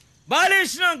പേടിക്കണേ?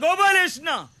 ബാലകൃഷ്ണ, ഗോപാലകൃഷ്ണ,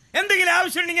 എന്തെങ്കിലും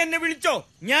ആവശ്യമുണ്ടെങ്കിൽ എന്നെ വിളിച്ചോ.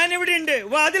 ഞാൻ ഇവിടെ ഉണ്ട്.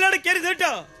 വാതിലടയ്ക്കരുത്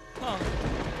കേട്ടോ.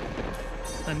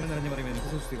 തന്നെ നിറഞ്ഞു പറയുന്നത് എനിക്ക്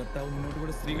സുസ്ഥി കർത്താവ് മുന്നോട്ട്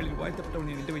കൂടെ സ്ത്രീകളിൽ വാഴ്ത്തപ്പെട്ടവൻ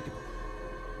നിന്റെ വയറ്റ്.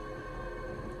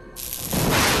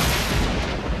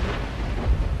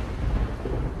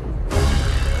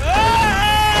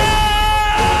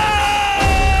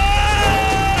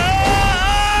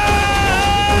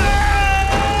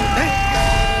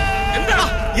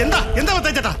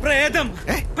 പ്രേതം,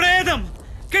 പ്രേതം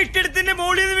കെട്ടിടത്തിന്റെ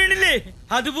മുകളിൽ നിന്ന് വീണില്ലേ,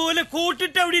 അതുപോലെ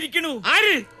കൂട്ടിട്ട് അവിടെ ഇരിക്കണു.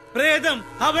 ആര്? പ്രേതം.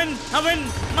 അവൻ അവൻ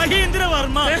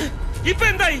മഹേന്ദ്രവർമ്മ. ഇപ്പൊ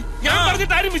എന്തായി? ഞാൻ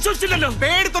പറഞ്ഞിട്ട് ആരും വിശ്വസിച്ചില്ലല്ലോ.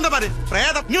 പേടിത്തൊണ്ട പാര്.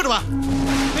 പ്രേതം ഇങ്ങോട്ട് വാ.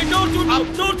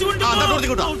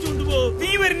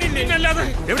 നീ വരുന്നില്ലേ? അല്ലാതെ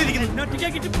എവിടെ ഇരിക്കുന്നു?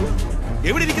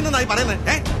 എവിടെ ഇരിക്കുന്നതായി പറയുന്നത്?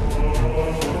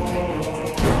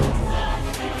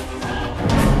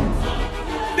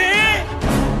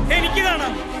 എനിക്ക്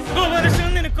കാണാം.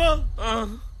 ഗോപാലകൃഷ്ണൻ നിനക്കോ?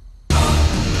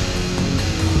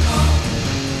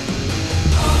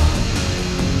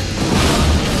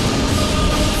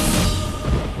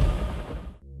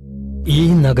 ഈ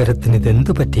നഗരത്തിന്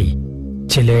ഇതെന്തു പറ്റി?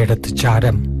 ചിലയിടത്ത്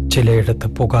ചാരം, ചിലയിടത്ത്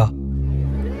പുക.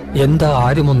 എന്താ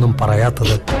ആരുമൊന്നും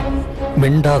പറയാത്തത്?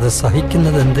 മിണ്ടാതെ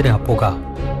സഹിക്കുന്നത് എന്തിനാ പുക?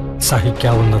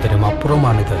 സഹിക്കാവുന്നതിനും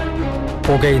അപ്പുറമാണിത്.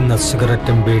 പുകയുന്ന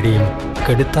സിഗരറ്റും ബീഡിയും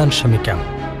കെടുത്താൻ ശ്രമിക്കാം.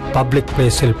 പബ്ലിക്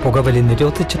പ്ലേസിൽ പുകവലി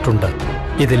നിരോധിച്ചിട്ടുണ്ട്.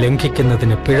 ഇത്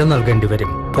ലംഘിക്കുന്നതിന് പിഴ നൽകേണ്ടി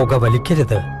വരും. പുക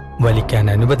വലിക്കരുത്, വലിക്കാൻ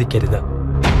അനുവദിക്കരുത്.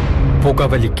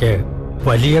 പുകവലിക്ക്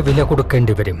വലിയ വില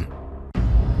കൊടുക്കേണ്ടി വരും.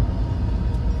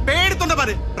 പേടിത്തൊണ്ട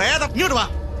പാര്. പ്രേതം ഇങ്ങോട്ട് വാ.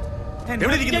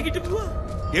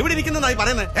 എവിടെ ഇരിക്കുന്നതായി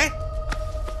പറയുന്നത്?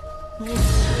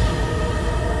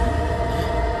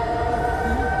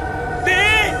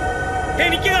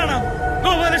 എനിക്ക് കാണാം.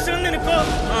 ഗോപാലകൃഷ്ണൻ നിനക്കോ?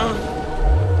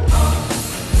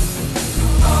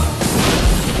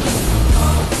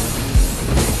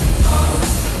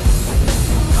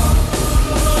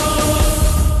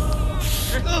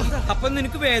 അപ്പൊ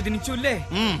നിനക്ക് വേദനിച്ചൂല്ലേ?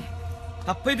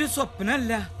 അപ്പൊ ഇത്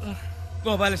സ്വപ്നല്ല.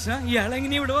 ഗോപാലകൃഷ്ണ,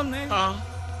 ഇയാളെങ്ങനെ ഇവിടെ വന്നേ?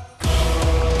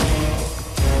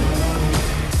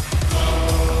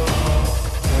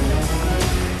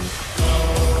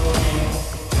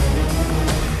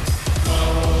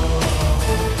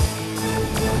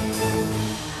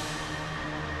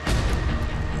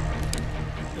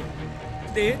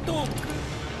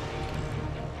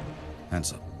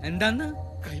 എന്താന്ന്?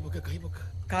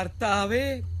 കർത്താവേ,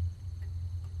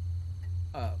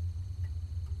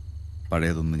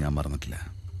 പഴയതൊന്നും ഞാൻ മറന്നിട്ടില്ല,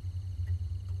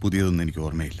 പുതിയതൊന്നും എനിക്ക്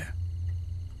ഓർമ്മയില്ല.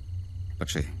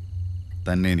 പക്ഷേ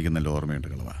തന്നെ എനിക്ക് നല്ല ഓർമ്മയുണ്ട്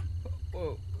കളവ.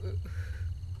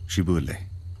 ഷിബു അല്ലേ?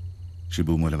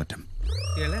 ഷിബു മൂലമറ്റം.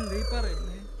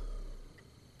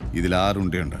 ഇതിൽ 6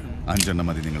 ഉണ്ടയുണ്ട്. 5 എണ്ണം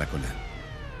മതി നിങ്ങളെ കൊല്ലാൻ.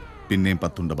 പിന്നെയും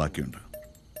 10 ഉണ്ട ബാക്കിയുണ്ട്.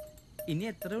 ഇനി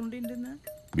എത്ര ഉണ്ടെന്ന്?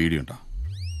 ബീഡിയുണ്ടോ?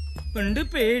 ഉണ്ട്,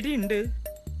 പേടിയുണ്ട്.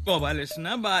 ഗോപാലകൃഷ്ണ,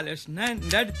 ബാലകൃഷ്ണ,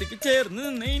 എന്റെ അടുത്തേക്ക് ചേർന്ന്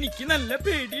നിന്ന് എനിക്ക് നല്ല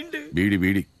പേടിയുണ്ട്. ബീഡി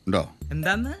ബീഡി ഉണ്ടോ?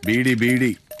 എന്താന്ന്? ബീഡി ബീഡി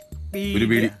ഒരു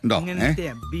ബീഡി ഉണ്ടോ?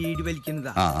 ബീഡി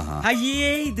വലിക്കുന്നതാ?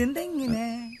 അയ്യേ, ഇതെന്താ ഇങ്ങനെ?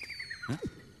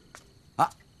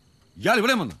 ഇയാൾ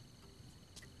ഇവിടെ വന്നു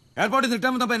എയർപോർട്ടിൽ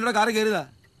നിട്ടാൻ വന്നപ്പോ എന്നോട് കാറ് കയറിയതാ.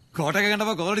 കോട്ടയൊക്കെ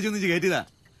കണ്ടപ്പോ കോളേജ് ഒന്നിച്ച് കയറ്റിയതാ.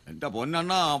 എന്റെ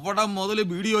പൊന്നണ്ണ, അവിടെ മുതൽ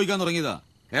ബീഡി ചോദിക്കാൻ തുടങ്ങിയതാ.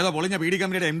 ഏതോ പൊളിഞ്ഞ ബീഡി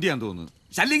കമ്പനിയുടെ MD ആണെന്ന് തോന്നുന്നു.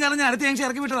 ശല്യം കാരണം അടുത്ത ജംഗ്ഷൻ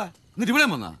ഇറക്കി വിട്ടതാ. എന്നിട്ട് ഇവിടെ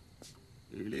വന്നാ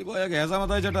ഇളി പോയ കേസാ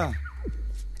മത്തായി ചേട്ടാ.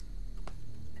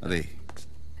 അതെ,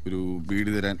 ഒരു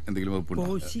ബീഡി തരാൻ എന്തെങ്കിലും വകുപ്പുണ്ടോ?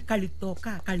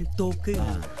 കളിത്തോക്ക്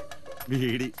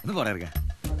ബീഡി ഒന്ന് പറയാ.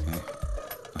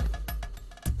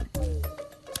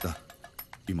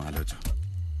 ഈ മാല വെച്ചോ.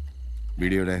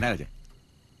 ബീഡിയുടെ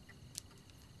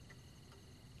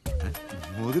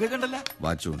മോതിരെ കണ്ടല്ല,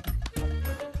 വാച്ചുണ്ട്.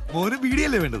 മോന്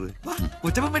ബീഡിയല്ലേ വേണ്ടത്?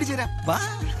 കൊച്ചപ്പൻ മേടിച്ചു തരാം.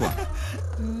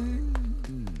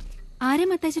 ആരെ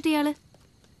മത്തായിച്ചിട്ട് ഇയാള്?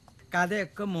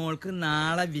 കഥയൊക്കെ മോൾക്ക്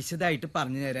നാളെ വിശദമായിട്ട്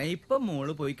പറഞ്ഞു തരാം. ഇപ്പൊ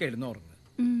മോള് പോയി കിടന്നുറങ്ങും.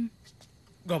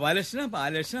 ഗോപാലകൃഷ്ണ,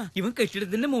 ബാലകൃഷ്ണ, ഇവൻ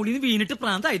കെട്ടിടത്തിന്റെ മുകളിൽ നിന്ന് വീണിട്ട്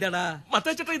പ്രാന്തായതാടാ.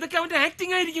 മത്തായിച്ചേട്ടാ, ഇതൊക്കെ അവന്റെ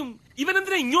ആക്ടിംഗ് ആയിരിക്കും. ഇവൻ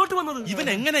എന്തിനാ ഇങ്ങോട്ട് വന്നത്? ഇവൻ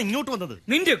എങ്ങനെ ഇങ്ങോട്ട് വന്നത്?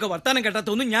 നിന്റെയൊക്കെ വർത്താനം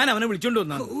കേട്ടാത്തൊന്നും ഞാൻ അവനെ വിളിച്ചോണ്ട്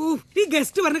വന്നാണ്. ഈ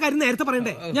ഗസ്റ്റ് പറഞ്ഞ കാര്യം നേരത്തെ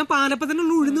പറയണ്ടേ? ഞാൻ പാലപ്പത്തിന്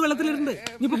ഉഴുന്ന് വെള്ളത്തിലിട്ടുണ്ട്.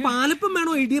 ഇനിയിപ്പോ പാലപ്പം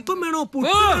വേണോ, ഇടിയപ്പം വേണോ,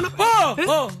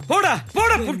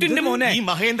 പുട്ടിന്റെ മോനെ. ഈ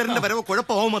മഹേന്ദ്രന്റെ വരവ്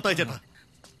കുഴപ്പമാവും മത്തായിച്ചേട്ടാ.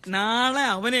 നാളെ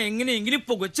അവനെ എങ്ങനെയെങ്കിലും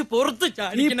പുകച്ച് പുറത്ത്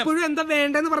ചാടിക്കണം. ഇപ്പോഴും എന്താ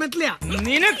വേണ്ടെന്ന് പറഞ്ഞിട്ടില്ല.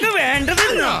 നിനക്ക് വേണ്ടത്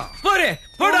പോരെ?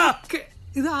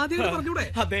 ഇത് ആദ്യം പറഞ്ഞൂടെ?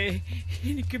 അതെ,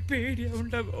 എനിക്ക്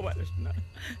പേടിയാവുണ്ട ഗോപാലകൃഷ്ണ.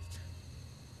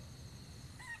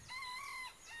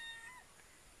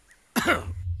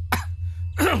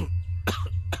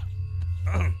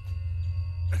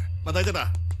 മത്തായിച്ചേട്ടാ,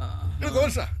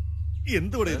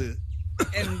 എന്തുകൂടെ ഇത്?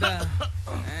 എന്താ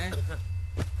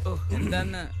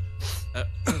എന്താന്ന്?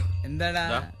 എന്താടാ?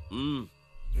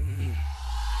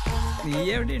 നീ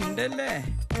എവിടെ ഉണ്ടല്ലേ?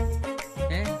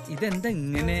 ഇതെന്താ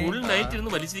ഇങ്ങനെ? ഫുൾ നൈറ്റ്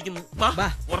ഇരുന്ന് വലിച്ചിരിക്കുന്നു.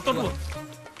 പുറത്തോട്ട് പോ.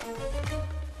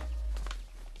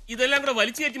 ഇതെല്ലാം കൂടെ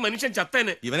വലിച്ചു കയറ്റി മനുഷ്യൻ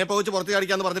ചത്തേനെ. ഇവനെ പോയിച്ച് പുറത്ത്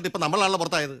കാണിക്കാന്ന് പറഞ്ഞിട്ട് ഇപ്പൊ നമ്മളാണല്ലോ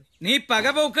പുറത്തായത്. നീ പക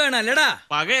പോക്കാണ് അല്ലടാ?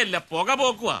 പകയല്ല, പുക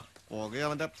പോക്കുവാ. പുക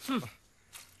അവന്റെ.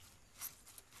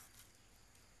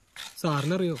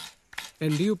 സാറിനറിയോ,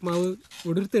 എന്റെ ഈ ഉപ്മാവ്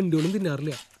ഇവിടെ ഒരു തെണ്ടുകളും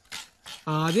തിന്നാറില്ല.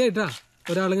 ആദ്യമായിട്ടാ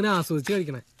ഒരാളിങ്ങനെ ആസ്വദിച്ച്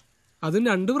കഴിക്കണേ. അതും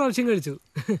 2 പ്രാവശ്യം കഴിച്ചു.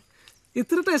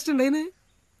 ഇത്ര ടേസ്റ്റ് ഉണ്ടായിന്.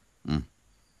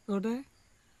 നോട്ടെ,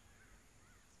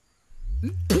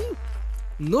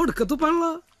 ഇന്ന്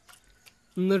ഒടുക്കത്തുപ്പാണല്ലോ.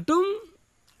 എന്നിട്ടും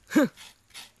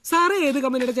സാറ് ഏത്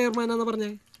കമ്പനിയുടെ ചെയർമാനാന്ന് പറഞ്ഞേ?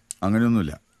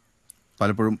 അങ്ങനെയൊന്നുമില്ല,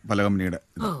 പലപ്പോഴും പല കമ്പനിയുടെ.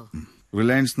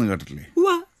 റിലയൻസ് എന്ന് കേട്ടിട്ടില്ലേ?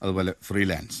 അതുപോലെ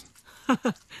ഫ്രീലാൻസ്.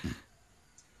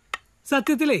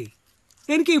 സത്യത്തിലേ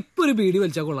എനിക്ക് ഇപ്പൊ ഒരു ബീഡി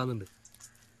വലിച്ചാൽ കൊള്ളാന്നുണ്ട്.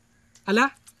 അല്ല,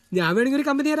 ഞാൻ വേണമെങ്കിൽ ഒരു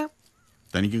കമ്പനി തരാം.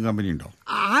 തനിക്കും കമ്പനി ഉണ്ടോ?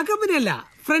 ആ കമ്പനി അല്ല,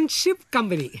 ഫ്രണ്ട്ഷിപ്പ്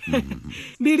കമ്പനി.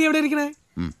 ബീഡി എവിടെ ഇരിക്കണേ?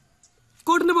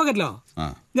 കോട്ടിന്റെ പോക്കറ്റിലോ?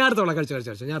 ഞാൻ എടുത്തോളാം. കഴിച്ചോ,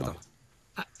 ഞാൻ എടുത്തോളാം.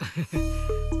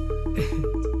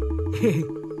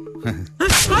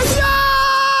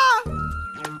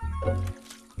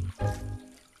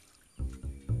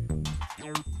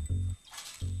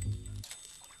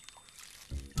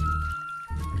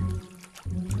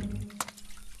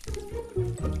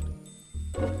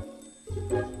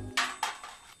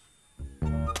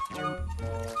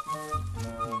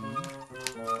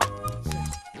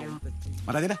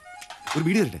 ഒരു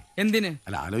ബീഡി തരട്ടെ? എന്തിന്?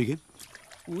 അല്ല, ആലോചിക്കാൻ.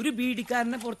 ഒരു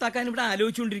ബീഡിക്കാരനെ പുറത്താക്കാൻ ഇവിടെ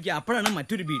ആലോചിച്ചുകൊണ്ടിരിക്കുക. അപ്പോഴാണ്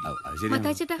മറ്റൊരു ബീഡി.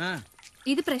 മത്തായിച്ചേട്ടാ,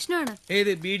 ഇത് പ്രശ്നമാണ്.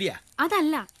 ഏത് ബീഡിയാ?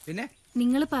 അതല്ല, പിന്നെ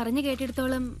നിങ്ങൾ പറഞ്ഞു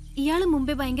കേട്ടിടത്തോളം ഇയാള്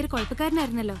മുമ്പേ ഭയങ്കര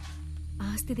കുഴപ്പക്കാരനായിരുന്നല്ലോ. ആ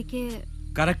സ്ഥിതിക്ക്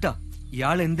കറക്റ്റാ.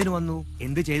 ഇയാൾ എന്തിനു വന്നു,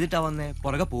 എന്ത് ചെയ്തിട്ടാ വന്നേ,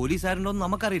 പുറകെ പോലീസുകാരുണ്ടോന്ന്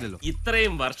നമുക്കറിയില്ലല്ലോ.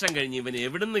 ഇത്രയും വർഷം കഴിഞ്ഞ് ഇവൻ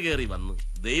എവിടുന്ന് കയറി വന്നു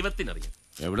ദൈവത്തിനറിയാം.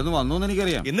 എവിടുന്ന് വന്നു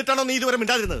എനിക്കറിയാം. എന്നിട്ടാണോ നീ ഇതുവരെ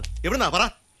മിണ്ടാതിരുന്നത്? എവിടുന്നാ പറ?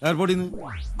 എയർപോർട്ടിൽ നിന്ന്.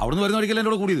 അവിടുന്ന് വരുന്ന വഴിക്കല്ല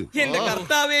എന്നോട് കൂടിയത്. എന്റെ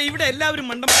കർത്താവേ, ഇവിടെ എല്ലാവരും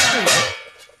മണ്ടന്മാരാണ്.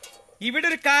 ഇവിടെ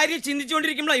ഒരു കാര്യം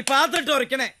ചിന്തിച്ചുകൊണ്ടിരിക്കുമ്പോഴാ ഈ പാത്രട്ട്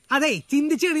ഉറക്കണേ. അതെ,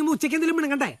 ചിന്തിച്ചു കഴിയുമ്പോ ഉച്ചയ്ക്ക് എന്തെങ്കിലും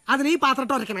മിണങ്ങണ്ടേ? അതിനെ ഈ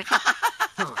പാത്രട്ട് ഉറക്കണേ.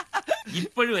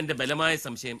 ഇപ്പോഴും എന്റെ ബലമായ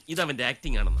സംശയം ഇത് അവന്റെ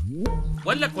ആക്ടിംഗ് ആണെന്ന്.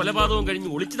 വല്ല കൊലപാതകവും കഴിഞ്ഞ്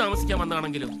ഒളിച്ചു താമസിക്കാൻ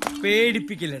വന്നാണെങ്കിലും.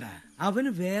 പേടിപ്പിക്കില്ലടാ, അവന്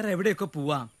വേറെ എവിടെയൊക്കെ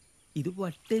പോവാം. ഇത്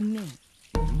വട്ടന്നെ.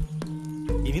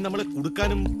 ഇനി നമ്മളെ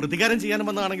കുടുക്കാനും പ്രതികാരം ചെയ്യാനും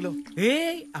വന്നാണെങ്കിലോ?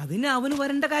 അതിന് അവന്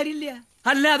വരേണ്ട കാര്യമില്ല,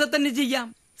 അല്ലാതെ തന്നെ ചെയ്യാം.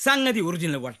 സംഗതി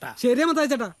ഒറിജിനൽ വട്ട. ശരിയാ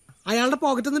മത്തായിച്ചേട്ടാ, അയാളുടെ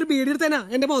പോക്കറ്റിൽ നിന്ന് ബീഡി എടുത്തേനാ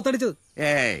എന്റെ മുഖത്തടിച്ചത്.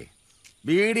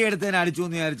 ബീഡി എടുത്തതിന് അടിച്ചു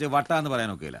എന്ന് വിചാരിച്ച് വട്ടാന്ന്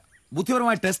പറയാനൊക്കെ ഇല്ല.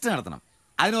 ബുദ്ധിപരമായ ടെസ്റ്റ് നടത്തണം.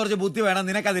 അതിന് കുറച്ച് ബുദ്ധി വേണം.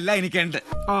 നിനക്കതില്ല, എനിക്കുണ്ട്.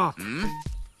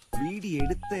 ബീഡി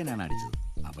എടുത്തതിനാണ് അടിച്ചത്,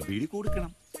 അപ്പൊ ബീഡി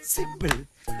കൊടുക്കണം. സിമ്പിൾ.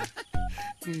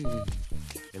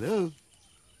 ഹലോ,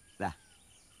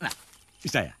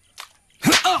 ഇഷ്ടായ?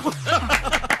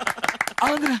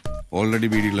 ഓൾറെഡി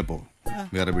ബീഡിയുള്ളപ്പോ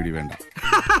വേറെ ബീഡി വേണ്ട.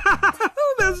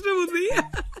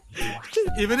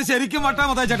 ഇവന് ശരിക്കും വട്ടാ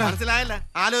മത്തായിച്ചേട്ടാ. മനസ്സിലായല്ല?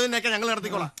 ആലോചനയൊക്കെ ഞങ്ങൾ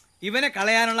നടത്തിക്കോളാം. ഇവനെ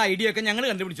കളയാനുള്ള ഐഡിയ ഒക്കെ ഞങ്ങൾ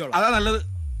കണ്ടുപിടിച്ചോളാം. അതാ നല്ലത്.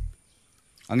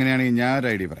 അങ്ങനെയാണെങ്കിൽ ഞാൻ ഒരു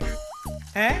ഐഡിയ പറയാം.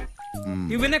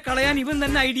 ഇവനെ കളയാൻ ഇവൻ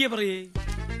തന്നെ ഐഡിയ പറയേ.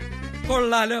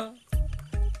 കൊള്ളാലോ.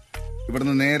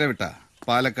 ഇവിടുന്ന് നേരെ വിട്ട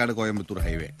പാലക്കാട് കോയമ്പത്തൂർ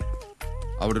ഹൈവേ,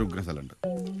 അവിടെ ഒരു ഉഗ്ര സ്ഥലമുണ്ട്.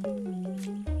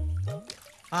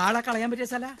 ആളെ കളയാൻ പറ്റിയ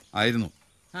സ്ഥല ആയിരുന്നു,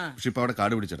 പക്ഷെ ഇപ്പൊ അവിടെ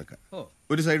കാട് പിടിച്ചെടുക്ക.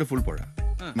 ഒരു സൈഡ് ഫുൾ പുഴ,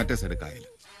 മറ്റേ സൈഡ് കായൽ.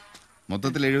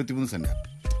 മൊത്തത്തിൽ 73 സെന്റ്.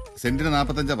 സെന്റിന്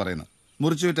 45 പറയുന്നു.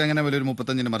 മുറിച്ചു വിറ്റ് എങ്ങനെ വലിയൊരു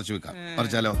 35 മറിച്ചു വെക്കാം.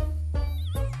 മറിച്ചാലോ?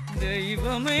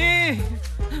 ദൈവമേ,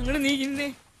 നീ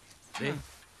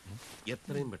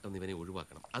എത്രയും പെട്ടെന്ന് ഇവനെ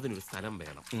ഒഴിവാക്കണം. അതിനൊരു സ്ഥലം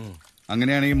വേണം.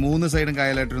 അങ്ങനെയാണെങ്കിൽ 3 സൈഡും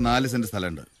കായലായിട്ടൊരു 4 സെന്റ്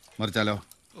സ്ഥലമുണ്ട്. മറിച്ചാലോ?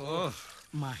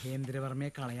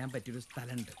 മഹേന്ദ്രവർമ്മയെ കളയാൻ പറ്റിയൊരു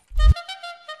സ്ഥലമുണ്ട്.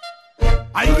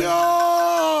 അയ്യോ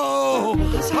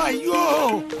അയ്യോ,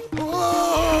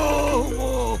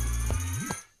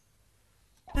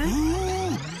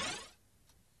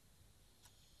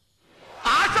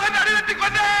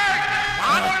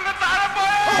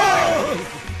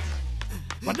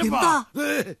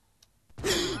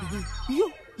 അയ്യോ,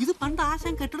 ഇത് പണ്ട്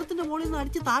ആശാൻ കെട്ടിടത്തിന്റെ മുകളിൽ നിന്ന്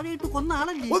അടിച്ച് താഴെയിട്ട് കൊന്ന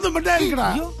ആളല്ലേ?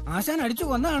 അയ്യോ, ആശാൻ അടിച്ചു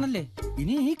കൊന്നതാണല്ലേ?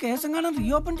 ഇനി ഈ കേസ് എങ്ങാനും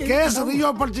റീഓപ്പൺ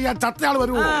ചെയ്യാൻ ചത്തയാൾ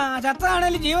വരുമോ?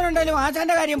 ചത്താണേലും ജീവൻ ഉണ്ടായാലും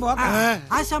ആശാന്റെ കാര്യം പോകാം.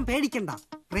 ആശാൻ പേടിക്കണ്ട,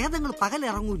 പ്രേതങ്ങൾ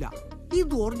പകലിറങ്ങൂല.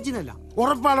 ഇത് ഒറിജിനലാ.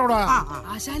 ഉറപ്പാണോടാ?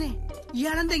 ആശാനെ,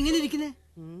 ഇയാളെന്താ എങ്ങനെ ഇരിക്കുന്നേ?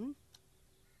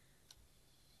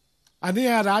 അനിയ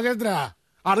രാജേന്ദ്ര,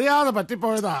 അറിയാതെ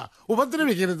പറ്റിപ്പോയതാ,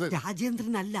 ഉപദ്രവിക്കരുത്.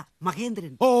 രാജേന്ദ്രനല്ല,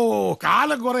 മഹേന്ദ്രൻ. ഓ,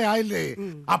 കാലം കുറെ ആയില്ലേ.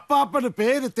 അപ്പാപ്പന്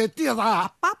പേര് തെറ്റിയതാ.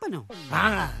 അപ്പാപ്പനോ?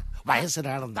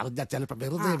 വയസ്സിനാണെന്ന് അറിഞ്ഞാ ചിലപ്പോ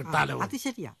വെറുതെ വിട്ടാലോ. അത്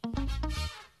ശരിയാ.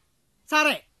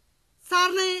 സാറേ,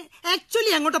 സാറിന്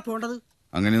ആക്ച്വലി എങ്ങോട്ടാ പോണ്ടത്?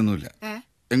 അങ്ങനെയൊന്നുമില്ല,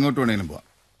 എങ്ങോട്ട് വേണേലും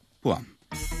പോവാം.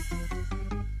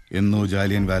 എന്നോ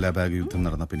ജാലിയൻ വാലാബാഗ് യുദ്ധം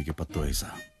നടന്നപ്പോ എനിക്ക് 10 വയസ്സാ.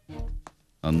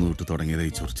 അന്ന് തൊട്ട് തുടങ്ങിയത്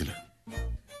ഈ ചൊറിച്ചില്.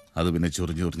 അത് പിന്നെ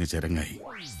ചൊറിഞ്ഞൊറിഞ്ഞ് ചരങ്ങായി,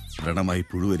 വ്രണമായി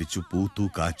പുഴുവരിച്ചു, പൂത്തു,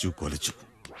 കാച്ചു, കൊലച്ചു.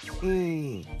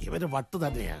 ഇവര് വട്ട്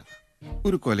തന്നെയാ.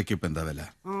 ഒരു കൊലയ്ക്ക് ഇപ്പൊ എന്താ വില?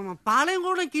 പാളയം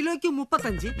കൂടെ കിലോയ്ക്ക്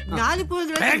 35. ഞാനിപ്പോ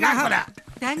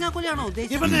തേങ്ങാക്കൊലയാണോ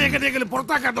ഉദ്ദേശിച്ചത്?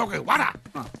 പുറത്താക്കാൻ നോക്ക്. വാടാ,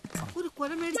 ഒരു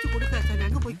കൊല മേടിച്ച് കൊടുക്കാൻ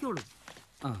അങ്ങ് പൊയ്ക്കോളൂ.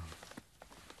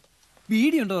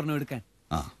 വീഡിയോ ഉണ്ടോ പറഞ്ഞു എടുക്കാൻ?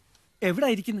 എവിടെ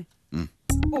ഇരിക്കുന്നത്?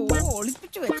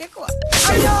 ഒളിപ്പിച്ചു വെച്ചേക്കുവാ.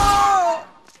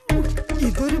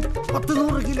 ഇതൊരു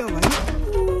 10-100 കിലോ വരും.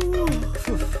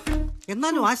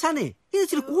 എന്നാലും ആശാനെ ഇത്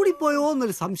ഇച്ചിരി കൂടിപ്പോയോ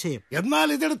എന്നൊരു സംശയം. എന്നാൽ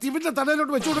ഇതെടുത്ത് ഇവന്റെ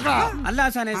തലയിലോട്ട് വെച്ചു കൊടുക്കാം. അല്ല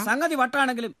ആശാനെ, സംഗതി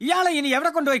വട്ടാണെങ്കിലും ഇയാളെ ഇനി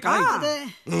എവിടെ കൊണ്ടുപോയി കളയും?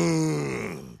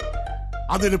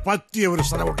 അതിന് പറ്റിയ ഒരു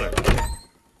സ്ഥലമുണ്ട്.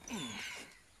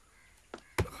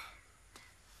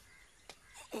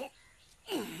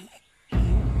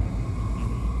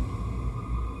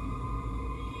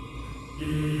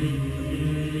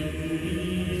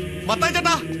 മത്തായി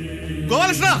ചേട്ടാ,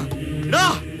 ഗോപാലകൃഷ്ണ, ഡാ.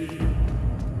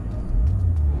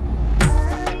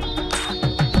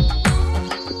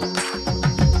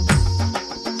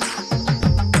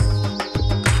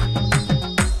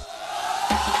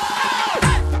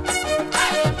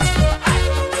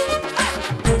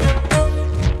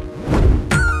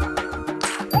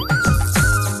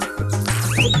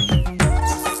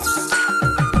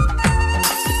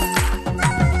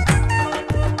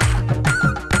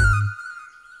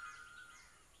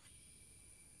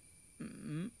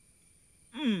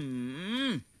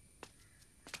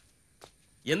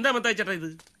 എന്താ മത്തായി ചേട്ടാ ഇത്?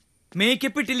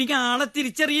 മേക്കപ്പ് ഇട്ടില്ലെങ്കിൽ ആളെ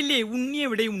തിരിച്ചറിയില്ലേ? ഉണ്ണി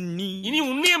എവിടെ? ഉണ്ണി ഇനി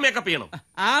ഉണ്ണിയെ മേക്കപ്പ് ചെയ്യണം?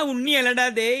 ആ ഉണ്ണി അല്ലടാ,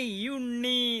 ദേ ഈ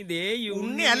ഉണ്ണി. ദേ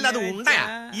ഉണ്ണി അല്ല, അത് ഉണ്ടയാ.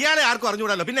 ഇയാളെ ആർക്കും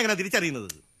അറിഞ്ഞൂടാലോ, പിന്നെ എങ്ങനെ തിരിച്ചറിയുന്നത്?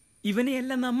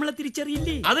 ഇവനെയല്ല നമ്മളെ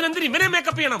തിരിച്ചറിയില്ലേ? അതിനെന്തിന് ഇവനെ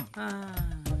മേക്കപ്പ് ചെയ്യണം?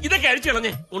 ഇതൊക്കെ അഴിച്ചു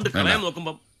കളഞ്ഞേ കൊണ്ട് കളയാൻ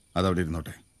നോക്കുമ്പം. അതവിടെ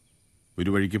ഇരുന്നോട്ടെ. ഒരു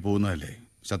വഴിക്ക് പോകുന്നതല്ലേ,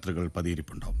 ശത്രുക്കൾ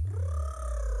പതിയിരിപ്പുണ്ടാവും.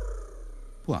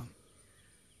 പോവാം.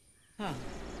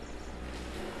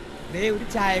 ഒരു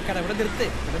ചായക്കട ഇവിടെ നിർത്ത്.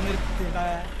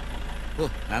 ഓ,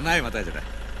 നന്നായി മത്തായി ചേട്ടാ,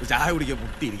 ചായ കുടിക്കാൻ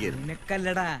മുട്ടിയിരിക്കുന്നു.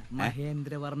 നിനക്കല്ലടാ,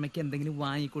 മഹേന്ദ്രവർമ്മയ്ക്ക് എന്തെങ്കിലും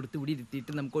വാങ്ങിക്കൊടുത്ത് ഇവിടെ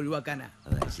ഇരുത്തിയിട്ട് നമുക്ക് ഒഴിവാക്കാനാ.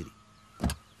 അതാ ശരി.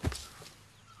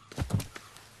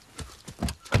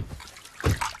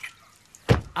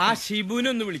 ആ ഷിബുവിനെ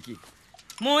ഒന്ന് വിളിക്ക്.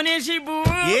 മോനെ ഷിബു.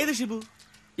 ഏത് ഷിബു?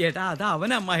 ഏട്ടാ, അത്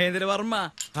അവനാ, മഹേന്ദ്രവർമ്മ.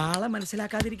 ആളെ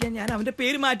മനസ്സിലാക്കാതിരിക്കാൻ ഞാൻ അവന്റെ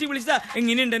പേര് മാറ്റി വിളിച്ചതാ.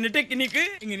 എങ്ങനെയുണ്ട് എന്റെ ടെക്നിക്ക്?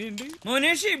 എങ്ങനെയുണ്ട്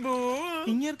മോനെ ഷിബു?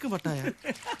 ഇങ്ങേർക്ക് പട്ടായ.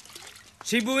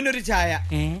 ഷിബുവിനൊരു ചായ.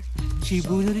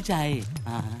 ഷിബുവിനൊരു ചായ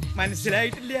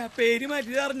മനസ്സിലായിട്ടില്ല, പേര്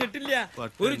മാറ്റി അറിഞ്ഞിട്ടില്ല.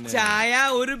 ഒരു ചായ,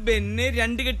 ഒരു ബെന്ന്,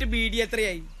 2 കെട്ട് ബീഡി.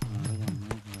 എത്രയായി?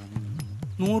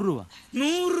 100 രൂപ.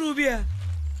 100 രൂപയാ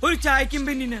ഒരു ചായക്കും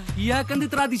ബെന്നിനാ? ഇയാൾക്കെന്ത്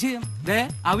ഇത്ര അതിശയം?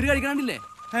 അവര് കഴിക്കണില്ലേ?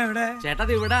 എവിടെ ചേട്ടാ?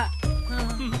 ഇവിടെ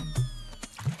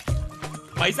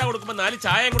പൈസ കൊടുക്കുമ്പോ 4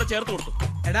 ചായയും കൂടെ ചേർത്ത് കൊടുത്തു.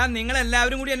 എടാ, നിങ്ങൾ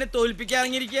എല്ലാവരും കൂടി എന്നെ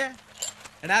തോൽപ്പിക്കാറിങ്ങിരിക്കുക.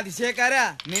 എടാ അതിശയക്കാരാ,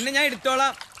 നിന്നെ ഞാൻ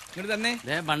എടുത്തോളാം. ഇങ്ങോട്ട് തന്നെ.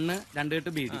 ബണ്ണ്, 2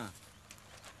 കെട്ട് ബീഡി.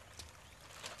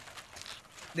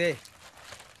 ദേ,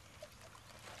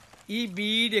 ഈ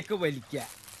ബീഡിയൊക്കെ വലിക്ക,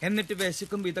 എന്നിട്ട്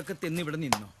വിശക്കുമ്പോ ഇതൊക്കെ തിന്ന് ഇവിടെ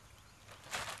നിന്നോ.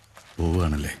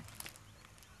 പോവുകയാണല്ലേ,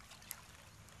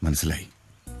 മനസ്സിലായി.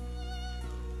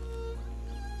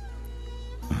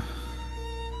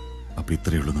 അപ്പൊ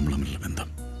ഇത്രയേ ഉള്ളൂ നമ്മൾ തമ്മിലുള്ള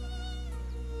ബന്ധം.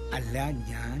 അല്ല,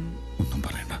 ഞാൻ ഒന്നും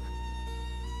പറയണ്ട.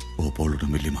 ഓപ്പോളുടെ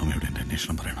വല്യമാമയുടെ എന്റെ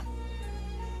അന്വേഷണം പറയണം.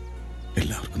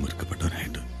 എല്ലാവർക്കും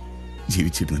വെറുക്കപ്പെട്ടവനായിട്ട്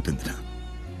ജീവിച്ചിരുന്നിട്ട് എന്തിനാ?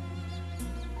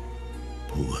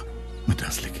 പോവുക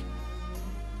മദ്രാസിലേക്ക്.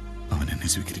 അവൻ എന്നെ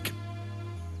സ്വീകരിക്കും.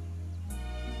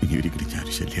 ഇനി ഒരിക്കലും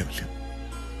ഞാനൊരു ശല്യാവില്ല.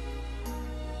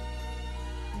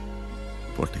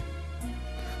 പോട്ടെ.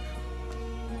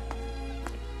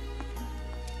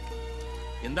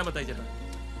 എന്താ മത്തായി ചേട്ടാ?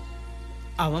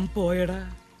 അവൻ പോയടാ.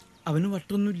 അവന്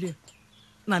വട്ടൊന്നുമില്ല.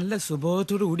 നല്ല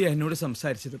സ്വഭാവത്തോടു കൂടി എന്നോട്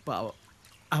സംസാരിച്ചത്. പാവം,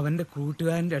 അവന്റെ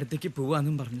കൂട്ടുകാരന്റെ അടുത്തേക്ക്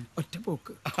പോവാന്നും പറഞ്ഞു ഒറ്റ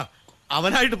പോക്ക്.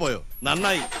 അവനായിട്ട് പോയോ?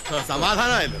 നന്നായി,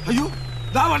 സമാധാനമായല്ലോ. അയ്യോ,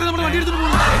 നമ്മുടെ വണ്ടി എടുത്തിട്ട്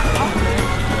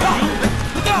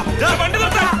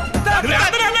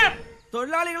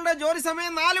തൊഴിലാളികളുടെ ജോലി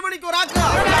സമയം 4 മണിക്കൂറാക്കുക.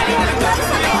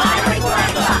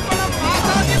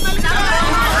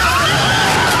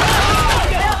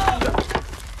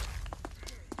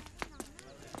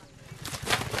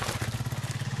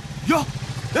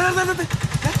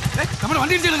 നമ്മുടെ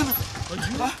വണ്ടി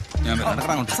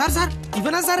സാർ,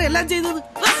 ഇവനാ സാർ എല്ലാം ചെയ്യുന്നത്.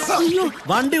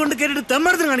 വണ്ടി കൊണ്ട് കേട്ടിട്ട്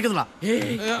തെമ്മടത്തിന് കാണിക്കുന്നില്ല.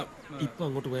 ഇപ്പൊ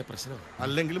അങ്ങോട്ട് പോയ പ്രശ്നം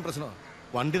അല്ലെങ്കിലും പ്രശ്നമാണ്.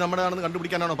 വണ്ടി നമ്മുടെയാണെന്ന്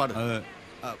കണ്ടുപിടിക്കാനാണോ പാട്?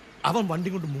 അവൻ വണ്ടി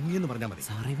കൊണ്ട് മുങ്ങിയെന്ന് പറഞ്ഞാൽ മതി.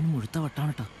 സാറേ, ഇവന് മുഴുത്ത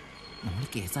വട്ടാണ് കേട്ടോ. നമ്മൾ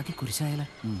കേസാക്കി കുരിശായാലോ?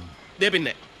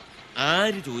 പിന്നെ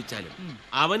ആര് ചോദിച്ചാലും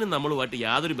അവന് നമ്മളുമായിട്ട്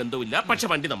യാതൊരു ബന്ധവുമില്ല, പക്ഷെ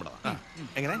വണ്ടി നമ്മളതാ.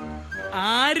 എങ്ങനെ?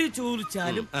 ആര്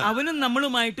ചോദിച്ചാലും അവനും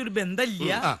നമ്മളുമായിട്ട് ഒരു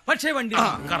ബന്ധമില്ല, പക്ഷേ വണ്ടി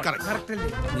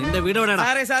നിന്റെ വീട്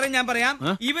എവിടെയാ? സാറേ ഞാൻ പറയാം,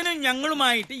 ഇവനും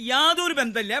ഞങ്ങളുമായിട്ട് യാതൊരു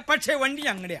ബന്ധമില്ല, പക്ഷേ വണ്ടി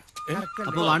ഞങ്ങളുടെയാ.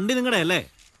 അപ്പൊ വണ്ടി നിങ്ങളുടെ അല്ലേ?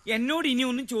 എന്നോട് ഇനി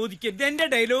ഒന്നും ചോദിക്കരുത്, എന്റെ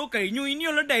ഡയലോഗ് കഴിഞ്ഞു.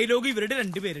 ഇനിയുള്ള ഡയലോഗ് ഇവരുടെ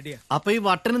രണ്ടുപേരുടെയാ. അപ്പൊ ഈ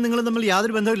വട്ടനും നിങ്ങൾ തമ്മിൽ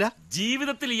യാതൊരു ബന്ധമില്ല?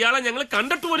 ജീവിതത്തിൽ ഇയാളെ ഞങ്ങൾ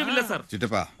കണ്ടിട്ട് പോലുമില്ല സാർ.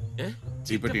 ചിറ്റപ്പാ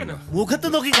മുഖത്ത്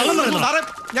നോക്കി കള്ളം പറയുന്നു. സാറേ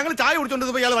ഞങ്ങൾ ചായ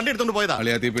കുടിച്ചോണ്ട് ഇയാൾ വണ്ടി എടുത്തോണ്ട് പോയതാ.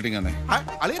 അളിയാ തീപ്പെട്ടിങ്ങന്നെ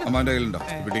അമ്മാന്റെ കയ്യിലുണ്ടോ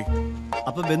തീപ്പെട്ടി?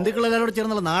 അപ്പൊ ബന്ധുക്കളെല്ലാരോട്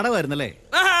ചേർന്നുള്ള നാടകമായിരുന്നല്ലേ?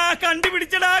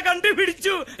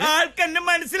 കണ്ടുപിടിച്ചു. ആൾക്കെന്നെ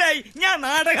മനസ്സിലായി. ഞാൻ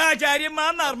നാടകാചാര്യൻ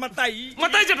മാന്നാർ മത്തായി.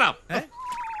 മത്തായി ചേട്ടാ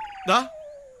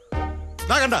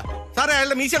കണ്ട സാറേ,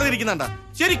 അയാളുടെ മീശ ഇരിക്കുന്നുണ്ട.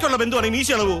 ശരിക്കുള്ള ബന്ധുവാണെങ്കിൽ മീശ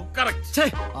ഇളവോ?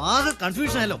 ആകെ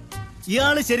കൺഫ്യൂഷൻ ആയല്ലോ.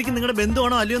 ഇയാള് ശരിക്കും നിങ്ങളുടെ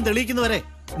ബന്ധുവാണോ അല്ലയോ തെളിയിക്കുന്നവരെ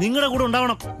നിങ്ങളുടെ കൂടെ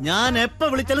ഉണ്ടാവണം. ഞാൻ എപ്പോ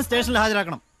വിളിച്ചാലും സ്റ്റേഷനിൽ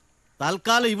ഹാജരാക്കണം.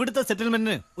 തൽക്കാലം ഇവിടുത്തെ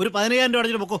സെറ്റിൽമെന്റിന് ഒരു 15,000 രൂപ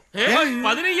അടച്ചിട്ട് പൊക്കോ.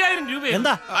 15,000 രൂപ?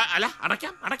 എന്താ? അല്ല,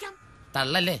 അടയ്ക്കാം.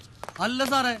 തള്ളല്ലേ? അല്ല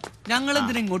സാറേ, ഞങ്ങൾ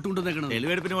എന്തിനാ ഇങ്ങോട്ട് കൊണ്ടുവന്നേക്കണം?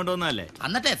 തെളിവെടുപ്പിന് കൊണ്ടുവന്നല്ലേ?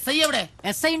 എന്നിട്ട് SI എവിടെ?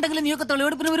 SI ഉണ്ടെങ്കിൽ നീയൊക്കെ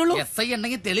തെളിവെടുപ്പിന് വരുള്ളൂ. SI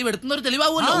ഉണ്ടെങ്കിൽ തെളിവെടുക്കുന്ന ഒരു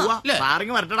തെളിവാകുമല്ലോ.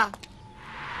 സാറിങ് വരട്ടടാ.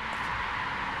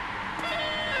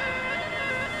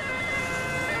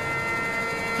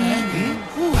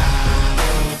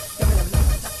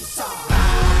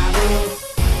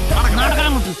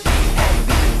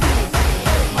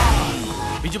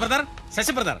 ബിജു ബ്രദർ,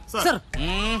 ശശി ബ്രദർ,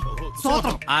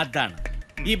 അതാണ്.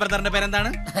 ഈ ബ്രദറിന്റെ പേരെന്താണ്?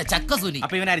 ചക്കസുനി.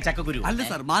 അപ്പൊ ഇവനാര്? ചക്കക്കുരു അല്ല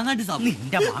സാർ, മാങ്ങാണ്ടി സാർ.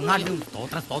 നിന്റെ മാങ്ങാണ്ടി.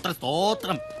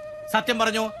 സ്തോത്രം. സത്യം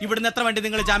പറഞ്ഞോ, ഇവിടുന്ന് എത്ര വണ്ടി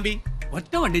നിങ്ങൾ ചാമ്പി?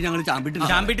 ഒറ്റ വണ്ടി ഞങ്ങൾ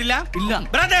ചാമ്പിട്ടില്ല. ഇല്ല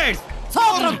ബ്രദേഴ്സ്,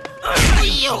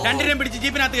 രണ്ടിനെയും പിടിച്ച്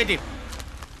ജീപ്പിനകത്ത് കയറ്റി.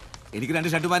 എനിക്ക് 2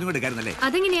 ഷർട്ടുമാരും കൂടെ എടുക്കായിരുന്നല്ലേ?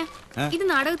 അതെങ്ങനെയാ? ഇത്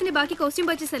നാടകത്തിന്റെ ബാക്കി കോസ്റ്റ്യൂം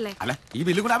പർച്ചേസ് അല്ലേ? അല്ല, ഈ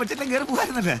ബില്ല് കൂടെ പറ്റില്ല, കയറി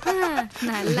പോകായിരുന്നല്ലേ?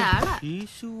 നല്ല ആളാ.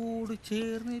 ഈശോട്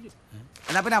ചേർന്ന്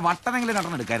അല്ല, പിന്നെ വട്ടനെങ്കിലും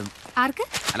നടന്നെടുക്കായിരുന്നു. ആർക്ക്?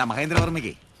 അല്ല,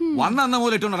 മഹേന്ദ്രവർമ്മയ്ക്ക് വന്ന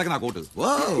പോലെ ഇട്ടുകൊണ്ട് നടക്കുന്ന കോട്ട്. ഓ,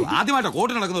 ആദ്യമായിട്ടോ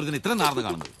കോട്ട് നടക്കുന്ന ഒരു ഇത്രയും നാർന്ന്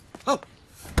കാണുന്നത്.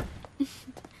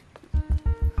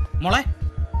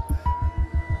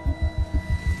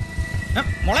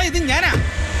 മോളെ ഇത് ഞാനാ.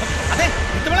 അതെ,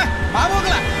 മോളെ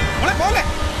ബാബുക്കളാ. മോളെ പോലെ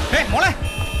മോളെ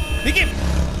നിക്ക്.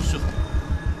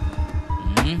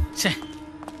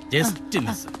 ജസ്റ്റ്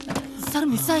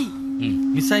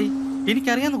മിസ്സായി.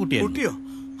 എനിക്കറിയാവുന്ന കുട്ടിയോ?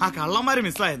 ആ കള്ളന്മാര്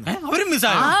മിസ്സായെന്ന്. അവരും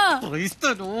മിസ്സായോ?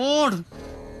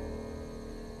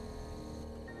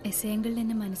 എസ്ഐകളിൽ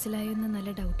എന്നെ മനസ്സിലായോ എന്ന് നല്ല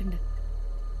ഡൗട്ടുണ്ട്.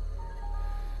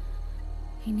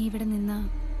 ഇനി ഇവിടെ നിന്നാ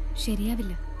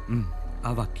ശരിയാവില്ല.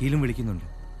 ആ വക്കീലും വിളിക്കുന്നുണ്ട്.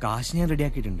 കാശ് ഞാൻ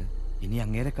റെഡിയാക്കിയിട്ടുണ്ട്. ഇനി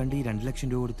അങ്ങേരെ കണ്ട് ഈ 2 ലക്ഷം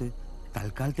രൂപ കൊടുത്ത്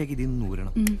തൽക്കാലത്തേക്ക് ഇതിൽ നിന്ന്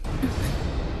ഊരണം.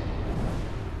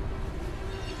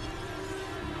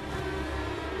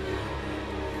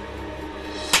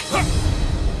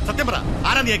 സത്യം പറ,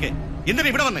 ആരാ നീയൊക്കെ? എന്തിനാ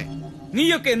ഇവിടെ വന്നേ?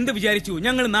 നീയൊക്കെ എന്ത് വിചാരിച്ചു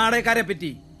ഞങ്ങൾ നാടകക്കാരെ പറ്റി?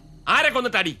 ആരെ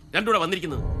കൊന്നിട്ടാടി രണ്ടുകൂടെ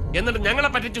വന്നിരിക്കുന്നത്? എന്നിട്ട് ഞങ്ങളെ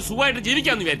പറ്റിച്ച് സുഖമായിട്ട്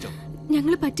ജീവിക്കാന്ന് വിചാരിച്ചോ?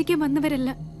 ഞങ്ങൾ പറ്റിക്കാൻ വന്നവരല്ല,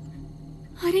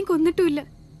 ആരെയും കൊന്നിട്ടുമില്ല.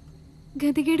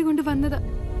 ഗതികേട് കൊണ്ട് വന്നതാ.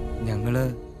 ഞങ്ങള്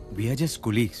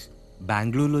കൊളീഗ്സ്.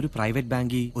 ബാംഗ്ലൂരിൽ ഒരു പ്രൈവറ്റ്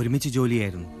ബാങ്കിൽ ഒരുമിച്ച്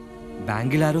ജോലിയായിരുന്നു.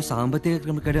 ബാങ്കിൽ ആരോ സാമ്പത്തിക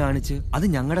ക്രമക്കേട് കാണിച്ച് അത്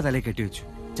ഞങ്ങളുടെ തലയിൽ കെട്ടിവെച്ചു.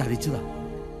 ചതിച്ചതാ.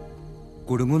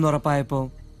 കുടുങ്ങുന്ന് ഉറപ്പായപ്പോ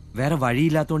വേറെ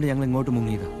വഴിയില്ലാത്തോണ്ട് ഞങ്ങൾ ഇങ്ങോട്ട്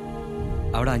മുങ്ങിയതാ.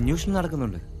 അവിടെ അന്വേഷണം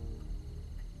നടക്കുന്നുണ്ട്.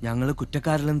 ഞങ്ങള്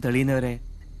കുറ്റക്കാരില്ലെന്ന് തെളിയുന്നവരെ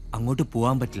അങ്ങോട്ട്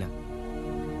പോവാൻ പറ്റില്ല.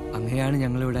 അങ്ങനെയാണ്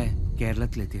ഞങ്ങളിവിടെ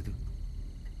കേരളത്തിലെത്തിയത്.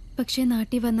 പക്ഷേ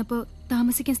നാട്ടിൽ വന്നപ്പോ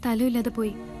താമസിക്കാൻ സ്ഥലമില്ലാതെ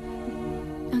പോയി.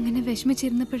 അങ്ങനെ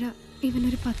വിഷമിച്ചിരുന്നപ്പോഴാ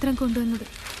ഇവനൊരു പത്രം കൊണ്ടുവന്നത്.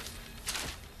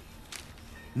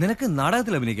 നിനക്ക്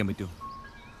നാടകത്തിൽ അഭിനയിക്കാൻ പറ്റുമോ?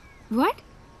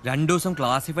 2 ദിവസം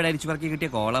ക്ലാസിഫൈഡ് അരിച്ചു പറക്കി കിട്ടിയ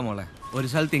കോള മോളെ. ഒരു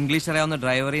സ്ഥലത്ത് ഇംഗ്ലീഷ് അറിയാവുന്ന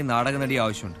ഡ്രൈവറെയും നാടക നടി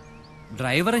ആവശ്യമുണ്ട്.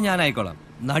 ഡ്രൈവറെ ഞാൻ ആയിക്കോളാം.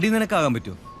 നടി നിനക്കാകാൻ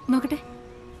പറ്റുമോ? നോക്കട്ടെ.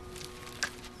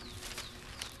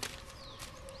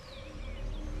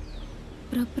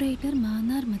 Proprietor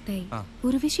Mannar Mathai,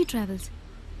 ഉർവശ travels.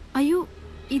 അയ്യോ,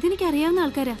 ഇതെനിക്ക് അറിയാവുന്ന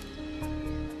ആൾക്കാരാ.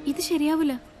 ഇത്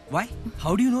ശരിയാവൂല. Why?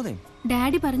 How do you know them?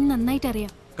 Daddy പറഞ്ഞ് നന്നായിട്ട്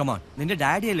അറിയാം. Come on, നിന്റെ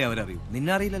ഡാഡി അല്ലേ അവരറിയൂ,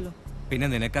 നിന്നെ അറിയില്ലല്ലോ. പിന്നെ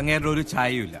നിനക്ക് അങ്ങേരുടെ ഒരു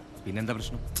ചായയും ഇല്ല. പിന്നെന്താ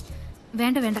പ്രശ്നം?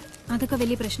 വേണ്ട, അതൊക്കെ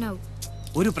വലിയ പ്രശ്നമാവും.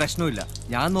 ഒരു പ്രശ്നമില്ല.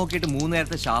 ഞാൻ നോക്കിയിട്ട് 3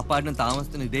 നേരത്തെ ഷാപ്പാടിനും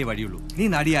താമസത്തിനും ഇതേ വഴിയുള്ളൂ. നീ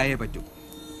നടിയായേ പറ്റൂ.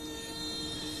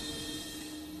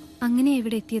 അങ്ങനെ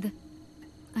ഇവിടെ എത്തിയത്,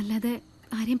 അല്ലാതെ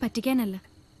ആരെയും പറ്റിക്കാനല്ല.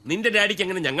 നിന്റെ ഡാഡിക്ക്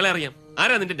എങ്ങനെ ഞങ്ങളെ അറിയാം?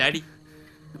 ആരാ നിന്റെ ഡാഡി?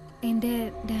 എന്റെ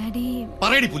ഡാഡി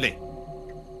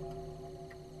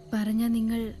പറഞ്ഞ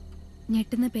നിങ്ങൾ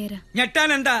ഞെട്ടുന്ന പേരാ.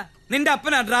 ഞെട്ടാനെന്താ? നിന്റെ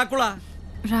അപ്പനാ ഡ്രാക്കുള.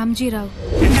 രാംജി റാവു.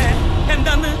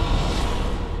 എന്താന്ന്?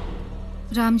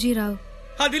 രാംജി റാവു.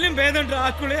 അതിലും ഭേദം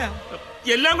ഡ്രാക്കുളയാ.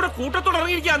 എല്ലാം കൂടെ കൂട്ടത്തോടെ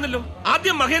ഇറങ്ങിയിരിക്കാന്നല്ലോ.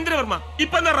 ആദ്യം മഹേന്ദ്രവർമ്മ,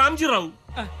 ഇപ്പൊ രാംജി റാവു.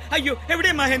 അയ്യോ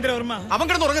എവിടെ മഹേന്ദ്രവർമ്മ? അവൻ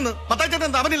കിടന്ന് ഉറങ്ങുന്നു. പത്താഴ്ച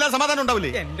അവനില്ല സമാധാനം ഉണ്ടാവില്ലേ?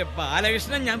 എന്റെ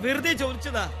ബാലകൃഷ്ണൻ, ഞാൻ വെറുതെ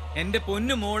ചോദിച്ചതാ. എന്റെ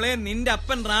പൊന്നു മോളെ, നിന്റെ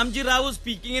അപ്പൻ റാംജി റാവു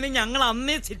സ്പീക്കിങ്ങിന് ഞങ്ങൾ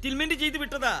അന്നേ സെറ്റിൽമെന്റ് ചെയ്ത്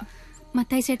വിട്ടതാ.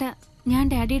 മത്തായി ചേട്ടാ, ഞാൻ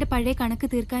ഡാഡിയുടെ പഴയ കണക്ക്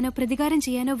തീർക്കാനോ പ്രതികാരം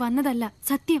ചെയ്യാനോ വന്നതല്ല,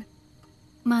 സത്യം.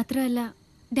 മാത്രമല്ല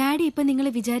ഡാഡി ഇപ്പൊ നിങ്ങൾ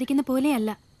വിചാരിക്കുന്ന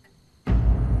പോലെയല്ല.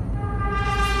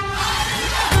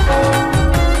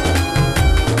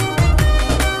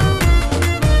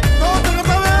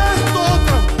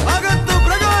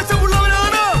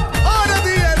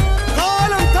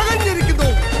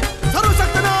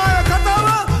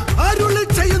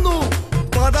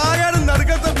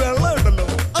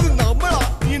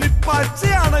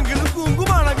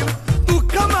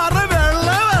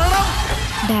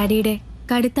 ഡാഡിയുടെ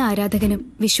കടുത്ത ആരാധകനും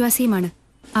വിശ്വാസിയുമാണ്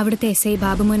അവിടുത്തെ SI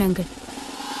ബാബുമോൻ അങ്കിൾ.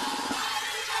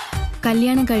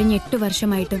 കല്യാണം കഴിഞ്ഞ് 8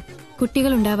 വർഷമായിട്ടും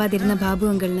കുട്ടികൾ ഉണ്ടാവാതിരുന്ന ബാബു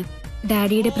അങ്കിളിന്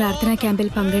ഡാഡിയുടെ പ്രാർത്ഥനാ ക്യാമ്പിൽ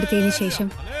പങ്കെടുത്തതിനു ശേഷം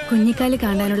കുഞ്ഞിക്കാല്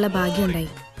കാണാനുള്ള ഭാഗ്യമുണ്ടായി.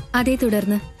 അതേ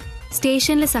തുടർന്ന്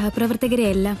സ്റ്റേഷനിലെ സഹപ്രവർത്തകരെ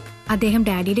എല്ലാം അദ്ദേഹം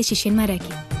ഡാഡിയുടെ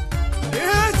ശിഷ്യന്മാരാക്കി.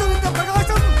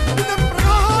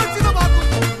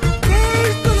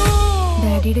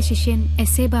 ഡാഡിയുടെ ശിഷ്യൻ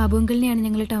SI ബാബു അങ്കിളിനെയാണ്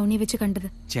ഞങ്ങൾ ടൗണിൽ വെച്ച് കണ്ടത്.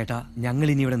 ചേട്ടാ, ഞങ്ങൾ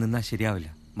ഇനി ഇവിടെ നിന്നാ ശരിയാവില്ല.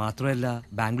 മാത്രമല്ല,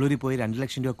 ബാംഗ്ലൂരിൽ പോയി 2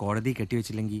 ലക്ഷം രൂപ കോടതി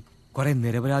കെട്ടിവെച്ചില്ലെങ്കിൽ കുറെ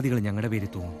നിരപരാധികൾ ഞങ്ങളുടെ പേര്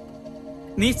തോന്നും.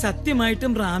 നീ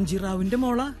സത്യമായിട്ടും റാംജി റാവുവിന്റെ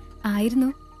മോളാ? ആയിരുന്നു.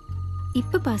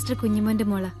 ഇപ്പൊ പാസ്റ്റർ കുഞ്ഞുമോന്റെ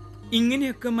മോളാ.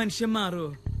 ഇങ്ങനെയൊക്കെ മനുഷ്യൻ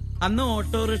മാറുമോ? അന്ന്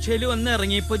ഓട്ടോറിക്ഷയിൽ വന്ന്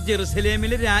ഇറങ്ങിയപ്പോ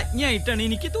ജെറുസലേമിലെ രാജ്ഞിയായിട്ടാണ്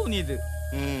എനിക്ക് തോന്നിയത്.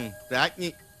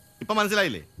 രാജ്ഞി ഇപ്പൊ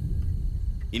മനസ്സിലായില്ലേ?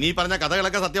 ഇനി പറഞ്ഞ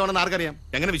കഥകളൊക്കെ സത്യമാണെന്ന് ആർക്കറിയാം?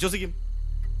 എങ്ങനെ വിശ്വസിക്കും?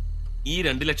 ഈ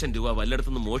 2 ലക്ഷം രൂപ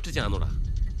വല്ലയിടത്തുനിന്ന് മോഷ്ടിച്ചാന്നോടാ?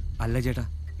 അല്ല ചേട്ടാ,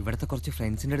 ഇവിടത്തെ കുറച്ച്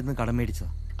ഫ്രണ്ട്സിന്റെ അടുത്ത് കടം മേടിച്ചതാ.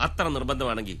 അത്ര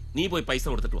നിർബന്ധമാണെങ്കിൽ നീ പോയി പൈസ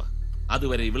കൊടുത്തിട്ട് വാ.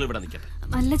 അതുവരെ ഇവളിവിടെ നിൽക്കട്ടെ.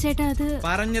 അല്ല ചേട്ടാ, അത്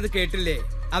പറഞ്ഞത് കേട്ടില്ലേ?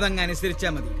 അതങ്ങ്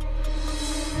അനുസരിച്ചാ മതി.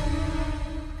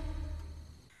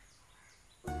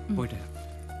 പോയിട്ട്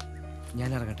ഞാൻ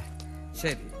ഇറങ്ങട്ടെ.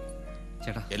 ശരി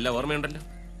ചേട്ടാ, എല്ലാം ഓർമ്മയുണ്ടല്ലോ.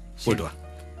 പോയിട്ട് വാ.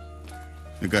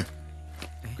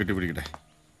 കെട്ടിപ്പിടിക്കട്ടെ.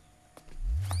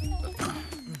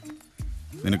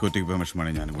 നിനക്ക് ഒറ്റയ്ക്ക് പോകാൻ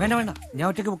വിഷമാണ്. ഞാൻ വേണ്ട വേണ്ട, ഞാൻ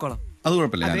ഒറ്റയ്ക്ക് പൊക്കോളാം. അത്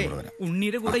കുഴപ്പമില്ല, ഞാൻ വരാം.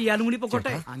 ഉണ്ണിയുടെ കൂടെ ഇയാളും കൂടി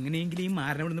പൊക്കോട്ടെ. അങ്ങനെയെങ്കിൽ ഈ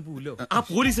മാരനെ ഇവിടുന്ന് പോവല്ലോ. ആ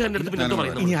പോലീസുകാരന്റെ അടുത്ത് പിന്നെ എന്താ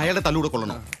പറയുന്നത്? ഇനി അയാളുടെ തല്ലൂടെ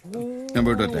കൊള്ളണോ? ഞാൻ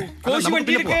പോയിട്ട് വരട്ടെ.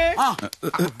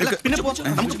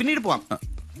 നമുക്ക് പിന്നീട് പോവാം.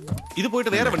 ഇത്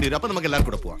പോയിട്ട് വേറെ വണ്ടി വരും. അപ്പൊ നമുക്ക്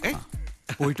എല്ലാവർക്കും കൂടെ പോവാം.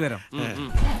 പോയിട്ട് വരാം.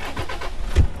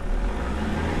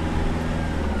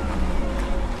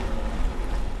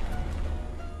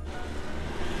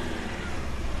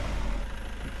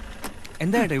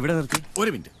 എന്താ ഏട്ടാ ഇവിടെ നിർത്തി? ഒരു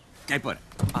മിനിറ്റ്, ഞാൻ ഇപ്പൊ വരാം.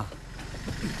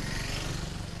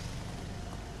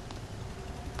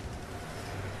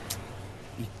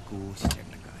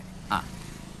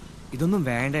 ഇതൊന്നും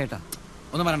വേണ്ട ഏട്ടാ.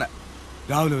 ഒന്നും പറയണ്ട,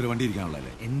 രാവിലെ ഒരു വണ്ടി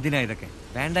ഇരിക്കാനുള്ളതല്ലേ. എന്തിനാ ഇതൊക്കെ?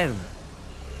 വേണ്ടായിരുന്നു.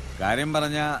 കാര്യം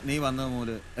പറഞ്ഞാ നീ വന്നത്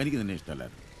മൂലം എനിക്ക് നിന്നെ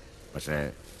ഇഷ്ടമല്ലായിരുന്നു. പക്ഷേ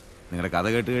നിങ്ങളുടെ കഥ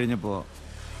കേട്ട് കഴിഞ്ഞപ്പോൾ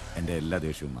എൻ്റെ എല്ലാ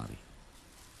ദേഷ്യവും മാറി.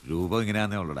 രൂപം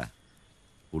ഇങ്ങനെയാന്നേ ഉള്ളടാ,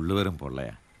 ഉള്ളുവരും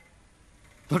പൊള്ളയാ.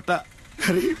 തൊട്ട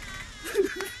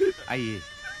അയ്യേ,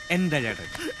 എന്താ ചേട്ടൻ?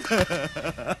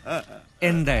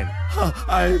 എന്തായാലും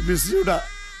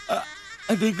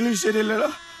English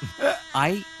ശരിയല്ലടാ.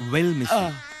 I will miss you.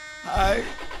 I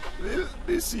will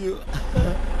miss you.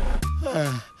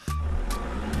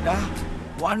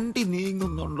 വണ്ടി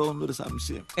നീങ്ങുന്നുണ്ടോ എന്നൊരു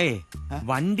സംശയം.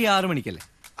 വണ്ടി 6 മണിക്കല്ലേ?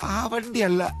 ആ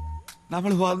വണ്ടിയല്ല,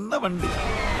 നമ്മൾ വന്ന വണ്ടി.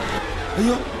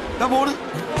 അയ്യോ പോണ്.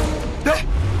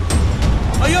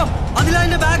 അയ്യോ, അതിലാ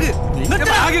എന്റെ ബാഗ്.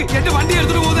 എന്റെ വണ്ടി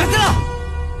എടുത്തിട്ട് പോകുന്നത്.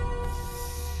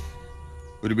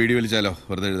 ഒരു ബീഡി വലിച്ചാലോ,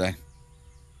 വെറുതെ എഴുതാൻ?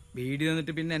 ബീഡി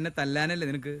തന്നിട്ട് പിന്നെ എന്നെ തല്ലാനല്ലേ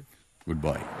നിനക്ക്? Good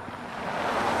bye.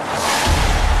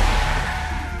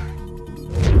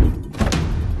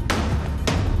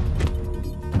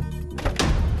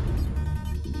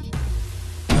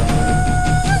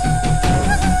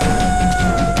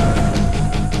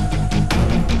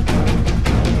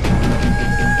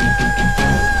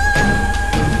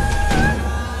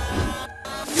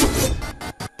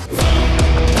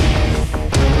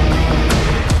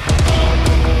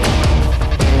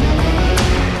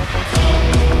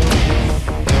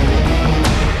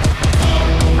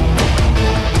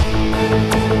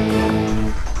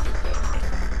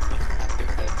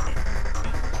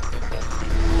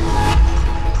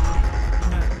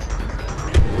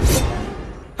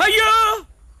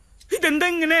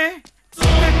 ഇതെന്തെങ്ങനെ?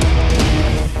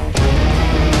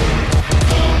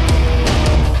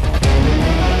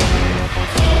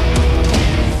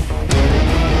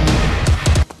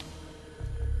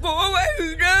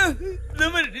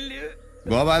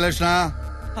 ഗോപാലകൃഷ്ണ,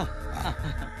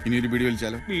 ഇനി ഒരു ബീഡി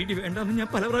വലിച്ചാലോ? ബീഡി വേണ്ടെന്ന് ഞാൻ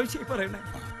പല പ്രാവശ്യമായി പറയണേ.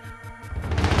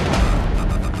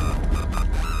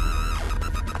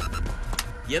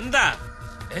 എന്താ?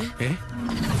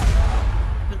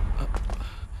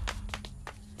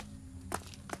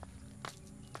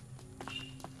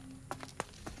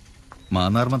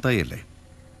 മാന്നാർ മത്തായി അല്ലേ?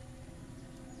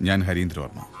 ഞാൻ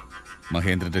ഹരീന്ദ്രവർമ്മ,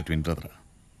 മഹേന്ദ്രന്റെ ട്വിൻ ബ്രദർ.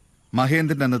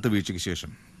 മഹേന്ദ്രന്റെ അന്നത്തെ വീഴ്ചയ്ക്ക്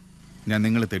ശേഷം ഞാൻ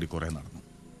നിങ്ങളെ തേടി കുറെ നടന്നു.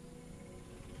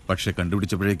 പക്ഷെ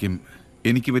കണ്ടുപിടിച്ചപ്പോഴേക്കും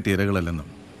എനിക്ക് പറ്റിയ ഇരകളല്ലെന്നും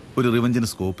ഒരു റിവഞ്ചിന്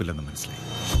സ്കോപ്പില്ലെന്നും മനസ്സിലായി.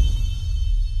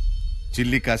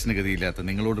 ചില്ലിക്കാശിന് ഗതിയില്ലാത്ത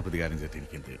നിങ്ങളോട് പ്രതികാരം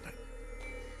ചെയ്തിരിക്കുന്നത് കേട്ട്.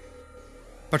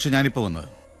 പക്ഷെ ഞാനിപ്പോ വന്നത്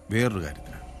വേറൊരു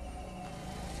കാര്യത്തിനാണ്.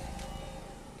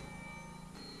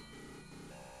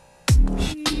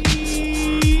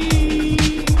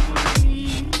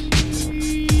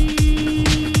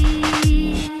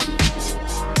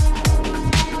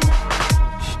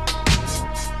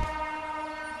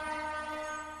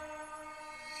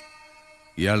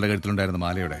 ഇയാളുടെ കഴുത്തിലുണ്ടായിരുന്ന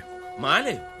മാലയുടെ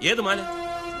മാലയോ? ഏത് മാല?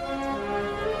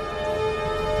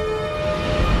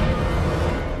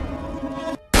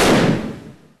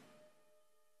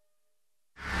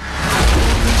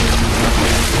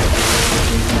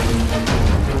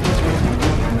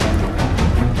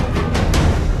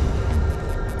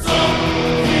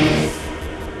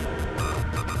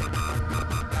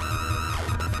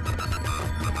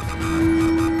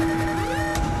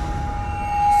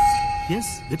 Yes,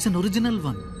 it's an original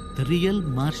one. The real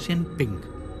Martian pink.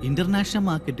 International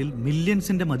മാർക്കറ്റിൽ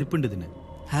മില്യൺസിന്റെ മതിപ്പുണ്ട് ഇതിന്.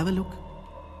 Have A look.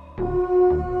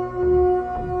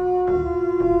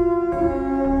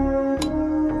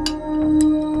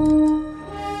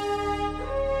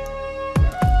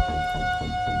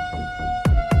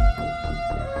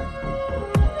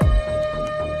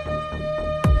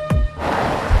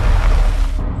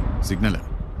 സിഗ്നൽ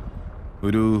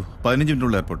ഒരു 15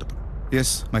 മിനിറ്റുള്ള എയർപോർട്ട്.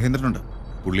 യെസ്, മഹേന്ദ്രനുണ്ട്.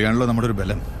 പുള്ളിയാണല്ലോ നമ്മുടെ ഒരു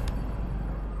ബലം.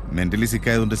 മെന്റലി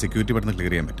സിക്കായതുകൊണ്ട് സെക്യൂരിറ്റി പെട്ടെന്ന്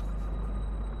ക്ലിയർ ചെയ്യാൻ പറ്റും.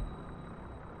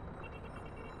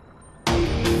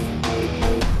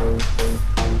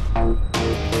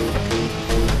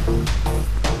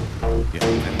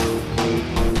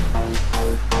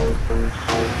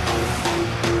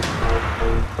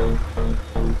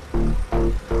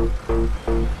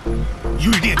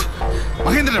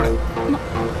 മഹേന്ദ്രൻ എവിടെ?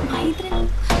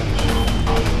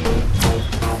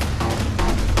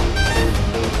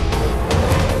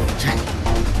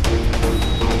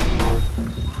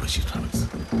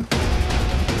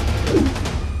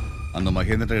 അന്ന്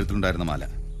മഹേന്ദ്രന്റെ കഴുത്തിലുണ്ടായിരുന്ന മാല,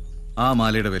 ആ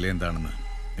മാലയുടെ വില എന്താണെന്ന്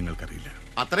നിങ്ങൾക്കറിയില്ല.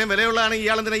 അത്രയും വിലയുള്ളതാണ്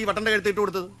ഇയാളെന്തിനാ ഈ വട്ടന്റെ കഴുത്തിട്ട്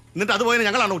കൊടുത്തത്? എന്നിട്ട് അത് പോയത്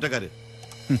ഞങ്ങളാണ് കുറ്റക്കാര്.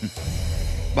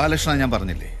 ബാലകൃഷ്ണ, ഞാൻ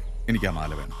പറഞ്ഞില്ലേ എനിക്ക് ആ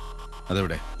മാല വേണം.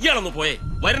 അതെവിടെ? ഇയാളൊന്ന് പോയേ.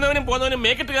 വരുന്നവനും പോകുന്നവനും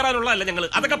മേക്കിട്ട് കയറാനുള്ളതല്ല ഞങ്ങൾ.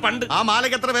 അതൊക്കെ പണ്ട്. ആ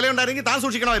മാലയ്ക്ക് എത്ര വില ഉണ്ടായിരുന്നെങ്കിൽ താൻ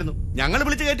സൂക്ഷിക്കണമായിരുന്നു. ഞങ്ങൾ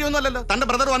വിളിച്ച് കയറ്റിയൊന്നും അല്ലല്ലോ, തന്റെ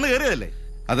ബ്രദർ വന്ന് കയറിയതല്ലേ.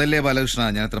 അതല്ലേ ബാലകൃഷ്ണ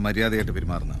ഞാൻ അത്ര മര്യാദയായിട്ട്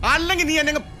പെരുമാറുന്നത്. അല്ലെങ്കിൽ നീ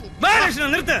എന്നെ ബാലകൃഷ്ണ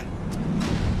നിർത്ത്.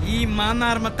 ഈ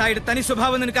മാന്നാർ മത്തായിയുടെ തനി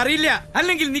സ്വഭാവം നിനക്ക് അറിയില്ല.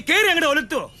 അല്ലെങ്കിൽ നീ കയറി അങ്ങോട്ട്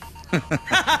ഒലുത്തോ.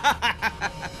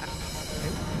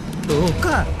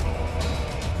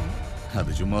 അത്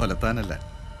ചുമ്മാ ഒലത്താനല്ല.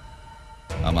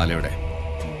 ആ മാലയുടെ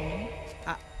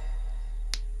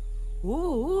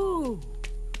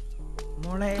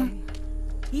മോളെ,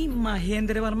 ഈ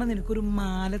മഹേന്ദ്രവർമ്മ നിനക്കൊരു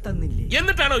മാല തന്നില്ലേ?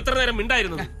 എന്നിട്ടാണോ ഇത്ര നേരം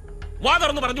മിണ്ടായിരുന്നത്? വാ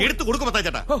തുറന്ന് പറഞ്ഞു. എടുത്തു കൊടുക്കും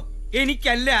ചേട്ടാ.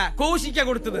 എനിക്കല്ല, കോശിക്ക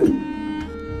കൊടുത്തത്.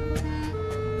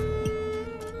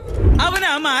 അവൻ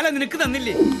ആ മാല നിനക്ക്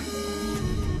തന്നില്ലേ?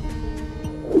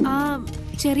 ആ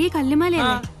ചെറിയ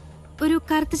കല്ലുമാലയല്ലേ, ഒരു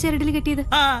കറുത്ത ചരടിൽ കെട്ടിയത്,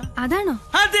 അതാണോ?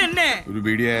 അതെന്നെ. ഒരു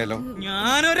ബീഡിയായാലോ?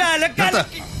 ഞാനൊരു അലക്കാല.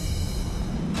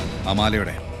 ആ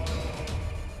മാലയുടെ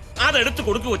അതെടുത്ത്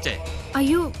കൊടുക്കു വെച്ചേ.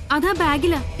 അയ്യോ, അതാ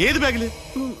ബാഗിലാ. ഏത് ബാഗില്?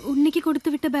 ഉണ്ണിക്ക് കൊടുത്തു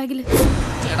വിട്ട ബാഗില്.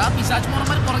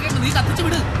 നീ കത്തിച്ചു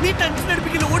വിട്. നീ ടെൻഷൻ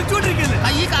എടുപ്പിക്കില്ല, ഓടിച്ചോണ്ടിരിക്കല്ലേ.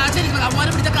 ഈ കാശിരിക്കണം,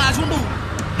 അവന്മാരെ പിടിച്ച കാശ് കൊണ്ടുപോകും.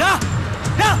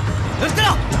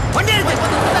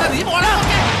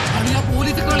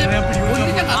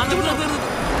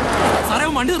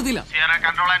 വണ്ടി നിർത്തിയില്ല.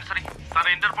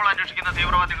 ഇന്റർപോൾ അന്വേഷിക്കുന്ന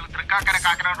തീവ്രവാദികൾ തൃക്കാക്കര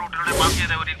കാക്കനാട് റൂട്ടിലൂടെ പാസ്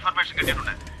ചെയ്ത ഒരു ഇൻഫർമേഷൻ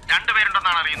കിട്ടിയിട്ടുണ്ട്. 2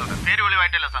 പേരുണ്ടെന്നാണ് അറിയുന്നത്. പേര്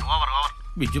വെളിവായിട്ടില്ല സാർ. Over over.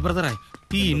 ബിജു ബ്രദറെ,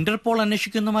 ഈ ഇന്റർപോൾ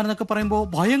അന്വേഷിക്കുന്നമാരെന്നൊക്കെ പറയുമ്പോ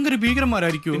ഭയങ്കര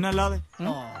ഭീകരന്മാരായിരിക്കും. പിന്നല്ലാതെ.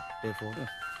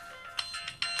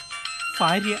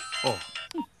 ഭാര്യ.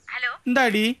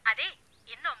 എന്താടി?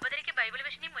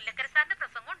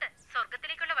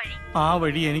 ആ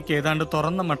വഴി എനിക്ക് ഏതാണ്ട്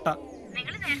തുറന്ന മട്ട.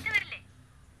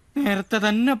 നേരത്തെ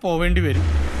തന്നെ പോവേണ്ടി വരും.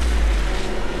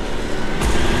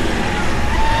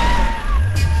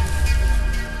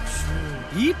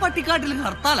 ഈ പട്ടിക്കാട്ടിൽ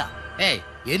ഹർത്താലാ?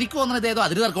 എനിക്ക് തോന്നുന്നത് ഏതോ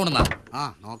അതിര് തർക്കണമെന്നാ.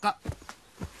 നോക്കാം.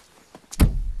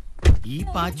 ഈ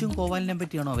പാച്ചും കോവാലിനെ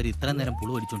പറ്റിയാണോ അവർ ഇത്ര നേരം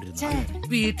പുളു അടിച്ചോണ്ടിരുന്നത്?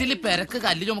 വീട്ടില് പെരക്ക്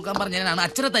കല്ല് ചുമക്കാൻ പറഞ്ഞാണ്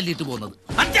അച്ഛനെ തല്ലിയിട്ട് പോകുന്നത്.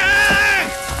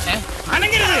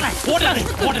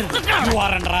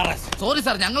 സോറി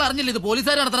സാർ, ഞങ്ങൾ അറിഞ്ഞില്ല ഇത്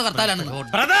പോലീസുകാർ നടത്തുന്ന ഹർത്താലാണ്.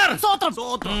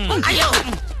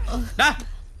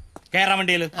 കേറാൻ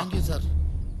വണ്ടിയില്. Thank you sir.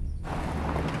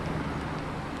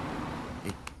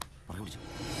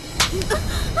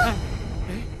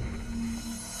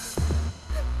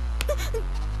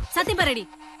 സത്യം പറയടി,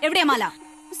 എവിടെയാ മാല?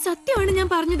 സത്യമാണ് ഞാൻ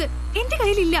പറഞ്ഞത്. എന്റെ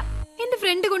കയ്യിലില്ല. എന്റെ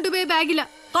ഫ്രണ്ട് കൊണ്ടുപോയ ബാഗില.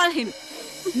 Call him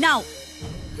now.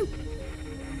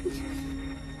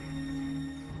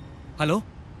 ഹലോ,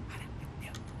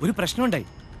 ഒരു പ്രശ്നമുണ്ടായി.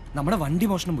 നമ്മുടെ വണ്ടി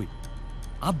മോഷണം പോയി.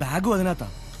 ആ ബാഗും അതിനകത്താ.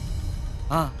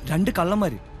 ആ 2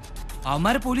 കള്ളന്മാര്.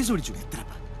 അവന്മാരെ പോലീസ് പിടിച്ചു.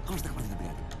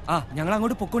 ആ ഞങ്ങൾ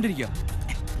അങ്ങോട്ട് പൊക്കോണ്ടിരിക്കുക.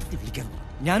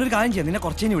 ഞാനൊരു കാര്യം ചെയ്യാം, നിന്നെ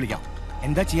കുറച്ച് കഴിഞ്ഞ് വിളിക്കാം.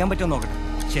 എന്താ ചെയ്യാൻ പറ്റുമോ നോക്കട്ടെ.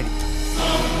 ശരി.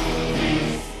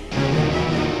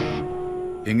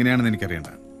 എങ്ങനെയാണെന്ന് എനിക്കറിയണ്ട.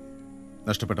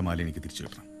 നഷ്ടപ്പെട്ട മാല എനിക്ക് തിരിച്ചു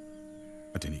കിട്ടണം.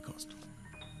 At any cost.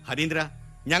 ഹരീന്ദ്ര,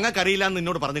 ഞങ്ങൾക്കറിയില്ല എന്ന്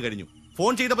നിന്നോട് പറഞ്ഞു കഴിഞ്ഞു.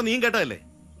 ഫോൺ ചെയ്തപ്പോ നീയും കേട്ടതല്ലേ.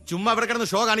 ചുമ്മാ ഇവിടെ കിടന്ന്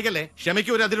ഷോ കാണിക്കല്ലേ.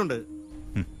 ക്ഷമയ്ക്ക് ഒരു അതിലുണ്ട്.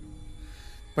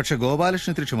 പക്ഷെ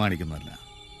ഗോപാലകൃഷ്ണൻ ഇത്തിരി ക്ഷമാണിക്കുന്നതല്ല.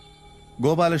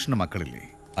 ഗോപാലകൃഷ്ണന്റെ മക്കളില്ലേ,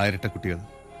 ആ ഇരട്ട കുട്ടികൾ,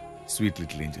 സ്വീറ്റ്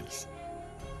ലിറ്റിൽ ഏഞ്ചൽസ്.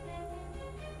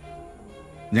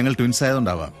 ഞങ്ങൾ ട്വിൻസ്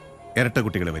ആയതുകൊണ്ടാവാം ഇരട്ട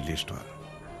കുട്ടികളെ വലിയ ഇഷ്ടമാണ്.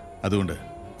 അതുകൊണ്ട്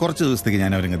കുറച്ച് ദിവസത്തേക്ക്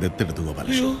ഞാൻ അവരെ ദത്തെടുത്തു.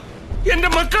 ഗോപാലകൃഷ്ണൻ, എന്റെ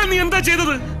മക്കൾ നീ എന്താ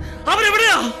ചെയ്തത്?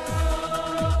 അവരെവിടെയാ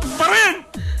പറയാൻ?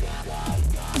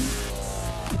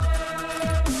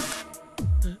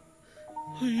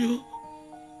 അയ്യോ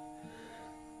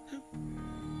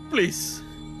പ്ലീസ്,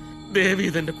 ദേവി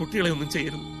ഇതെന്റെ കുട്ടികളെ ഒന്നും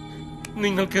ചെയ്യരുത്.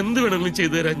 നിങ്ങൾക്ക് എന്ത് വേണമെങ്കിലും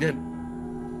ചെയ്തു തരാൻ ഞാൻ.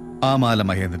 ആ മാല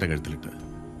മഹേന്ദ്രന്റെ കഴുത്തിലിട്ട്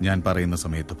ഞാൻ പറയുന്ന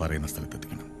സമയത്ത് പറയുന്ന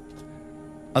സ്ഥലത്തെത്തിക്കണം.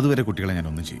 അതുവരെ കുട്ടികളെ ഞാൻ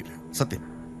ഒന്നും ചെയ്യില്ല, സത്യം.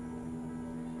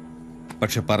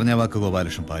 പക്ഷെ പറഞ്ഞ വാക്ക്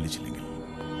ഗോപാലകൃഷ്ണൻ പാലിച്ചില്ലെങ്കിൽ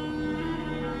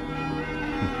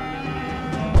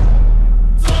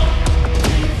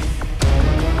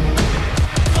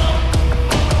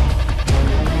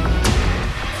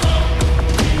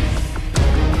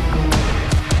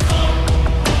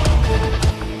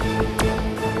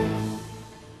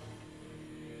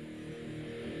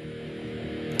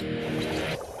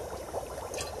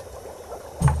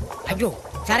അയ്യോ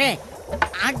സാറേ,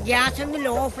 ആ ഗ്യാസ് ഒന്ന്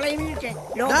ലോ ഫ്ലെയിമിൽ.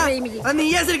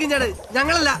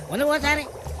 ഞങ്ങളല്ല. ഒന്ന് പോ സാറേ,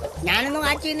 ഞാനൊന്ന്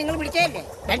വാച്ച് ചെയ്ത് നിങ്ങൾ പിടിച്ചതല്ലേ.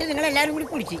 എന്നിട്ട് നിങ്ങൾ എല്ലാരും കൂടി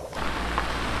കുടിച്ച്.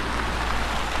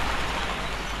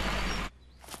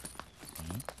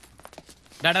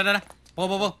 പോ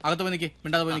അകത്ത് പോയി നിൽക്കി,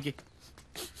 മിണ്ടാതെ പോയി നിൽക്കി.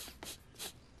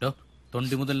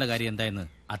 തൊണ്ടി മുതലിന്റെ കാര്യം എന്തായെന്ന്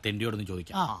ആ തെണ്ടിയോടൊന്ന്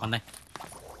ചോദിക്കാം. വന്നേ.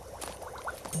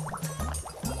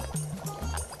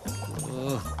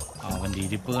 അവന്റെ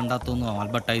ഇരിപ്പ് കണ്ടാത്തൊന്നും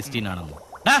ആൽബർട്ട് ഐൻസ്റ്റീൻ ആണെന്ന്.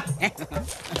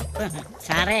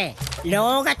 സാറേ,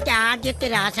 ലോകത്തെ ആദ്യത്തെ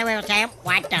രാസവ്യവസായം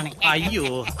വാറ്റാണ്. അയ്യോ,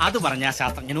 അത് പറഞ്ഞ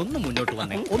ശാസ്ത്രജ്ഞൻ ഒന്ന് മുന്നോട്ട്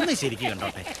വന്നേ, ഒന്ന് ശരിക്കും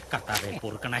കണ്ടോട്ടെ. കർത്താവേ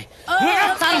പൊറുക്കണേ.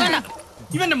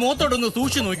 ഇവന്റെ മുഖത്തോടൊന്ന്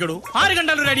സൂക്ഷിച്ചു നോക്കിയോടൂ. ആര്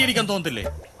കണ്ടാലും ഒരു അടി അടിക്കാൻ തോന്നത്തില്ലേ?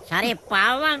 സാറേ,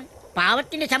 പാവമാണ്.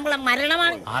 പാവത്തിന്റെ ശമ്പളം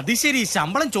മരണമാണ്. അത് ശരി,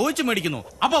 ശമ്പളം ചോദിച്ചു മേടിക്കുന്നു.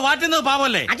 അപ്പൊ വാറ്റുന്നത്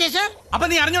പാവല്ലേ? അതെ സാർ. അപ്പൊ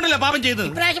നീ അറിഞ്ഞോണ്ടല്ലേ പാപം ചെയ്തത്?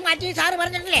 ഇപ്രാവശ്യം മാറ്റി സാറ്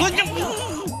പറഞ്ഞിട്ടില്ലേ?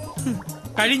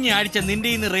 കഴിഞ്ഞ ആഴ്ച നിന്റെ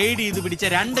ഇന്ന് റെയ്ഡ് ചെയ്ത് പിടിച്ച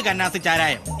 2 കന്നാസ്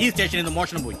ചാരായം ഈ സ്റ്റേഷനിൽ നിന്ന്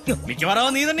മോഷണം പോയി.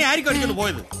 മിക്കവാറും നീ തന്നെ ആയിരിക്കും അടിച്ചോണ്ട്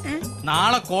പോയത്.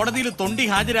 നാളെ കോടതിയിൽ തൊണ്ടി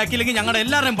ഹാജരാക്കിയില്ലെങ്കിൽ ഞങ്ങളുടെ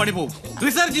എല്ലാവരുടെയും പണി പോകും.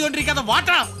 റിസർച്ച് ചെയ്തോണ്ടിരിക്കാതെ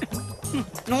വാട്ടണം.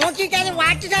 നോക്കിക്കാതെ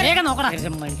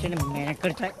മനുഷ്യന്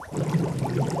മെനക്കെടുത്ത.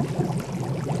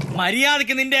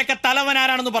 മര്യാദക്ക് നിന്റെയൊക്കെ തലവൻ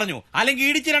ആരാണെന്ന് പറഞ്ഞു, അല്ലെങ്കിൽ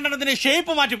ഇടിച്ച് 2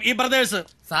 ഷേപ്പ് മാറ്റും ഈ ബ്രദേഴ്സ്.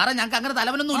 സാറേ, ഞങ്ങൾക്ക് അങ്ങനെ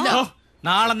തലവനൊന്നും ഇല്ല.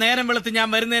 നാളെ നേരം വെളുത്ത് ഞാൻ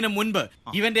വരുന്നതിന് മുൻപ്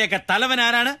ഇവന്റെയൊക്കെ തലവൻ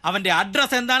ആരാണ്, അവന്റെ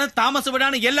അഡ്രസ് എന്താണ്, താമസം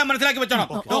എവിടെയാണ്, എല്ലാം മനസ്സിലാക്കി വെച്ചോണം.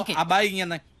 ആ ബാഗ്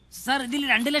തന്നെ. സാർ, ഇതിൽ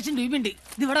 2 ലക്ഷം രൂപയുണ്ട്.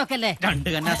 ഇത് ഇവിടെ ഒക്കെ അല്ലേ? 2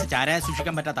 കന്നാസ് ചാരായം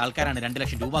സൂക്ഷിക്കാൻ പറ്റാത്ത ആൾക്കാരാണ് 2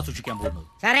 ലക്ഷം രൂപ സൂക്ഷിക്കാൻ പോകുന്നത്.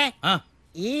 സാറേ,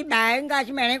 ഈ ബാഗും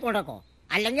കാശും വേണേ കൊടുക്കോ,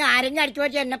 അല്ലെങ്കിൽ ആരെങ്കിലും അടിച്ചു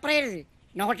വെച്ച് എന്നെ പറയരുത്.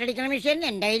 നോട്ടടിക്കണ മെഷീൻ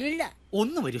എന്റെ കയ്യിലില്ല.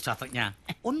 ഒന്ന് വരൂ ശാസ്ത്രജ്ഞ,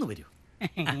 ഒന്ന് വരൂ.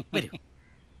 വരൂ.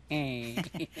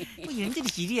 എന്തൊരു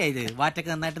ശരിയായത്? വാറ്റൊക്കെ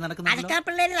നന്നായിട്ട് നടക്കുന്ന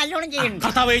പിള്ളേര് നല്ലോണം ചെയ്യുന്നു.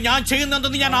 കർത്താവേ, ഞാൻ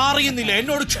ചെയ്യുന്നതെന്ന് ഞാൻ അറിയുന്നില്ല,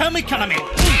 എന്നോട് ക്ഷമിക്കണമേ.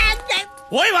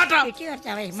 പോയി വാട്ട.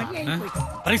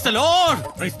 Praise the Lord,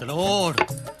 praise the Lord.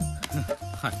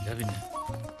 അല്ല പിന്നെ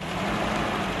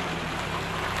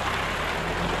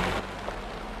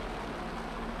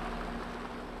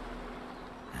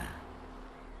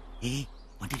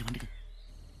വണ്ടി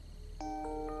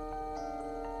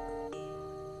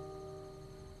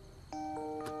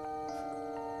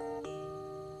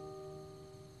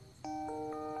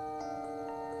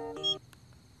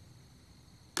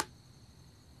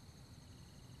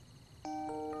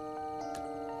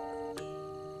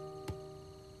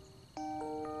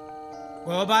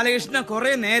ഗോപാലകൃഷ്ണ,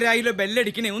 കൊറേ നേരായില്ലോ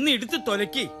ബെല്ലടിക്കണേ, ഒന്ന് എടുത്ത്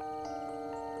തൊലക്കി.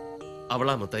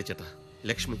 അവളാ മത്തായി ചേട്ടാ,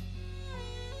 ലക്ഷ്മി.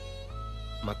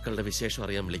 മക്കളുടെ വിശേഷം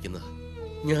അറിയാൻ വിളിക്കുന്ന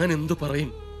ഞാൻ എന്തു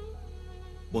പറയും?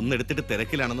 ഒന്നെടുത്തിട്ട്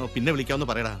തിരക്കിലാണെന്നോ പിന്നെ വിളിക്കാമെന്ന്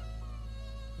പറയടാ.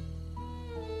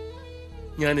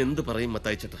 ഞാൻ എന്ത് പറയും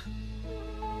മത്തായി ചേട്ടാ?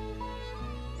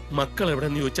 മക്കൾ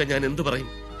എവിടെന്ന് ചോദിച്ചാൽ ഞാൻ എന്തു പറയും?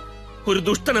 ഒരു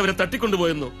ദുഷ്ടൻ അവരെ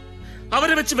തട്ടിക്കൊണ്ടുപോയെന്നോ,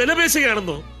 അവരെ വെച്ച്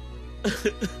വിലപേശുകയാണെന്നോ?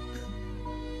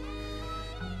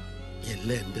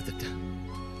 എല്ലാം എന്റെ തെറ്റാ.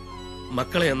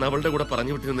 മക്കളെ അന്ന് അവളുടെ കൂടെ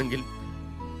പറഞ്ഞു വിട്ടിരുന്നെങ്കിൽ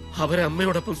അവരെ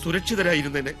അമ്മയോടൊപ്പം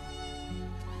സുരക്ഷിതരായിരുന്നേനെ.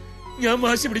 ഞാൻ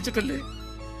വാശി പിടിച്ചിട്ടല്ലേ,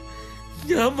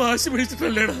 ഞാൻ വാശി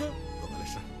പിടിച്ചിട്ടല്ലേടാ.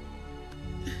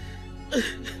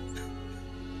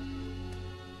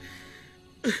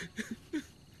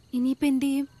 ഇനിയിപ്പോ എന്ത്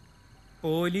ചെയ്യും?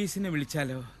 പോലീസിനെ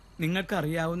വിളിച്ചാലോ? നിങ്ങൾക്ക്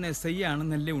അറിയാവുന്ന SI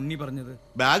ആണെന്നല്ലേ ഉണ്ണി പറഞ്ഞത്.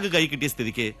 ബാഗ് കൈ കിട്ടിയ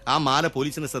സ്ഥിതിക്ക് ആ മാല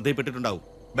പോലീസിന് ശ്രദ്ധയിൽപ്പെട്ടിട്ടുണ്ടാവും.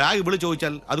 ബാഗ് വിളി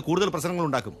ചോദിച്ചാൽ അത് കൂടുതൽ പ്രശ്നങ്ങൾ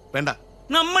ഉണ്ടാക്കും. വേണ്ട.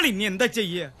 നമ്മൾ ഇനി എന്താ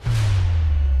ചെയ്യ?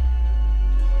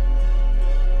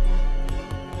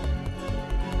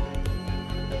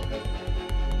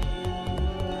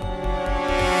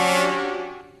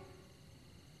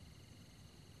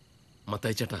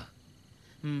 മത്തായി ചേട്ടാ,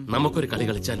 നമുക്കൊരു കളി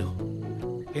കളിച്ചാലോ?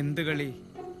 എന്ത് കളി?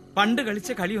 പണ്ട്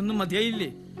കളിച്ച കളിയൊന്നും മതിയായില്ലേ?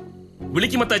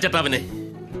 വിളിക്കും മത്തായി ചേട്ടാ അവനെ.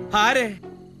 ആരെ?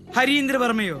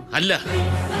 ഹരീന്ദ്രവർമ്മയോ? അല്ല.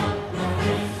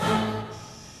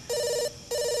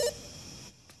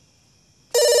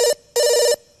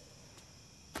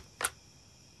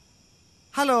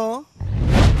 Hello,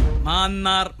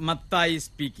 Mannar Mathai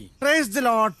speaking. Praise the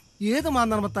Lord. ഏത്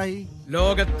മാന്നാർ മത്തായി?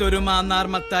 ലോകത്തൊരു മാന്നാർ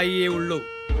മത്തായിയേ ഉള്ളൂ.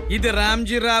 ഇത്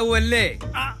രാംജി റാവു അല്ലേ?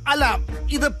 അല്ല,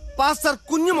 ഇത് പാസ്റ്റർ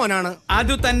കുഞ്ഞുമോനാണ്.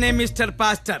 അതു തന്നെ മിസ്റ്റർ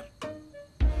പാസ്റ്റർ.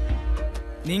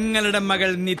 നിങ്ങളുടെ മകൾ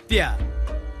നിത്യ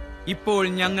ഇപ്പോൾ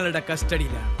ഞങ്ങളുടെ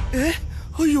കസ്റ്റഡിയിലാണ്.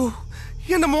 അയ്യോ,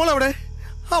 എന്റെ മോളെവിടെ?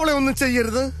 അവളെ ഒന്നും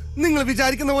ചെയ്യരുത്. നിങ്ങൾ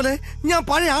വിചാരിക്കുന്ന പോലെ ഞാൻ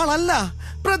പഴയ ആളല്ല.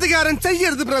 പ്രതികാരം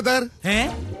ചെയ്യരുത് ബ്രദർ.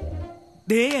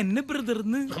 എന്നെ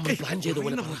ബ്രദർന്ന് പ്ലാൻ ചെയ്ത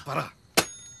പോലെ പറ.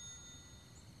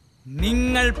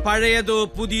 നിങ്ങൾ പഴയതോ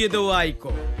പുതിയതോ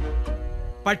ആയിക്കോ,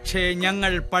 പക്ഷേ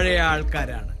ഞങ്ങൾ പഴയ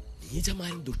ആൾക്കാരാണ്.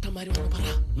 നീചന്മാരും ദുഷ്ടന്മാരും പറ.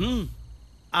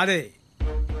 അതെ,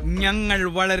 ഞങ്ങൾ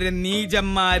വളരെ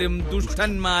നീചന്മാരും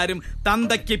ദുഷ്ടന്മാരും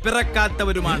തന്തയ്ക്ക്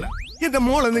പിറക്കാത്തവരുമാണ്. എന്റെ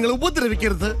മോളെ നിങ്ങൾ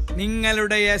ഉപദ്രവിക്കരുത്.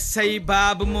 നിങ്ങളുടെ SI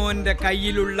ബാബുമോന്റെ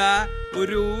കയ്യിലുള്ള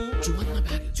ഒരു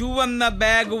ചുവന്ന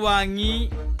ബാഗ് വാങ്ങി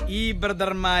ഈ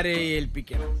ബ്രദർമാരെ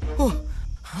ഏൽപ്പിക്കണം.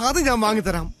 അത് ഞാൻ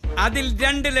വാങ്ങിത്തരാം. അതിൽ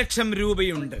 2 ലക്ഷം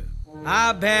രൂപയുണ്ട്. ആ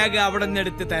ബാഗ് അവിടെ നിന്ന്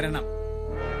എടുത്ത് തരണം.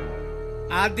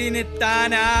 അതിന്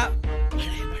താൻ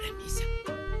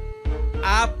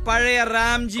ആ പഴയ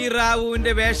രാംജി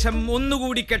റാവുവിന്റെ വേഷം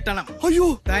ഒന്നുകൂടി കെട്ടണം. അയ്യോ,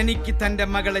 തനിക്ക് തന്റെ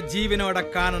മകളെ ജീവനോടെ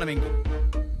കാണണമെങ്കിൽ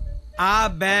ആ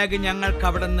ബാഗ് ഞങ്ങൾക്ക്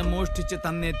അവിടെ നിന്ന് മോഷ്ടിച്ച്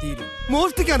തന്നേ തീരും.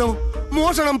 മോഷ്ടിക്കാനോ?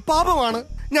 മോഷണം പാപമാണ്.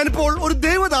 ഞാനിപ്പോൾ ഒരു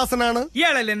ദേവദാസനാണ്.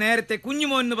 ഇയാളല്ലേ നേരത്തെ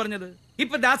കുഞ്ഞുമോൻ എന്ന് പറഞ്ഞത്?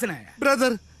 ഇപ്പൊ ദാസനായ?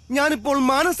 ബ്രദർ, ഞാനിപ്പോൾ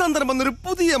മാനസാന്തരം വന്നൊരു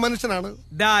പുതിയ മനുഷ്യനാണ്.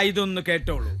 ദാ ഇതൊന്ന്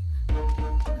കേട്ടോളൂ.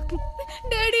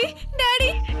 ഡാഡി, ഡാഡി,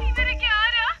 ഇവരൊക്കെ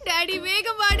ആരാ? ഡാഡി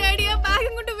വേഗം വാ, ഡാഡി, ആ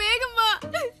ബാഗും കൊണ്ട് വേഗം വാ.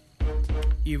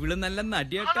 ഇവള് നല്ല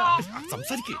നടിയാട്ടോ.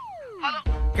 സംസാരിക്കേ.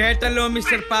 കേട്ടല്ലോ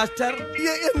മിസ്റ്റർ പാസ്റ്റർ.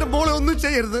 എന്റെ മോളെ ഒന്നും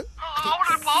ചെയ്യരുത്.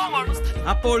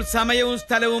 അപ്പോൾ സമയവും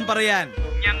സ്ഥലവും പറയാൻ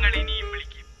ഞങ്ങൾ ഇനിയും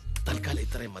വിളിക്കും. തൽക്കാലം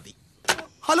ഇത്രയും മതി.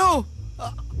 Hello,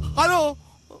 hello.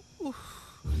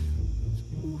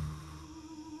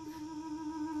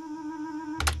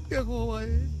 യഹോവേ,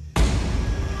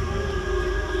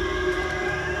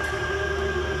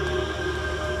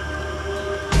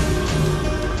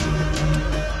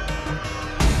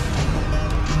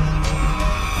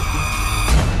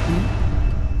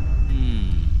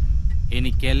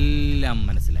 എനിക്കെല്ലാം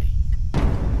മനസ്സിലായി.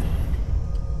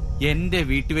 എന്റെ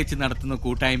വീട്ടിൽ വെച്ച് നടത്തുന്ന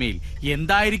കൂട്ടായ്മയിൽ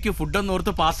എന്തായിരിക്കും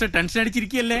ഫുഡെന്നോർത്ത് പാസ്റ്റർ ടെൻഷൻ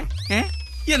അടിച്ചിരിക്കുകയല്ലേ?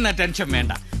 എന്നാ ടെൻഷൻ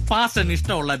വേണ്ട. പാസ്റ്ററിന്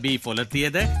ഇഷ്ടമുള്ള beef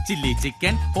ഒലത്തിയത്, chilli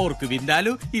chicken, pork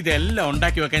vindaloo, ഇതെല്ലാം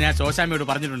ഉണ്ടാക്കി വെക്കാൻ ഞാൻ ശോശാമ്മയോട്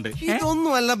പറഞ്ഞിട്ടുണ്ട്.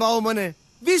 ഇതൊന്നുമല്ല ബാബുമോനെ,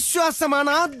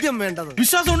 വിശ്വാസമാണ് ആദ്യം വേണ്ടത്.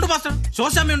 വിശ്വാസമുണ്ട് പാസ്റ്റർ.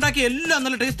 ശോശാമ്മ ഉണ്ടാക്കിയ എല്ലാം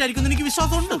നല്ല ടേസ്റ്റ് ആയിരിക്കും, എനിക്ക്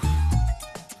വിശ്വാസമുണ്ട്.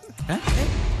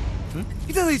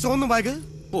 ഇതാ ഈ ചോന്ന ബാഗ്.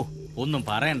 ഓ, ഒന്നും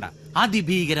പറയണ്ട.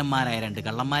 അതിഭീകരന്മാരായ 2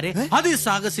 കള്ളന്മാരെ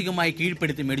അതിസാഹസികമായി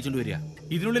കീഴ്പ്പെടുത്തി മേടിച്ചോണ്ട് വരിക.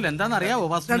 ഇതിനുള്ളിൽ എന്താണെന്ന് അറിയാവോ?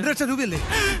 2 ലക്ഷം രൂപയല്ലേ?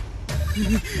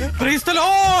 Praise the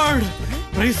Lord!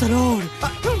 Praise the Lord!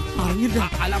 അറിഞ്ഞില്ല.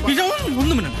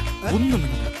 ഒന്നും മിണ്ടണ്ട.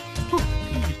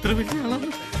 ഇത്ര വലിയ ആളാണ്.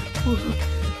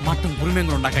 മട്ടും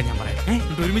കുറുമയും ഉണ്ടാക്കാൻ ഞാൻ പറയാം.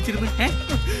 ഒരുമിച്ചിരുന്ന്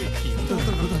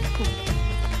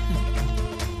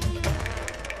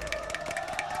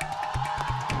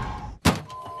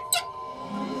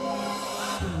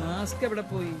മാസ്ക് എവിടെ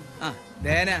പോയി?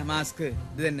 മാസ്ക്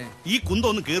ഇത് തന്നെ. ഈ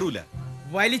കുന്തൊന്നും കേറൂല.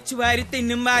 വലിച്ചു വാരി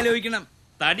തിന്നുമ്പോ ആലോചിക്കണം.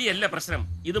 തടിയല്ല പ്രശ്നം,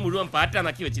 ഇത് മുഴുവൻ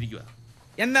പാറ്റാനാക്കി വെച്ചിരിക്കുക.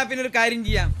 എന്നാ പിന്നെ ഒരു കാര്യം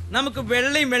ചെയ്യാം, നമുക്ക്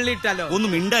വെള്ളയും ഇട്ടാലോ?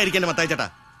 ഒന്നും മിണ്ടായിരിക്കാൻ മത്തായി ചേട്ടാ.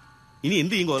 ഇനി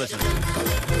എന്ത് ചെയ്യും ഗോലക്ഷൻ?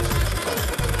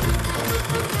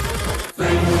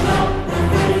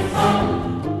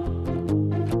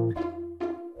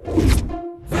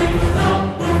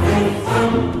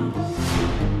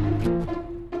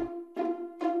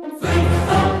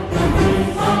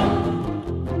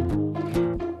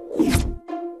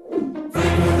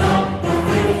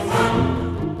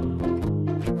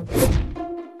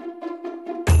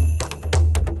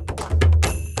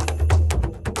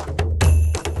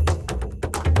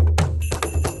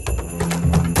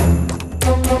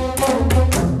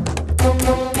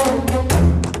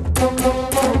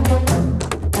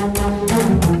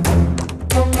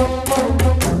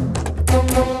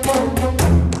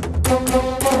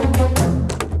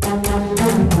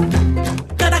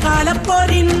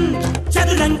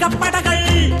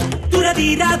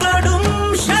 തുരതീരാതോടും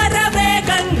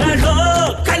ശരവേഗങ്ങളോ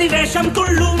കലിവേഷം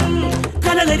തുള്ളും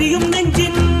കനലരിയും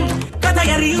നെഞ്ചിൻ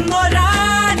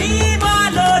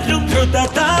കഥയറിയുന്നോരാനീമാലോരും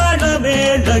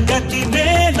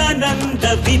ദ്രുതതാളമേളഗതിമേളനന്ദ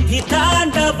വിധി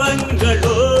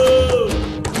താണ്ഡവങ്ങളോ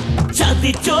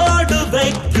ചതിച്ചോടു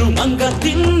വയ്ക്കും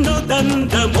അംഗത്തിന്നു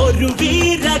ദന്തമൊരു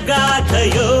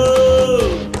വീരഗാഥയോ.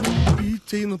 ഈ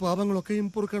ചെയ്യുന്ന പാപങ്ങളൊക്കെയും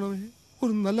പൊറുക്കണമേ.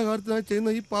 ഒരു നല്ല കാര്യത്തിനായി ചെയ്യുന്ന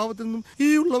ഈ പാവത്തിൽ നിന്നും ഈ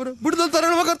ഉള്ളവരെ വിടുതൽ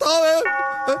തരണമേ കർത്താവേ.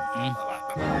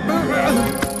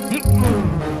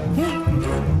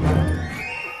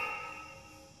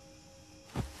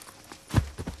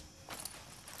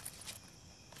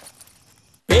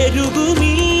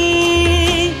 പെരുകുമീ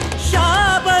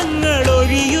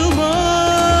ശാപങ്ങളൊഴിയുമോ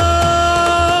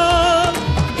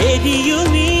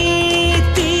എരിയുമീ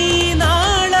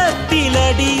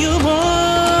തീനാളത്തിലടിയുമോ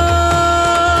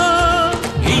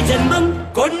ഈ ജന്മം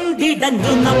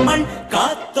കൊണ്ടിടഞ്ഞു നമ്മൾ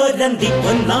കാത്തൊരന്തി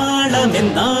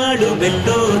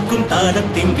പൊന്നാളമെന്നാളുമെല്ലോർക്കും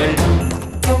താരത്തിങ്കൾ.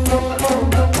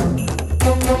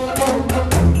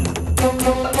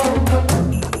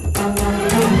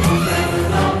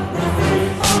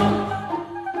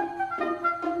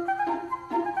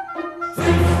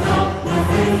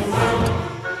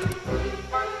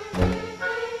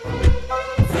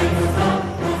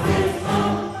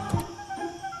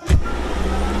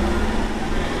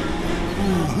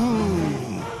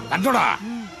 കണ്ടോടാ,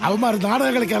 അവന്മാർ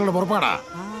നാടകം കളിക്കാനുള്ള പുറപ്പാടാ.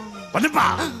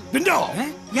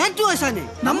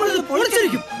 നമ്മളിത്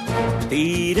പൊളിച്ചിരിക്കും.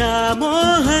 തീരാമോഹങ്ങളായി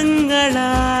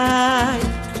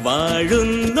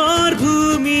വാഴുന്നോർ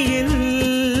ഭൂമിയിൽ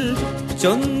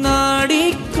ചൊന്നാടിക്കോലമായി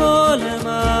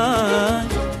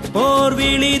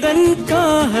ഓർവിളിതൻ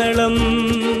കാഹളം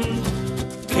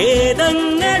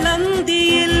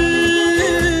ഖേദങ്ങളന്തിയിൽ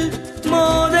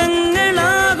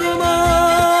മോദങ്ങളാകുമോ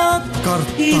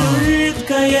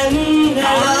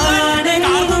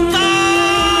ഇരുൾക്കയങ്ങളാണെങ്കും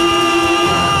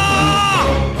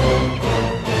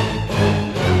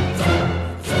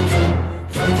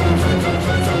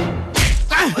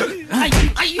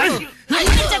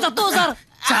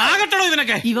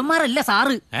ഇവന്മാരല്ല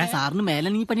സാറ്. സാറിന്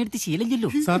മേലനീ പണിയെടുത്ത് ശീലമില്ലല്ലോ.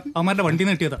 സാർ അവന്മാരുടെ വണ്ടി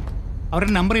നീട്ടിയതാ.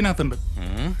 അവരുടെ നമ്പർ ഇതിനകത്തുണ്ട്.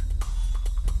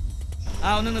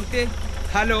 ഒന്ന് നിർത്തിയേ.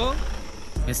 ഹലോ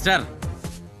മിസ്റ്റർ,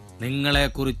 നിങ്ങളെ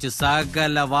കുറിച്ച്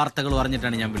സകല വാർത്തകൾ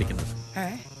അറിഞ്ഞിട്ടാണ് ഞാൻ വിളിക്കുന്നത്.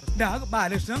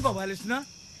 ബാലകൃഷ്ണ ഗോപാലകൃഷ്ണ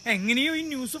എങ്ങനെയോ ഈ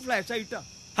ന്യൂസ് ഫ്ലാഷ് ആയിട്ടാ.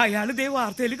 അയാള് ദേ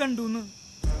വാർത്തയിൽ കണ്ടൂന്ന്.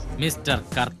 മിസ്റ്റർ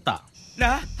കർത്ത,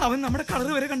 അവൻ നമ്മുടെ കളർ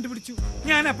വരെ കണ്ടുപിടിച്ചു.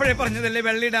 ഞാൻ അപ്പോഴേ പറഞ്ഞതല്ലേ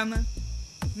വെള്ളിടാന്ന്.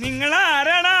 നിങ്ങൾ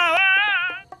ആരാണോ?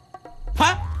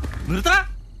 നിർത്ത.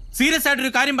 സീരിയസ്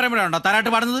ആയിട്ടൊരു കാര്യം പറയുമ്പോഴാണോ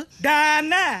താരാട്ട് പാടുന്നത്?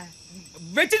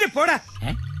 വെച്ചിട്ട് പോടാ.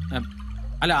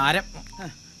 അല്ല ആരം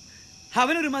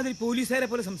അവനൊരുമാതിരി പോലീസുകാരെ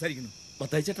പോലെ സംസാരിക്കുന്നു.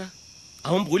 മത്തായി ചേട്ടാ,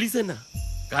 അവൻ പോലീസ് തന്നെ.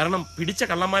 കാരണം പിടിച്ച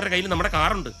കള്ളന്മാരുടെ കയ്യിൽ നമ്മുടെ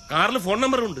കാറുണ്ട്. കാറിൽ ഫോൺ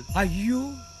നമ്പറും ഉണ്ട്. അയ്യോ,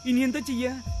 ഇനി എന്താ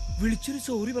ചെയ്യാ? വിളിച്ചൊരു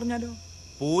സോറി പറഞ്ഞാലോ?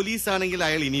 പോലീസ് ആണെങ്കിൽ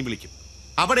അയാൾ ഇനിയും വിളിക്കും.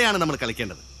 അവിടെയാണ് നമ്മൾ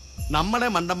കളിക്കേണ്ടത്. നമ്മളെ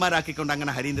മണ്ടന്മാരാക്കിക്കൊണ്ട്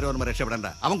അങ്ങനെ ഹരീന്ദ്രവർമ്മ രക്ഷപ്പെടേണ്ട.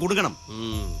 അവൻ കൊടുക്കണം.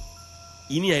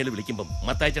 ഇനി അയാൾ വിളിക്കുമ്പം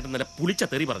മത്തായി ചേട്ടൻ നല്ല പുളിച്ച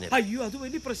തെറി പറഞ്ഞു. അയ്യോ, അത്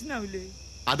വലിയ പ്രശ്നമാവില്ലേ?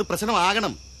 അത്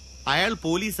പ്രശ്നമാകണം. അയാൾ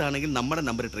പോലീസ് ആണെങ്കിൽ നമ്മുടെ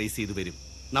നമ്പർ ട്രേസ് ചെയ്ത് വരും.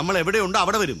 നമ്മൾ എവിടെയുണ്ടോ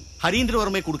അവിടെ വരും.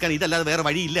 ഹരീന്ദ്രവർമ്മയെ കൊടുക്കാൻ ഇതല്ലാതെ വേറെ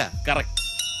വഴിയില്ല. കറക്റ്റ്.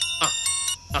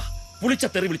 പുളിച്ച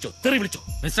തെറി വിളിച്ചോ, തെറി വിളിച്ചോ.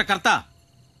 മിസ്റ്റർ കർത്ത,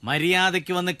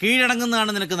 മര്യാദയ്ക്ക് വന്ന്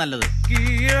കീഴടങ്ങുന്നതാണ് നിനക്ക് നല്ലത്.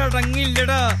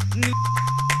 കീഴടങ്ങില്ലടാ.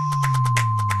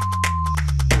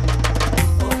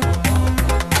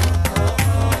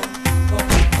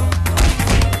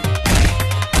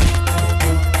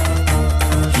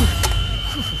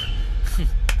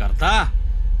 കർത്ത,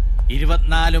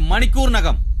 24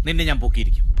 മണിക്കൂറിനകം നിന്നെ ഞാൻ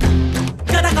പൊക്കിയിരിക്കും.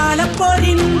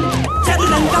 കടകാലപ്പോരിൻ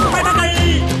ചതുരംഗപ്പടകൾ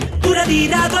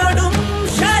തുരതീരാതോടും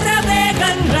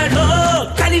ശരവേഗങ്ങളോ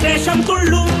കലിവേഷം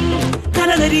തുള്ളും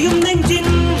കനലരിയും നെഞ്ചിൻ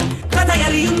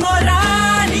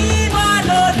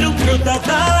കഥയറിയുന്നോരാനീമാലോരും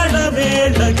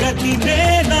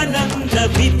ദ്രുതതാളമേളഗതിമേളനന്ദ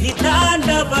വിധി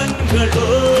താണ്ഡവങ്ങളോ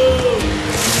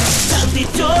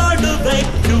ചതിച്ചോടു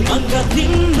വയ്ക്കും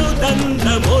അംഗത്തിന്നു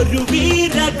ദന്തമൊരു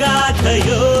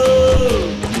വീരഗാഥയോ.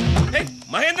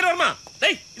 മഹേന്ദ്രവർമ്മ,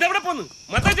 ഇതെവിടെ പോന്നു?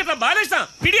 മത്തായി ചേട്ടാ, ബാലകൃഷ്ണ,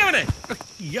 പിടിയവനെ.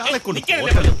 ഇയാളെ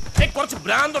കുറച്ച്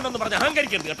ഭ്രാന്തുണ്ടെന്ന് പറഞ്ഞ്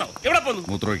അഹങ്കരിക്കരുത് കേട്ടോ. എവിടെ പോന്നു?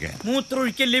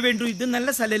 മൂത്രമൊഴിക്കല്ലേ വേണ്ടു. ഇത് നല്ല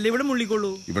സ്ഥലല്ലേ, ഇവിടെ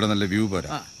മുള്ളിക്കൊള്ളൂ. ഇവിടെ നല്ല വ്യൂ പോരാ.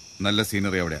 നല്ല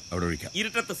സീനറി അവിടെ ഒഴിക്കാം.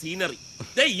 ഇരുട്ടത്ത് സീനറി.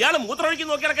 ഇയാള് മൂത്രമൊഴിക്ക്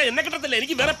നോക്കിയാൽ എന്നെ കിട്ടത്തില്ല.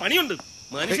 എനിക്ക് വേറെ പണിയുണ്ട്.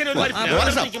 മനുഷ്യനെ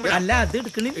അല്ല, അത്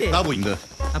എടുക്കണില്ലേ?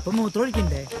 അപ്പൊ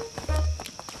മൂത്രമൊഴിക്കണ്ടേ?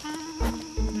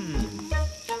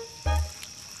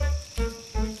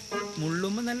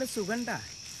 മുള്ളുമ്പോ നല്ല സുഖണ്ടാ.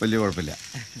 വലിയ കുഴപ്പമില്ല,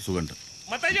 സുഖണ്ട്.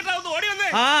 മത്തായി ചേട്ടാ, ഒന്ന് ഓടി വന്നേ.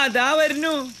 ദാ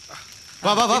വരുന്നു.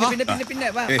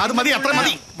 അത് മതി, അത്ര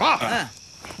മതി.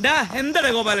 എന്താടാ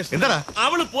ഗോപാലകൃഷ്ണൻ? എന്താടാ?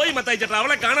 അവള് പോയി മത്തായി ചേട്ടാ,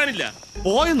 അവളെ കാണാനില്ല.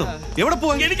 പോയെന്നോ? എവിടെ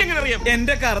പോയി? എനിക്കെങ്ങനെ അറിയാം?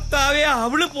 എന്റെ കർത്താവേ,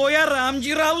 അവള് പോയാ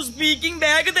റാംജി റാവു സ്പീക്കിംഗ്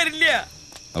ബാഗ് തരില്ല.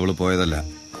 അവള് പോയതല്ല,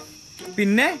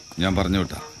 പിന്നെ ഞാൻ പറഞ്ഞു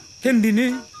വിട്ടാ. എന്തിന്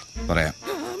പറയാം.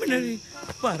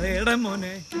 പറയടാ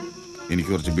മോനെ. എനിക്ക്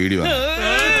കുറച്ച് ബീഡി വേണം.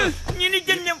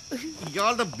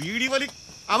 ഇയാളുടെ ബീഡി വലി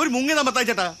അവർ മുങ്ങി മത്തായി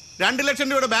ചേട്ടാ. 2 ലക്ഷം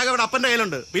രൂപയുടെ ബാഗ് അവിടെ അപ്പന്റെ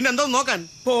കയ്യിലുണ്ട്. പിന്നെ എന്തോ നോക്കാൻ?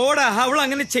 പോടാ, അവൾ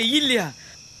അങ്ങനെ ചെയ്യില്ല.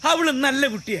 അവള് നല്ല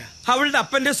കുട്ടിയാ. അവളുടെ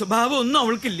അപ്പന്റെ സ്വഭാവം ഒന്നും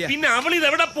അവൾക്കില്ല. പിന്നെ അവൾ ഇത്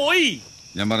എവിടെ പോയി?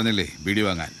 ഞാൻ പറഞ്ഞില്ലേ ബീഡി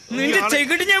വാങ്ങാൻ. നിന്റെ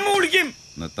ചെകിട് ഞാൻ വിളിക്കും.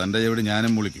 തന്റെ ചെവിട്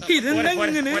ഞാനും വിളിക്കും.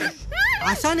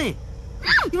 ആശാനെ,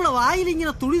 ഇവിടെ വായിൽ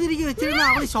ഇങ്ങനെ തുണി തിരികെ വെച്ചിരുന്ന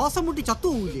അവള് ശ്വാസം മുട്ടി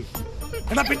ചത്തുപോകൂലേ?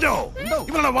 എടാ പിന്നോ,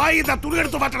 ഇവളുടെ വായിൽ തുണി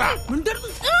എടുത്തു മാറ്റടാ.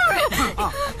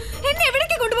 എന്നെ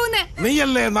എവിടേക്ക് കൊണ്ടുപോകുന്നേ?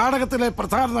 നീയല്ലേ നാടകത്തിലെ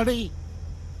പ്രധാന നടി.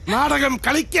 നാടകം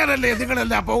കളിക്കാനല്ലേ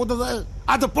നിങ്ങളെല്ലാം പോകുന്നത്?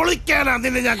 അത് പൊളിക്കാനാ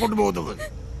നിന്നെ ഞാൻ കൊണ്ടുപോകുന്നത്.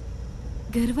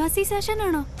 ഗർവാസി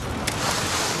സാഷനാണോ?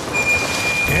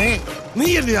 നീ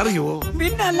എന്നെ അറിയോ?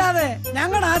 പിന്നല്ലാതെ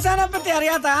ഞങ്ങളുടെ ആശാനെ പറ്റി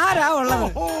അറിയാത്ത ആരാ ഉള്ളത്?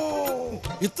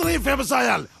 ഇത്രയും ഫേമസ്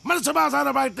ആയാൽ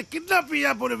മനസ്സമാധാനമായിട്ട് കിഡ്നാപ്പ്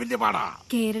ചെയ്യാൻ പോലും വലിയ പാടാ.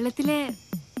 കേരളത്തിലെ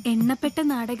എണ്ണപ്പെട്ട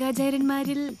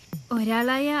നാടകാചാര്യന്മാരിൽ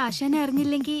ഒരാളായ ആശാനെ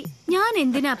അറിഞ്ഞില്ലെങ്കിൽ ഞാൻ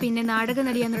എന്തിനാ പിന്നെ നാടക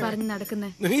നടിയാന്ന് പറഞ്ഞ്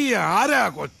നടക്കുന്നത്? നീ ആരാ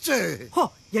കൊച്ച്?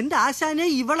 എന്റെ ആശാനെ,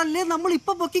 ഇവളല്ലേ നമ്മൾ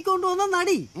ഇപ്പൊ പൊക്കിക്കൊണ്ടുവന്ന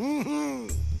നടി.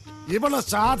 ഇവള്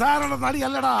സാധാരണ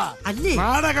നടിയല്ലടാ.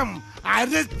 നാടകം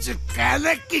അരച്ച്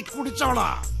കലക്കി കുടിച്ചോളാ.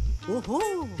 ഓഹോ,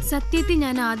 സത്യത്തിൽ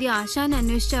ഞാൻ ആദ്യം ആശാൻ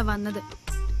അന്വേഷിച്ചാ വന്നത്.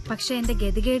 പക്ഷെ എന്റെ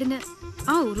ഗതികേടിന്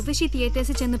ആ ഉർവശി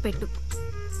തിയേറ്റേഴ്സിൽ ചെന്ന് പെട്ടു.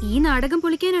 ഈ നാടകം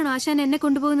പൊളിക്കാനാണോ ആശാൻ എന്നെ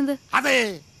കൊണ്ടുപോകുന്നത്? അതെ,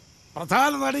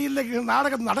 പ്രധാന നടിയില്ലെങ്കിൽ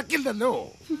നാടകം നടക്കില്ലല്ലോ.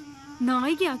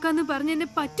 നായികയാക്കാന്ന് പറഞ്ഞ് എന്നെ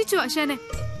പറ്റിച്ചു ആശാനെ.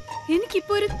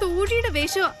 എനിക്കിപ്പോ ഒരു തോഴിയുടെ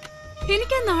വേഷമാ.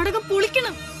 എനിക്ക് ആ നാടകം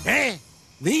പൊളിക്കണം.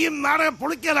 നീയും നാടകം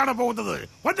പൊളിക്കാനാണ് പോകുന്നത്.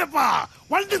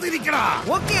 വണ്ടി തിരിക്കടാ.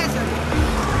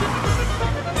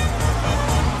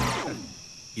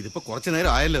 ഇതിപ്പോ കുറച്ചു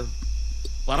നേരം ആയല്ലോ.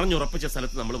 പറഞ്ഞുറപ്പിച്ച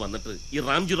സ്ഥലത്ത് നമ്മൾ വന്നിട്ട് ഈ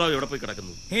റാംജി റാവു എവിടെ പോയി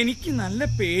കിടക്കുന്നു? എനിക്ക് നല്ല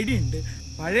പേടിയുണ്ട്.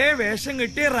 പഴയ വേഷം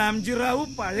കെട്ടിയ റാംജി റാവു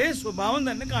പഴയ സ്വഭാവം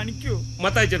തന്നെ കാണിക്കൂ.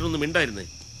 മത്തായി ചേട്ടനൊന്നും മിണ്ടായിരുന്നേ.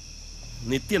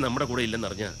 നിത്യം നമ്മുടെ കൂടെ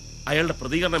ഇല്ലെന്നറിഞ്ഞ അയാളുടെ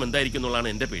പ്രതികരണം എന്തായിരിക്കും എന്നുള്ളതാണ്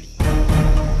എന്റെ പേടി.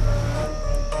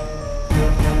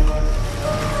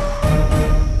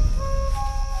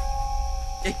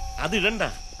 അത് ഇടണ്ട.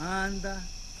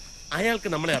 അയാൾക്ക്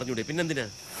നമ്മളെ അറിഞ്ഞൂടെ? പിന്നെന്തിനാ?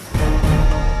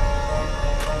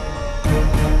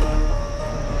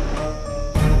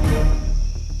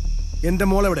 എന്റെ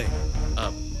മോളെവിടെ?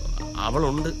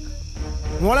 അവളുണ്ട്.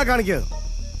 മോളെ കാണിക്കോ.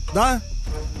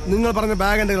 നിങ്ങൾ പറഞ്ഞ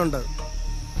ബാഗ് എന്റെ കയ്യിലുണ്ട്.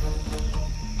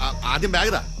 ആദ്യം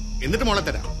ബാഗ് താ, എന്നിട്ട് മോളെ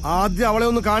തരാം. ആദ്യം അവളെ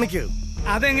ഒന്ന് കാണിക്കോ.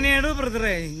 അതെങ്ങനെയാണോ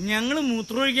ബ്രദറെ? ഞങ്ങള്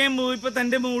മൂത്രമൊഴിക്കാൻ പോയപ്പോ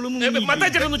തന്റെ മോളും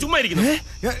ചുമ്മാ ഇരിക്കുന്നു.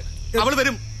 അവള്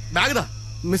വരും. ബാഗ് താ.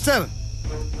 മിസ്റ്റർ,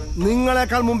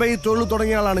 നിങ്ങളെക്കാൾ മുമ്പേ ഈ തൊഴിൽ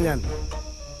തുടങ്ങിയ ആളാണ് ഞാൻ.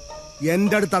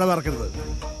 എന്റെ അടുത്ത് തലവറക്കരുത്.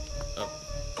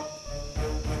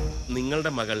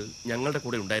 നിങ്ങളുടെ മകൾ ഞങ്ങളുടെ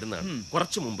കൂടെ ഉണ്ടായിരുന്നാണ്.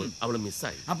 കുറച്ചു മുമ്പ് അവള്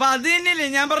മിസ്സായി. അപ്പൊ അത് തന്നെയല്ലേ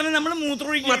ഞാൻ പറഞ്ഞു, നമ്മള്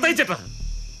മൂത്രമൊഴിക്കാൻ.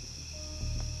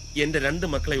 എന്റെ 2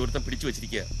 മക്കളെ ഒരുത്തം പിടിച്ചു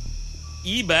വെച്ചിരിക്കുക.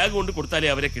 ഈ ബാഗ് കൊണ്ട് കൊടുത്താലേ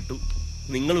അവരെ കിട്ടൂ.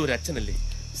 നിങ്ങൾ ഒരു അച്ഛനല്ലേ,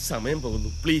 സമയം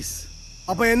പോകുന്നു, പ്ലീസ്.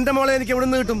 അപ്പൊ എന്റെ മോളെ എനിക്ക് എവിടെ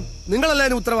നിന്ന് കിട്ടും? നിങ്ങളല്ലേ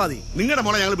ഉത്തരവാദി. നിങ്ങളുടെ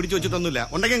മോളെ ഞങ്ങൾ പിടിച്ചു വെച്ചിട്ടൊന്നുമില്ല.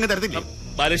 ഉണ്ടെങ്കിൽ അങ്ങ് തരത്തില്ല.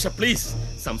 ബാലേഷ പ്ലീസ്,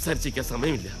 സംസാരിച്ചിരിക്കാൻ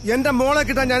സമയമില്ല. എന്റെ മോളെ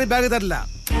കിട്ടാൻ ഞാൻ ഈ ബാഗ് തരില്ല.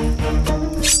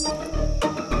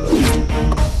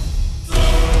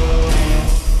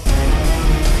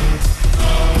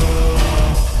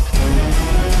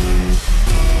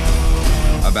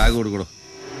 ആ ബാഗ് കൊടുക്കടോ.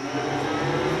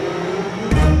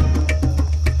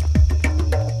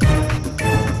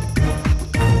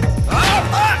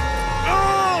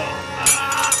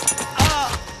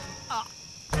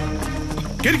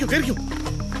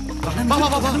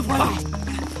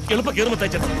 എളുപ്പം കയറുമ്പോ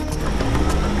തയ്ച്ചത്.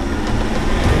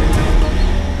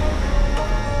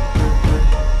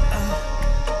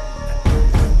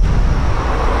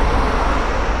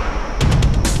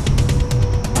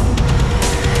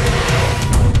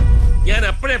 ഞാൻ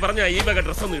അപ്പോഴേ പറഞ്ഞ ഈ വക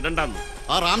ഡ്രസ് ഒന്നും ഇടണ്ടെന്ന്.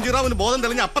 ആ റാംജി റാവുന് ബോധം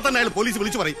തെളിഞ്ഞ അപ്പൊ തന്നെ അയാൾ പോലീസ്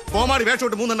വിളിച്ചു പറയും കോമാടി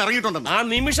വേഷോട്ട് 3 ഇറങ്ങിയിട്ടുണ്ടെന്ന്. ആ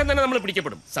നിമിഷം തന്നെ നമ്മൾ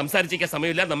പിടിക്കപ്പെടും. സംസാരിച്ചിരിക്കാൻ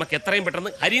സമയമില്ല. നമുക്ക് എത്രയും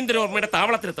പെട്ടെന്ന് ഹരീന്ദ്രവർമ്മയുടെ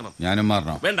താവളത്തിലെത്തണം. ഞാനും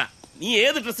മാറണം. വേണ്ട, നീ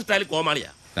ഏത് ഡ്രസ് ഇട്ടാലും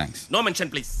കോമാളിയാ. താങ്ക്സ്. No mention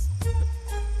please.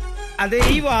 അതെ,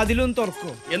 ഈ വാതിലൊന്ന്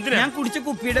തുറക്കോ. എന്തിനാ? ഞാൻ കുടിച്ച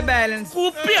കുപ്പിയുടെ ബാലൻസ്.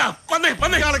 കുപ്പിയാ?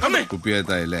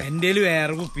 കുപ്പിയല്ലേ? എന്റെ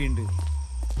വേറെ കുപ്പിയുണ്ട്.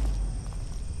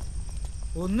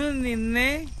 ഒന്ന്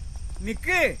നിന്നേ.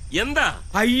 നിക്ക്. എന്താ?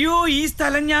 അയ്യോ, ഈ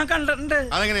സ്ഥലം ഞാൻ കണ്ടിട്ടുണ്ട്.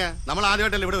 അതെങ്ങനെയാ? നമ്മൾ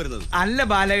ആദ്യമായിട്ടല്ലേ ഇവിടെ വരുന്നത്? അല്ല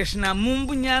ബാലകൃഷ്ണ,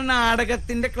 മുമ്പ് ഞാൻ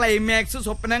നാടകത്തിന്റെ ക്ലൈമാക്സ്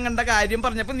സ്വപ്നം കണ്ട കാര്യം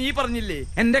പറഞ്ഞപ്പോ നീ പറഞ്ഞില്ലേ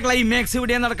എന്റെ ക്ലൈമാക്സ്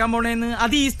ഇവിടെയാ നടക്കാൻ പോണേന്ന്?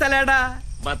 അത് ഈ സ്ഥലടാ.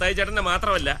 മത്തായി ചേട്ടന്റെ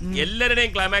മാത്രമല്ല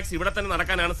എല്ലാവരുടെയും ക്ലൈമാക്സ് ഇവിടെ തന്നെ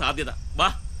നടക്കാനാണ് സാധ്യത. വാ.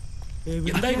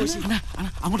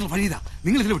 അങ്ങോട്ടുള്ള വഴിയതാ.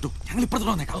 നിങ്ങൾ ഇതിൽ വിട്ടു, ഞങ്ങൾ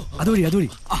ഇപ്പുറത്തോട്ട് വന്നേക്കാം. അതുവഴി.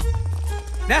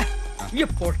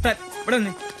 പൊട്ടൻ ഇവിടെ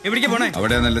എവിടേക്ക് പോണേ?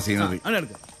 അവിടെ നല്ല സീനറി.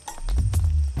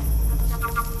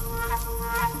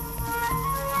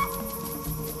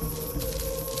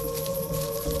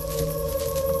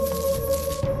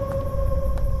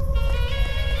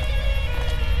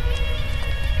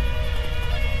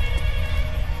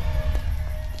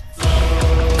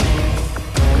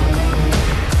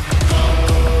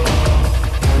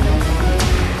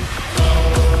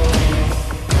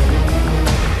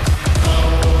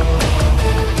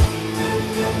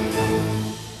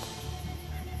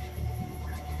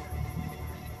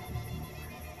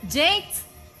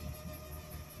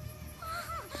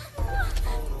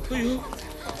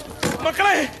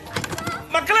 മക്കളെ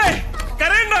മക്കളെ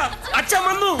കരയണ്ട, അച്ഛൻ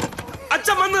വന്നു,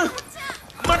 അച്ഛൻ വന്ന്.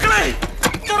 മക്കളെ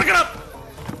തുറക്കണം,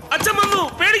 അച്ഛൻ വന്നു,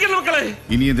 പേടിക്കണം മക്കളെ.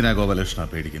 ഇനി എന്തിനാ ഗോപാലകൃഷ്ണ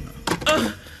പേടിക്കുന്നത്?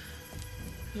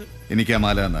 എനിക്ക് ആ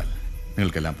മാല എന്നാൽ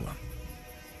നിങ്ങൾക്കെല്ലാം പോവാം.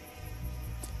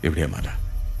 എവിടെയാ മാല?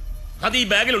 അത് ഈ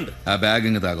ബാഗിലുണ്ട്. ആ ബാഗ്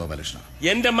ഇങ്ങ് താ ഗോപാലകൃഷ്ണ.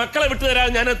 എന്റെ മക്കളെ വിട്ടുതരാൻ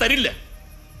ഞാൻ തരില്ല.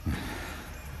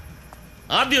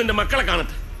 ആദ്യം എന്റെ മക്കളെ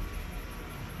കാണട്ടെ.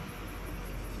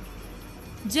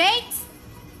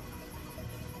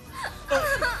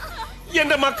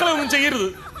 എന്റെ മക്കളെ ഒന്നും ചെയ്യരുത്.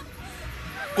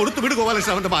 കൊടുത്തു വിട്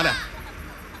ഗോപാലകൃഷ്ണൻ അവന്റെ മാല.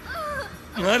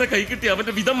 മാല കൈ കിട്ടി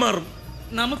അവന്റെ വിധം മാറും.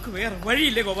 നമുക്ക് വേറെ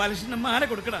വഴിയില്ലേ ഗോപാലകൃഷ്ണൻ, മാല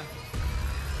കൊടുക്കടാ.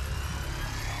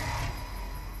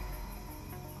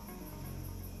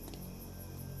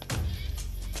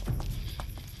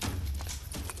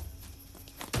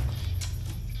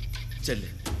 ചെല്ല്.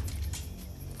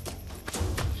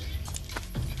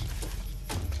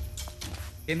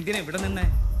 എന്തിനാ ഇവിടെ നിന്നേ?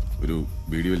 ഒരു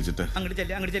വീഡിയോ വലിച്ചിട്ട് അങ്ങോട്ട്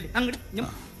ചെല്ലേ, അങ്ങോട്ട് ചെല്ലേ, അങ്ങോട്ട്.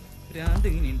 ഭ്രാന്ത്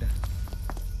എങ്ങനെയുണ്ട്?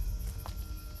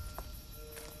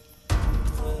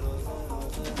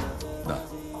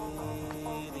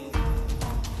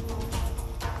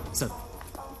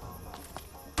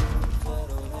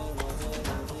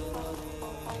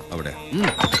 അവിടെ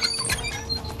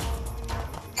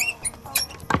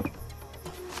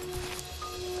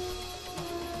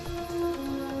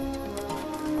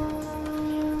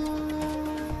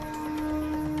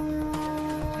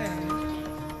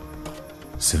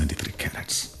 $73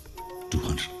 carats,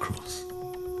 200 crores.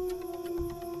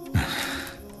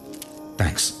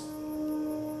 താങ്ക്സ്.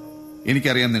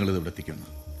 എനിക്കറിയാം നിങ്ങളിത് ഇവിടെ എത്തിക്കുന്നു.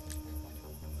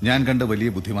 ഞാൻ കണ്ട വലിയ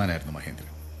ബുദ്ധിമാനായിരുന്നു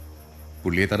മഹേന്ദ്രൻ.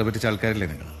 പുള്ളിയെ തറപറ്റിച്ച ആൾക്കാരല്ലേ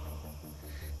നിങ്ങൾ.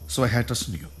 So I had trust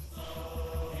in U.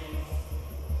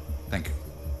 Thank you.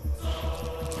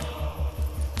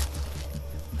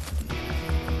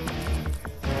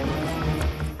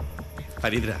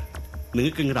 Harindra,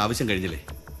 നിങ്ങൾക്ക് ഇങ്ങോട്ട് ആവശ്യം കഴിഞ്ഞില്ലേ?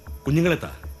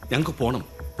 കുഞ്ഞുങ്ങളെത്താ, ഞങ്ങൾക്ക് പോണം.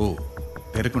 ഓ,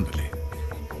 തിരക്കുണ്ടല്ലേ?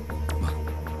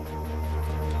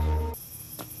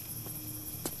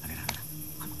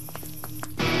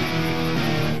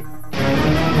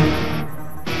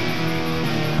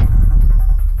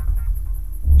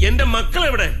 എന്റെ മക്കൾ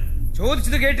എവിടെ?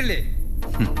 ചോദിച്ചത് കേട്ടില്ലേ?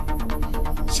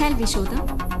 Shall we show them?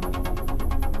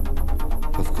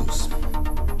 Of course.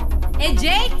 Hey,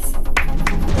 Jakes!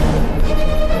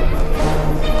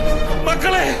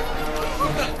 മക്കളെ,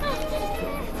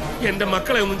 എന്റെ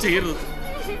മക്കളെ ഒന്നും ചെയ്യരുത്.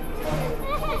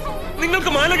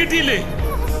 നിങ്ങൾക്ക് മാല കിട്ടിയില്ലേ?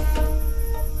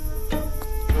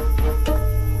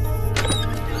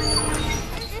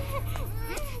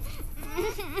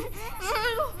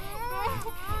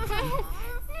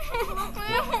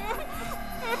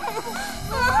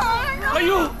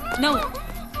 അയ്യോ,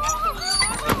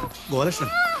 ഗോപാലകൃഷ്ണൻ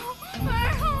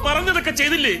പറഞ്ഞതൊക്കെ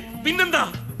ചെയ്തില്ലേ? പിന്നെന്താ?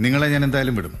 നിങ്ങളെ ഞാൻ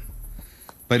എന്തായാലും വിടും.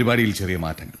 പരിപാടിയിൽ ചെറിയ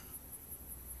മാറ്റങ്ങൾ.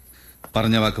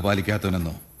 പറഞ്ഞ വാക്ക്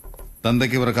പാലിക്കാത്തവനെന്നോ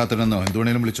തന്തയ്ക്ക് പിറക്കാത്തവനെന്നോ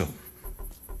എന്തുവേണേലും വിളിച്ചോ.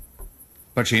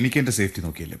 പക്ഷെ എനിക്ക് എന്റെ സേഫ്റ്റി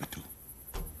നോക്കിയല്ലേ പറ്റൂ.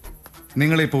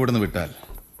 നിങ്ങളെ ഇപ്പോൾ ഇവിടുന്ന് വിട്ടാൽ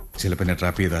ചിലപ്പോൾ എന്നെ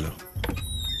ട്രാപ്പ് ചെയ്താലോ.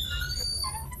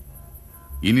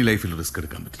 ഇനി ലൈഫിൽ റിസ്ക്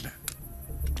എടുക്കാൻ പറ്റില്ല.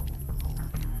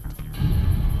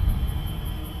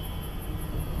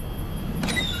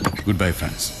 Good bye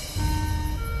friends.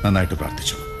 നന്നായിട്ട്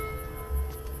പ്രാർത്ഥിച്ചു.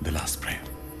 The last prayer.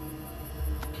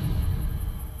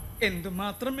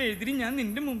 എന്തുമാത്രം എഴുതി ഞാൻ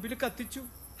നിന്റെ മുമ്പിൽ കത്തിച്ചു.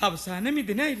 അവസാനം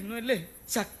ഇതിനായിരുന്നു അല്ലേ?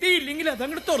 ശക്തിയില്ലെങ്കിൽ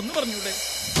അതങ്ങോട്ട് തുറന്നു പറഞ്ഞൂടെ?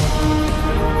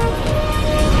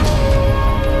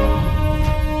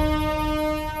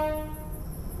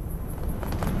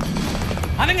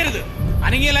 അനങ്ങരുത്.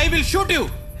 അനങ്ങിയ ഐ വിൽ ഷൂട്ട് യു.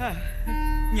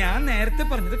 ഞാൻ നേരത്തെ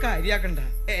പറഞ്ഞത് കാര്യാക്കണ്ട.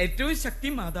 ഏറ്റവും ശക്തി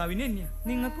മാതാവിന് തന്നെയാ.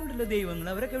 നിങ്ങൾക്കുണ്ടല്ലോ ദൈവങ്ങൾ,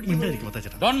 അവരൊക്കെ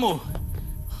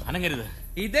അനങ്ങരുത്.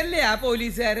 ഇതല്ലേ ആ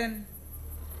പോലീസുകാരൻ?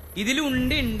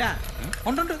 ഇതിലുണ്ട്.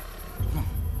 ഉണ്ടുണ്ട്.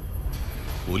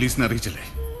 പോലീസിനെ അറിയിച്ചല്ലേ?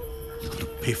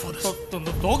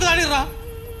 തോക്ക് താഴെ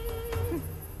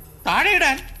താഴെ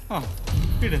ഇടാൻ.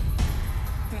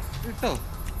 ഇട്ടോ.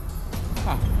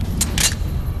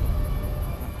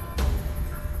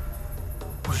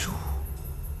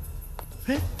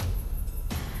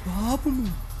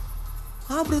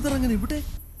 ആ ബ്രദർ അങ്ങനെ ഇവിടെ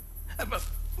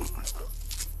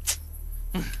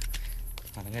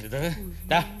അനങ്ങരുത്.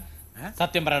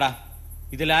 സത്യം പറയടാ,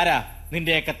 ഇതിലാരാ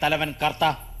നിന്റെയൊക്കെ തലവൻ കർത്ത?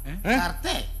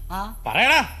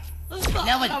 പറയടാ.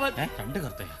 രണ്ട്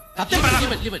കർത്ത. സത്യം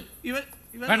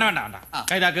വേണ്ട വേണ്ട വേണ്ട,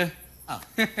 കൈതാക്ക്.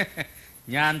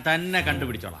 ഞാൻ തന്നെ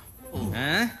കണ്ടുപിടിച്ചോളാം.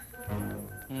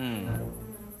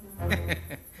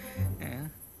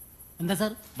 എന്താ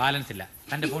സാർ? ബാലൻസ് ഇല്ല.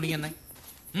 തന്റെ ഫോണിൽ തന്നെ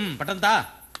പെട്ടെന്ന് താ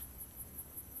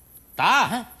താ.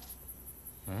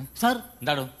 സാർ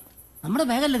എന്താടോ? നമ്മുടെ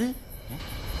ബാഗല്ലത്.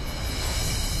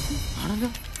 ആണല്ലോ.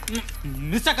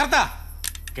 മിസ്റ്റർ കർത്ത,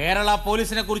 കേരള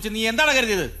പോലീസിനെ കുറിച്ച് നീ എന്താണ്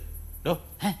കരുതിയത്?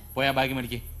 പോയാ ബാഗ്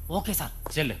മേടിക്ക്. Okay sir.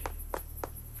 ചെല്ല്.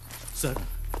 സർ,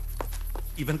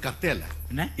 ഇവൻ കർത്തയല്ല,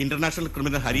 ഇന്റർനാഷണൽ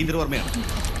ക്രിമിനൽ ഹരീന്ദ്ര വർമ്മയാണ്.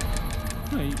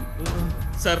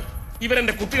 സർ,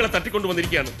 ഇവരെന്റെ കുട്ടികളെ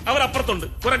തട്ടിക്കൊണ്ടുവന്നിരിക്കുകയാണ്. അവരപ്പുറത്തുണ്ട്,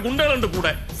 കുറെ ഗുണ്ടകളുണ്ട്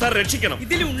കൂടെ. സർ, രക്ഷിക്കണം.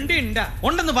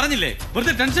 ഉണ്ടെന്ന് പറഞ്ഞില്ലേ?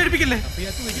 വെറുതെ ടെൻഷൻ അടിപ്പിക്കല്ലേ.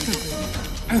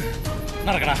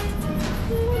 നടക്കടാ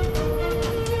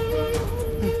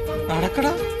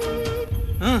നടക്കടാ.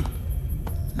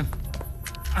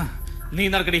 നീ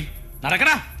നടക്കടി,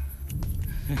 നടക്കടാ.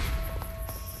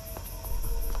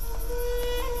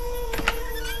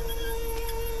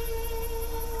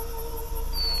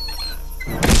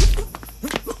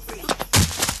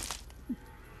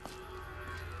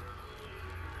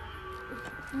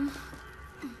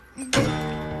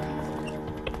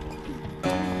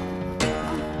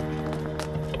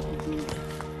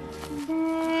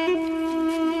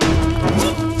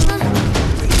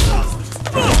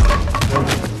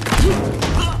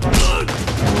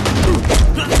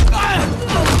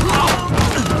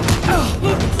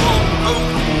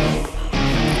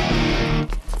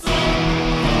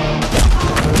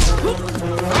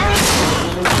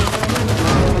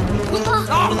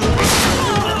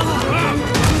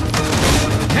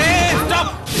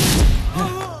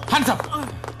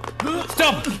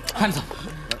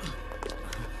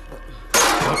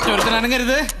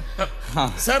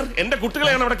 സർ, എന്റെ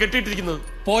കുട്ടികളെയാണ് അവിടെ കെട്ടിയിട്ടിരിക്കുന്നത്.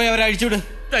 പോയി അവരെ അഴിച്ചുവിട്.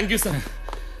 Thank you sir.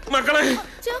 മക്കളെ,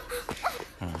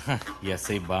 എസ്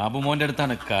ഐ ബാബുമോന്റെ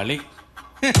അടുത്താണ് കളി.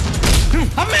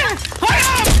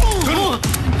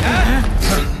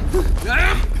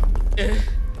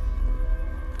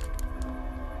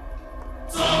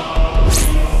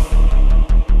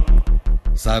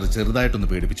 സാർ ചെറുതായിട്ടൊന്ന്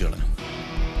പേടിപ്പിച്ചു കളഞ്ഞു.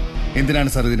 എന്തിനാണ്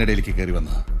സാർ ഇതിന്റെ ഇടയിലേക്ക് കയറി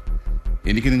വന്നത്?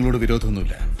 എനിക്ക് നിങ്ങളോട്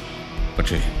വിരോധമൊന്നുമില്ല,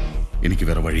 പക്ഷേ എനിക്ക്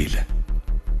വേറെ വഴിയില്ല.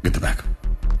 Get the bag.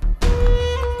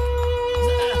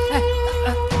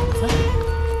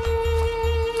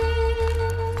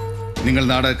 നിങ്ങൾ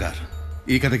നാടകക്കാർ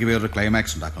ഈ കഥയ്ക്ക് വേറൊരു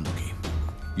ക്ലൈമാക്സ് ഉണ്ടാക്കാൻ നോക്കി.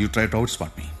 You try two out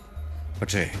smart me.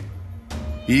 പക്ഷേ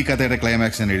ഈ കഥയുടെ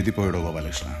ക്ലൈമാക്സ് ഞാൻ എഴുതിപ്പോയടോ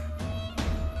Gopalakrishna.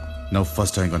 Now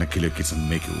first I gonna kill your kids and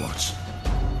make you watch.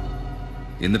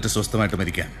 എന്നിട്ട് സ്വസ്ഥമായിട്ട്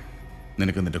മരിക്കാൻ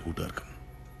നിനക്ക് നിന്റെ കൂട്ടുകാർക്കും.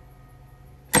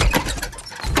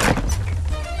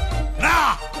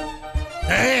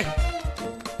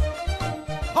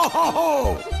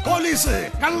 പോലീസ്,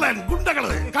 കള്ളൻ,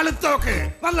 ഗുണ്ടകള്, കളിത്തോക്ക്,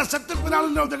 നല്ല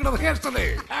സെറ്റപ്പിലാണല്ലോ നിങ്ങളുടെ റിഹേഴ്സല്.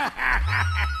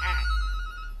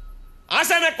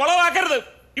 ആശാനെ കൊളവാക്കരുത്.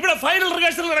 ഇവിടെ ഫൈനൽ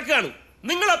റിഹേഴ്സൽ നടക്കുകയാണ്.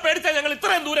 നിങ്ങളെ പേടിച്ചാ ഞങ്ങൾ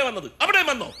ഇത്രയും ദൂരെ വന്നത്. അവിടെ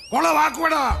വന്നോ?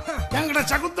 കൊളവാക്കൂടാ. ഞങ്ങളുടെ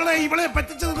ശകുന്തളെ ഇവളെ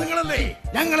പറ്റിച്ചത് നിങ്ങളല്ലേ.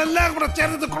 ഞങ്ങളെല്ലാം കൂടെ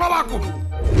ചേർന്നത് കൊളവാക്കും.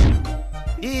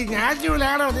 ഈ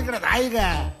ഞാജുവിലാണോ നിങ്ങളുടെ നായിക?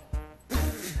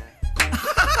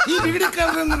 ഈ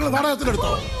വീടിക്കാരനെ നിങ്ങൾ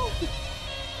നാടകത്തിലെടുത്തോ?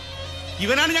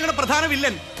 ഇവനാണ് ഞങ്ങളുടെ പ്രധാന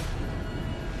വില്ലൻ.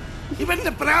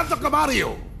 ഇവന്റെ പ്രാന്തൊക്കെ മാറിയോ?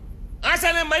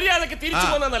 ആശാനെ മര്യാദക്ക് തിരിച്ചു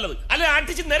പോന്നാ നല്ലത്, അല്ലെ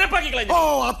അടിച്ച് നിരപ്പാക്കി കളഞ്ഞു. ഓ,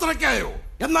 അത്രയ്ക്കായോ?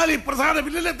 എന്നാൽ ഈ പ്രധാന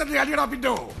വില്ലനെ തന്നെ അടിയടാ.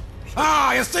 പിന്നോ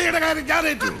എസ് ഐയുടെ കാര്യം ഞാൻ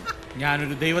ഏറ്റു.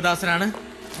 ഞാനൊരു ദൈവദാസനാണ്.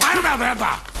 വേണ്ട.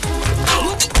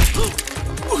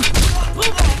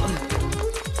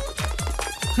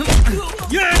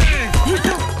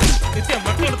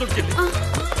 മക്കളെടുത്തില്ലേ?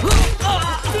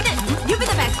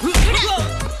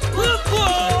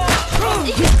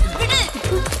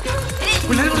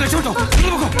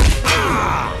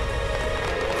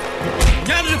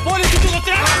 ഞാനൊരു പോലീസ്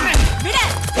ഉദ്യോഗസ്ഥനാണ്.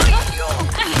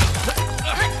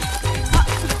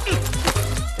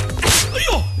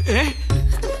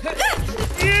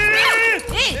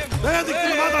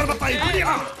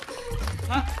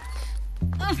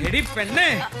 എടി പെണ്ണെ,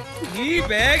 ഈ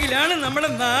ബാഗിലാണ് നമ്മുടെ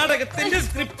നാടകത്തിന്റെ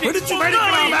സ്ക്രിപ്റ്റ്.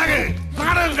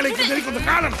 നാടകം കളിക്കുന്ന എനിക്കൊന്ന്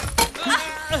കാണണം.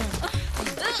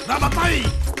 മത്തായി,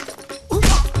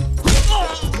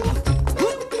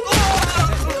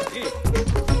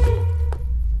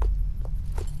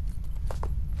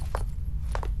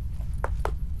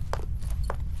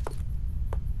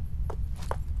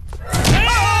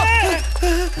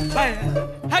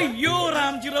 അയ്യോ,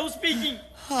 റാംജി റാവു സ്പീക്കിംഗ്.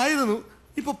 ആയിരുന്നു.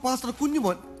 ഇപ്പൊ പാസ്റ്റർ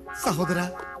കുഞ്ഞുമോൻ സഹോദര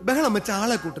ബഹളം വെച്ച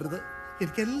ആളെ കൂട്ടരുത്.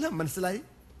 എനിക്കെല്ലാം മനസ്സിലായി,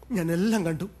 ഞാൻ എല്ലാം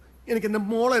കണ്ടു. എനിക്ക് എന്റെ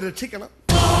മോളെ രക്ഷിക്കണം.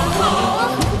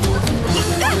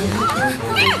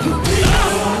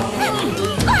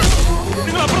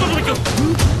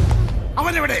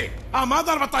 അവനെവിടെ? ആ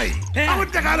മാതാർ മത്തായി,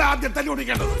 അവന്റെ കാലം ആദ്യം തല്ലി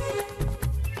ഓടിക്കേണ്ടത്.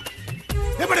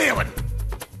 എവിടെ അവൻ?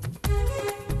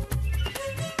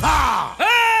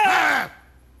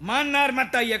 മന്നാർ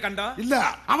മത്തായിയെ കണ്ട? ഇല്ല,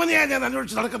 അവനെയാ ഞാൻ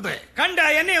അന്വേഷിച്ച് നടക്കുന്നത്. കണ്ട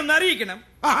എന്നെ ഒന്ന് അറിയിക്കണം.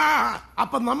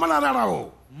 അപ്പൊ നമ്മൾ ആരാണാവോ?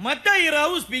 മത്തായി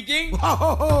റാവു സ്പീക്കിംഗ്.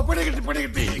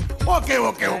 പിടികിട്ടി. ഓക്കെ.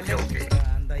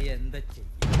 എന്താ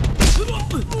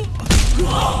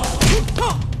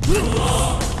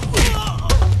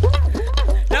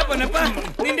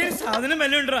നിന്റെ സാധനം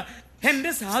വല്ല ഉണ്ടാ?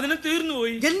 എന്റെ സാധനം തീർന്നു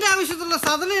പോയി. എന്റെ ആവശ്യത്തിലുള്ള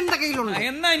സാധനം എന്റെ കയ്യിലുണ്ട്.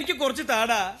 എന്നാ എനിക്ക് കുറച്ച്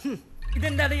താടാ.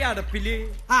 ഇതെന്താ ഈ അടപ്പില്?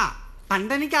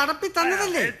 പണ്ടെനിക്ക് അടപ്പിൽ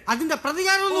തന്നതല്ലേ, അതിന്റെ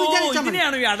പ്രതികാരം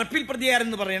ഇതിനെയാണോ ഈ അടപ്പിൽ പ്രതികാരം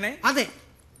എന്ന് പറയണേ? അതെ,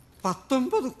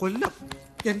 19 കൊല്ലം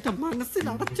എന്റെ മനസ്സിൽ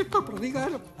അടച്ചിട്ട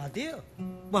പ്രതികാരം. അതെയോ?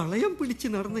 വളയം പിടിച്ച്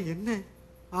നടന്ന എന്നെ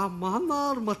ആ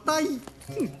മാന്നാർ മത്തായി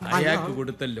അയാൾക്ക്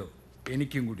കൊടുത്തല്ലോ,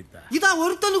 എനിക്കും കൊടുത്ത. ഇതാ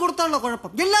ഒരുത്തന് കൊടുത്താനുള്ള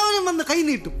കുഴപ്പം, എല്ലാവരും വന്ന് കൈ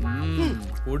നീട്ടും.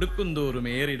 കൊടുക്കും തോറും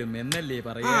ഏറിടും എന്നല്ലേ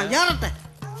പറയാ? ഏറട്ടെ.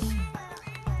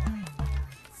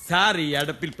 സാറി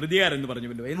അടപ്പിൽ പ്രതികാരം എന്ന്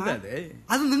പറഞ്ഞല്ലോ, എന്താ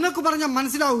അത് നിങ്ങൾക്ക് പറഞ്ഞാൽ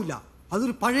മനസ്സിലാവൂല.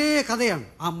 അതൊരു പഴയ കഥയാണ്.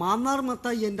 ആ മാന്നാർ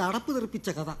മത്തായി എന്റെ അടപ്പ് തെറിപ്പിച്ച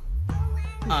കഥ.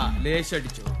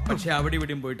 ലേശടിച്ചു. പക്ഷെ അവിടെ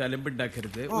ഇവിടെയും പോയിട്ട്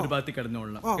അലമ്പുണ്ടാക്കരുത്, ഒരു ഭാഗത്ത്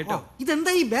കിടന്നോളാം കേട്ടോ.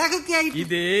 ഇതെന്താ ഈ ബാഗൊക്കെ ആയിട്ട്?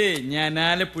 ഇതേ ഞാൻ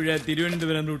ആലപ്പുഴ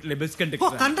തിരുവനന്തപുരം റൂട്ടിലെ ബസ്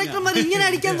കണ്ടക്ടർമാർ ഇങ്ങനെ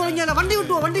അടിക്കാൻ തുടങ്ങിയാലോ? വണ്ടി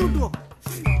വിട്ടുവോ.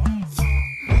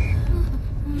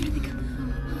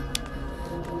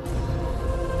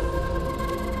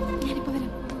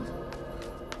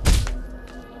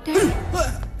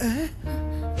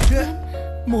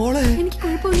 മോളെ, എനിക്ക്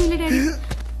കുഴപ്പമൊന്നുമില്ല ഡാഡി.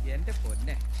 എന്റെ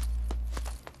പൊന്നെ.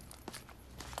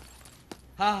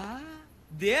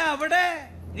 ദേ അവിടെ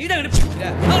നീ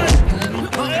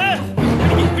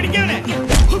പിടിക്കാനെ.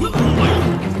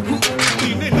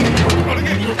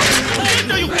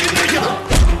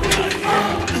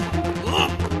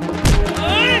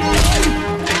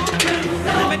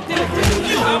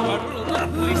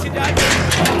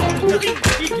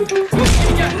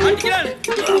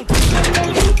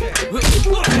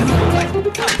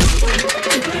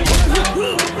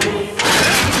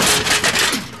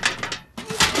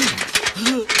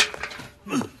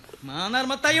 മാന്നാർ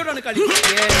മത്തായിയോടാണ് കളി.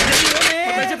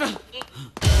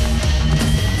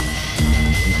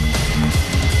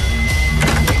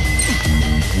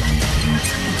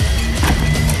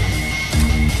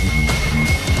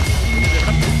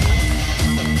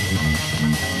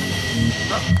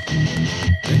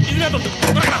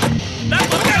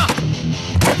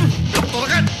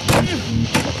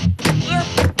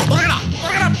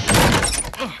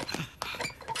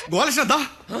 ഗോലശ്രദ്ധ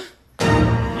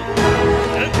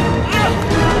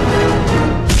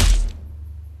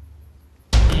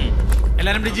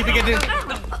എല്ലാരും ഡിജിപ്പിക്കറ്റ്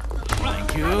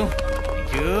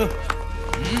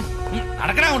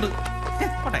നടക്കണോണ്ട്.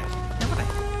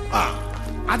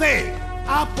 അതെ,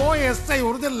 ആ പോയ SI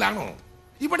ഒറിജിനലാണോ?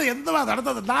 ഇവിടെ എന്തുവാ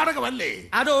നടന്നത്? നാടകമല്ലേ?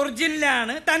 അത്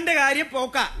ഒറിജിനലാണ്. തന്റെ കാര്യം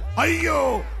പോക്ക. അയ്യോ,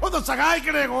 ഒന്ന്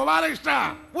സഹായിക്കണേ ഗോപാലകൃഷ്ണ.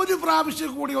 ഒരു പ്രാവശ്യം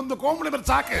കൂടി ഒന്ന്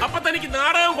കോംപ്ലിമെന്റ്സ് ആക്ക്. അപ്പൊ തനിക്ക്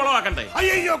നാടകം കുളവാക്കണ്ടേ?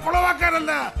 അയ്യോ,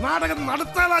 കുളവാക്കാനല്ല, നാടകം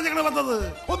നടത്താനാ ഞങ്ങൾ വന്നത്.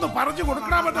 ഒന്ന് പറഞ്ഞു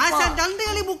കൊടുക്കണമല്ലോ. 2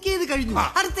 കളി ബുക്ക് ചെയ്ത് കഴിഞ്ഞു.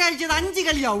 അടുത്ത ആഴ്ച 5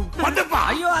 കളിയാവും.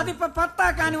 അയ്യോ, അതിപ്പോ 10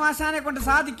 ആക്കാനും ആശാനെ കൊണ്ട്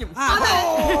സാധിക്കും.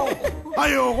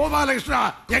 അയ്യോ ഗോപാലകൃഷ്ണ,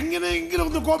 എങ്ങനെയെങ്കിലും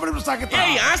ഒന്ന് കോംപ്ലിമെന്റ്സ് ആക്കി.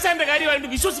 ആശാന്റെ കാര്യമായിട്ട്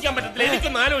വിശ്വസിക്കാൻ പറ്റത്തില്ല.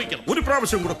 എനിക്കൊന്ന് ആലോചിക്കണം. ഒരു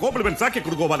പ്രാവശ്യം കൂടെ കോംപ്ലിമെന്റ്സ് ആക്കി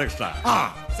കൊടുക്കും ഗോപാലകൃഷ്ണ.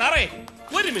 സാറേ,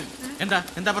 ഒരു മിനിറ്റ്.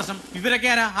 എന്താ പ്രശ്നം? ഇവരൊക്കെ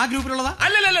ആരാ? ആ ഗ്രൂപ്പിലുള്ളതാ?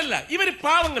 അല്ലല്ല, ഇവര്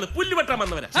പാവങ്ങള്, പുല്ലുവെട്ടാൻ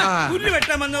വന്നവരാ.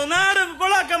 പുല്ലുവെട്ടാൻ വന്നോ? നാടകം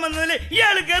കൊളാക്കാൻ വന്നതല്ലേ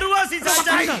ഇയാള് ഗർവാസി.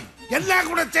 എല്ലാം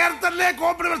കൂടെ ചേർത്തല്ലേ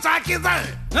കോംപ്ലിമെന്റ്സ് ആക്കിയത്?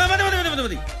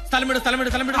 മതി. സ്ഥലമിട്.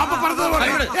 അപ്പൊ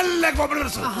പറഞ്ഞതുപോലെ എല്ലാ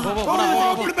കോംപ്ലിമെന്റ്സും.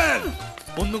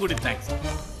 ഒന്നുകൂടി താങ്ക്സ്.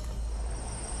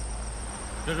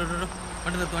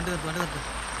 വണ്ടി നിർത്ത്.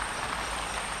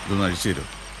 ഇതൊന്ന് അഴിച്ചു തരൂ.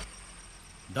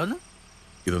 എന്താന്ന്?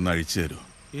 ഇതൊന്ന് അഴിച്ചു തരൂ.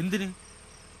 എന്തിന്?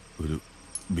 ഒരു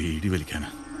ബീഡി വലിക്കാനാ.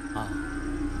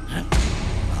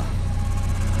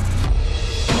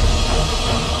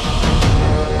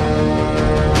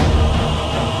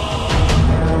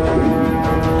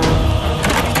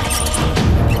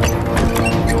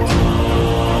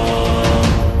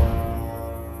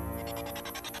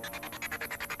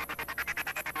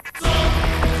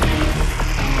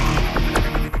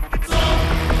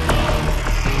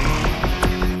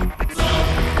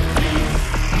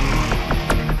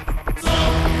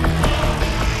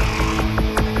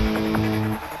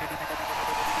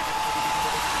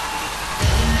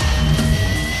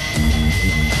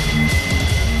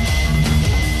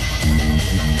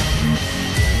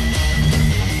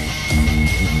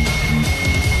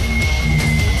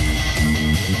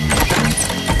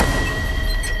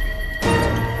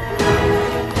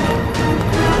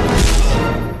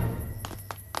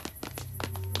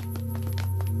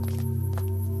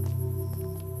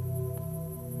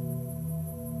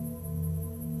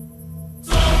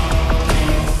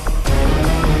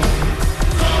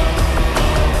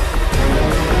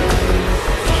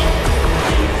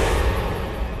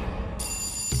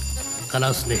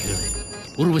 കലാസ്നേഹികളെ,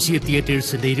 ഉർവശി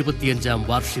തിയേറ്റേഴ്സിന്റെ 25ാം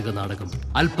വാർഷിക നാടകം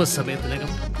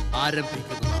അല്പസമയത്തിനകം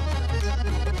ആരംഭിക്കുന്നതാണ്.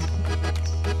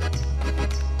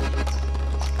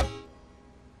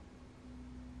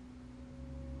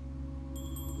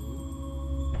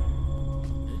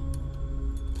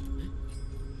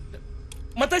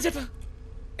 മത്തായി ചേട്ടാ,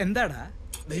 എന്താടാ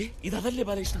ഇതല്ലേ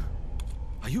ബാലകൃഷ്ണ?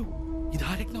 അയ്യോ,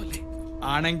 ഇതാരത്നമല്ലേ?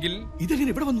 ആണെങ്കിൽ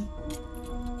ഇതെങ്ങനെ ഇവിടെ വന്നു?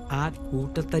 ആ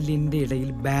കൂട്ടത്തല്ലിന്റെ ഇടയിൽ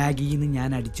ബാഗിൽ നിന്ന് ഞാൻ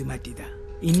അടിച്ചു മാറ്റിയതാ.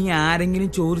 ഇനി ആരെങ്കിലും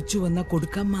ചോദിച്ചു വന്നാ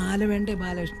കൊടുക്കാൻ മാല വേണ്ടേ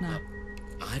ബാലകൃഷ്ണ?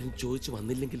 ആരും ചോദിച്ചു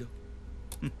വന്നില്ലെങ്കിലോ?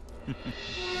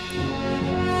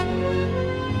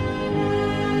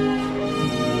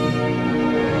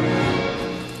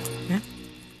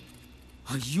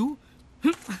 അയ്യോ,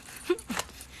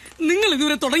 നിങ്ങൾ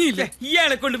ഇതുവരെ തുടങ്ങിയില്ലേ?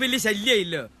 ഇയാളെ കൊണ്ട് വലിയ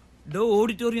ശല്യമില്ലോ.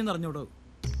 ഓഡിറ്റോറിയം നിറഞ്ഞോടോ.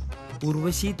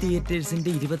 ഉർവശി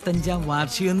തിയേറ്റേഴ്സിന്റെ 25ാം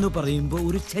വാർഷികം എന്ന് പറയുമ്പോ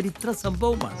ഒരു ചരിത്ര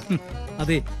സംഭവമാണ്.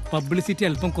 അതെ, പബ്ലിസിറ്റി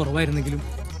അല്പം കുറവായിരുന്നെങ്കിലും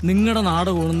നിങ്ങളുടെ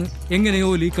നാടകമാണെന്ന് എങ്ങനെയോ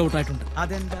ലീക്ക് ഔട്ട് ആയിട്ടുണ്ട്.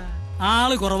 അതെന്താ?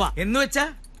 ആള് കുറവാ എന്ന് വെച്ചാ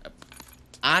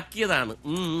ആക്കിയതാണ്.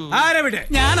 ആരവിടെ?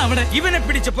 ഞാൻ അവിടെ. ഇവനെ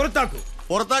പിടിച്ച് പുറത്താക്കൂ.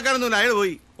 പുറത്താക്കാനൊന്നുമില്ല, അയാൾ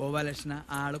പോയി. ഓ ബാലകൃഷ്ണ,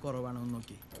 ആള് കുറവാണോ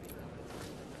നോക്കി.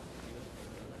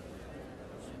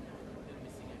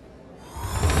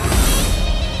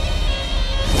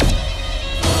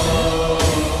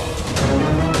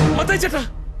 ചേട്ടാ,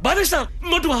 ബാലകൃഷ്ണ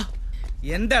ഇങ്ങോട്ട് വാ.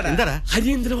 എന്താടാ?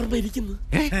 ഹരീന്ദ്രവർമ്മ ഇരിക്കുന്നു.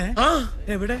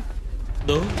 എവിടെ?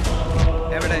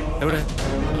 എവിടെ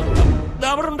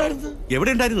അവിടെ ഉണ്ടായിരുന്നു.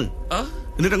 എവിടെ ഉണ്ടായിരുന്നു?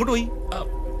 എന്നിട്ട് അങ്ങോട്ട് പോയി.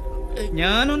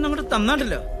 ഞാനൊന്നും അങ്ങോട്ട്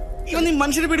തന്നാട്ടില്ല. ഇവൻ നീ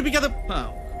മനുഷ്യരെ പേടിപ്പിക്കാതെ.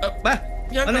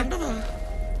 ഞാൻ കണ്ടതാ.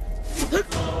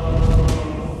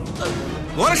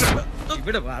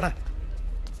 ഇവിടെ വാടാ.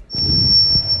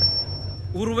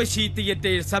 ഉർവശി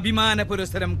തിയേറ്റേഴ്സ് അഭിമാന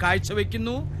പുരസ്സരം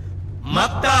കാഴ്ചവെക്കുന്നു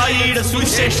മത്തായിയുടെ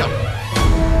സുവിശേഷം.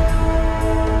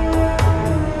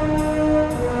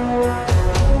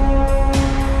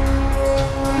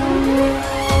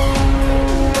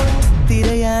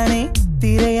 തിരയാണേ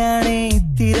തിരയാണേ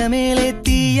തിരമേലെ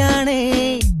തീയാണേ,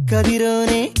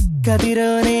 കതിരോനെ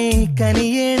കതിരോനെ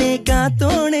കനിയേണേ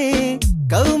കാത്തോണേ,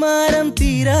 കൗമാരം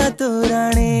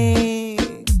തീരാത്തോരാണേ.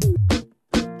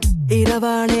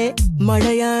 ഇരവാണേ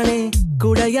മഴയാണേ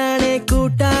കുടയാണേ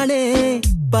കൂട്ടാണേ,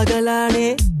 പകലാണേ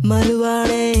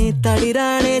മരുവാണേ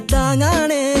തളിരാണേ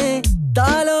താങ്ങാണേ,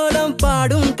 താലോലം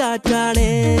പാടും കാറ്റാണേ.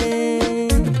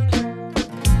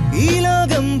 ഈ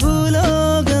ലോകം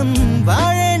ഭൂലോകം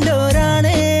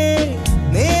വാഴേണ്ടോരാണേ,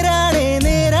 നേരാണേ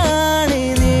നേരാണേ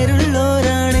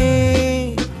നേരുള്ളോരാണേ.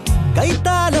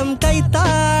 കൈത്താളം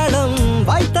കൈത്താളം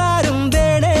വായ്ത്താരും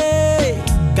വേണേ,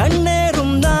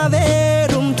 കണ്ണേറും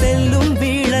നാവേറും തെല്ലും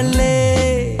വീഴല്ലേ.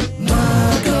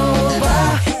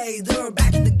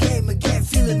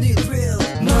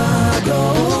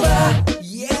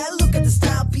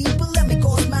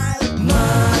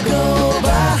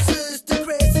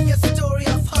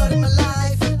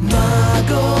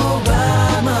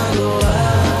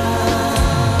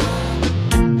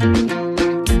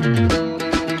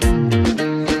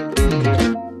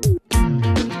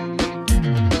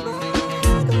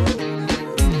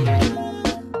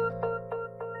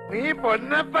 നീ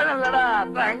പൊന്നപ്പനല്ലടാ,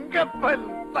 തങ്കപ്പൻ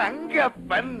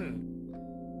തങ്കപ്പൻ.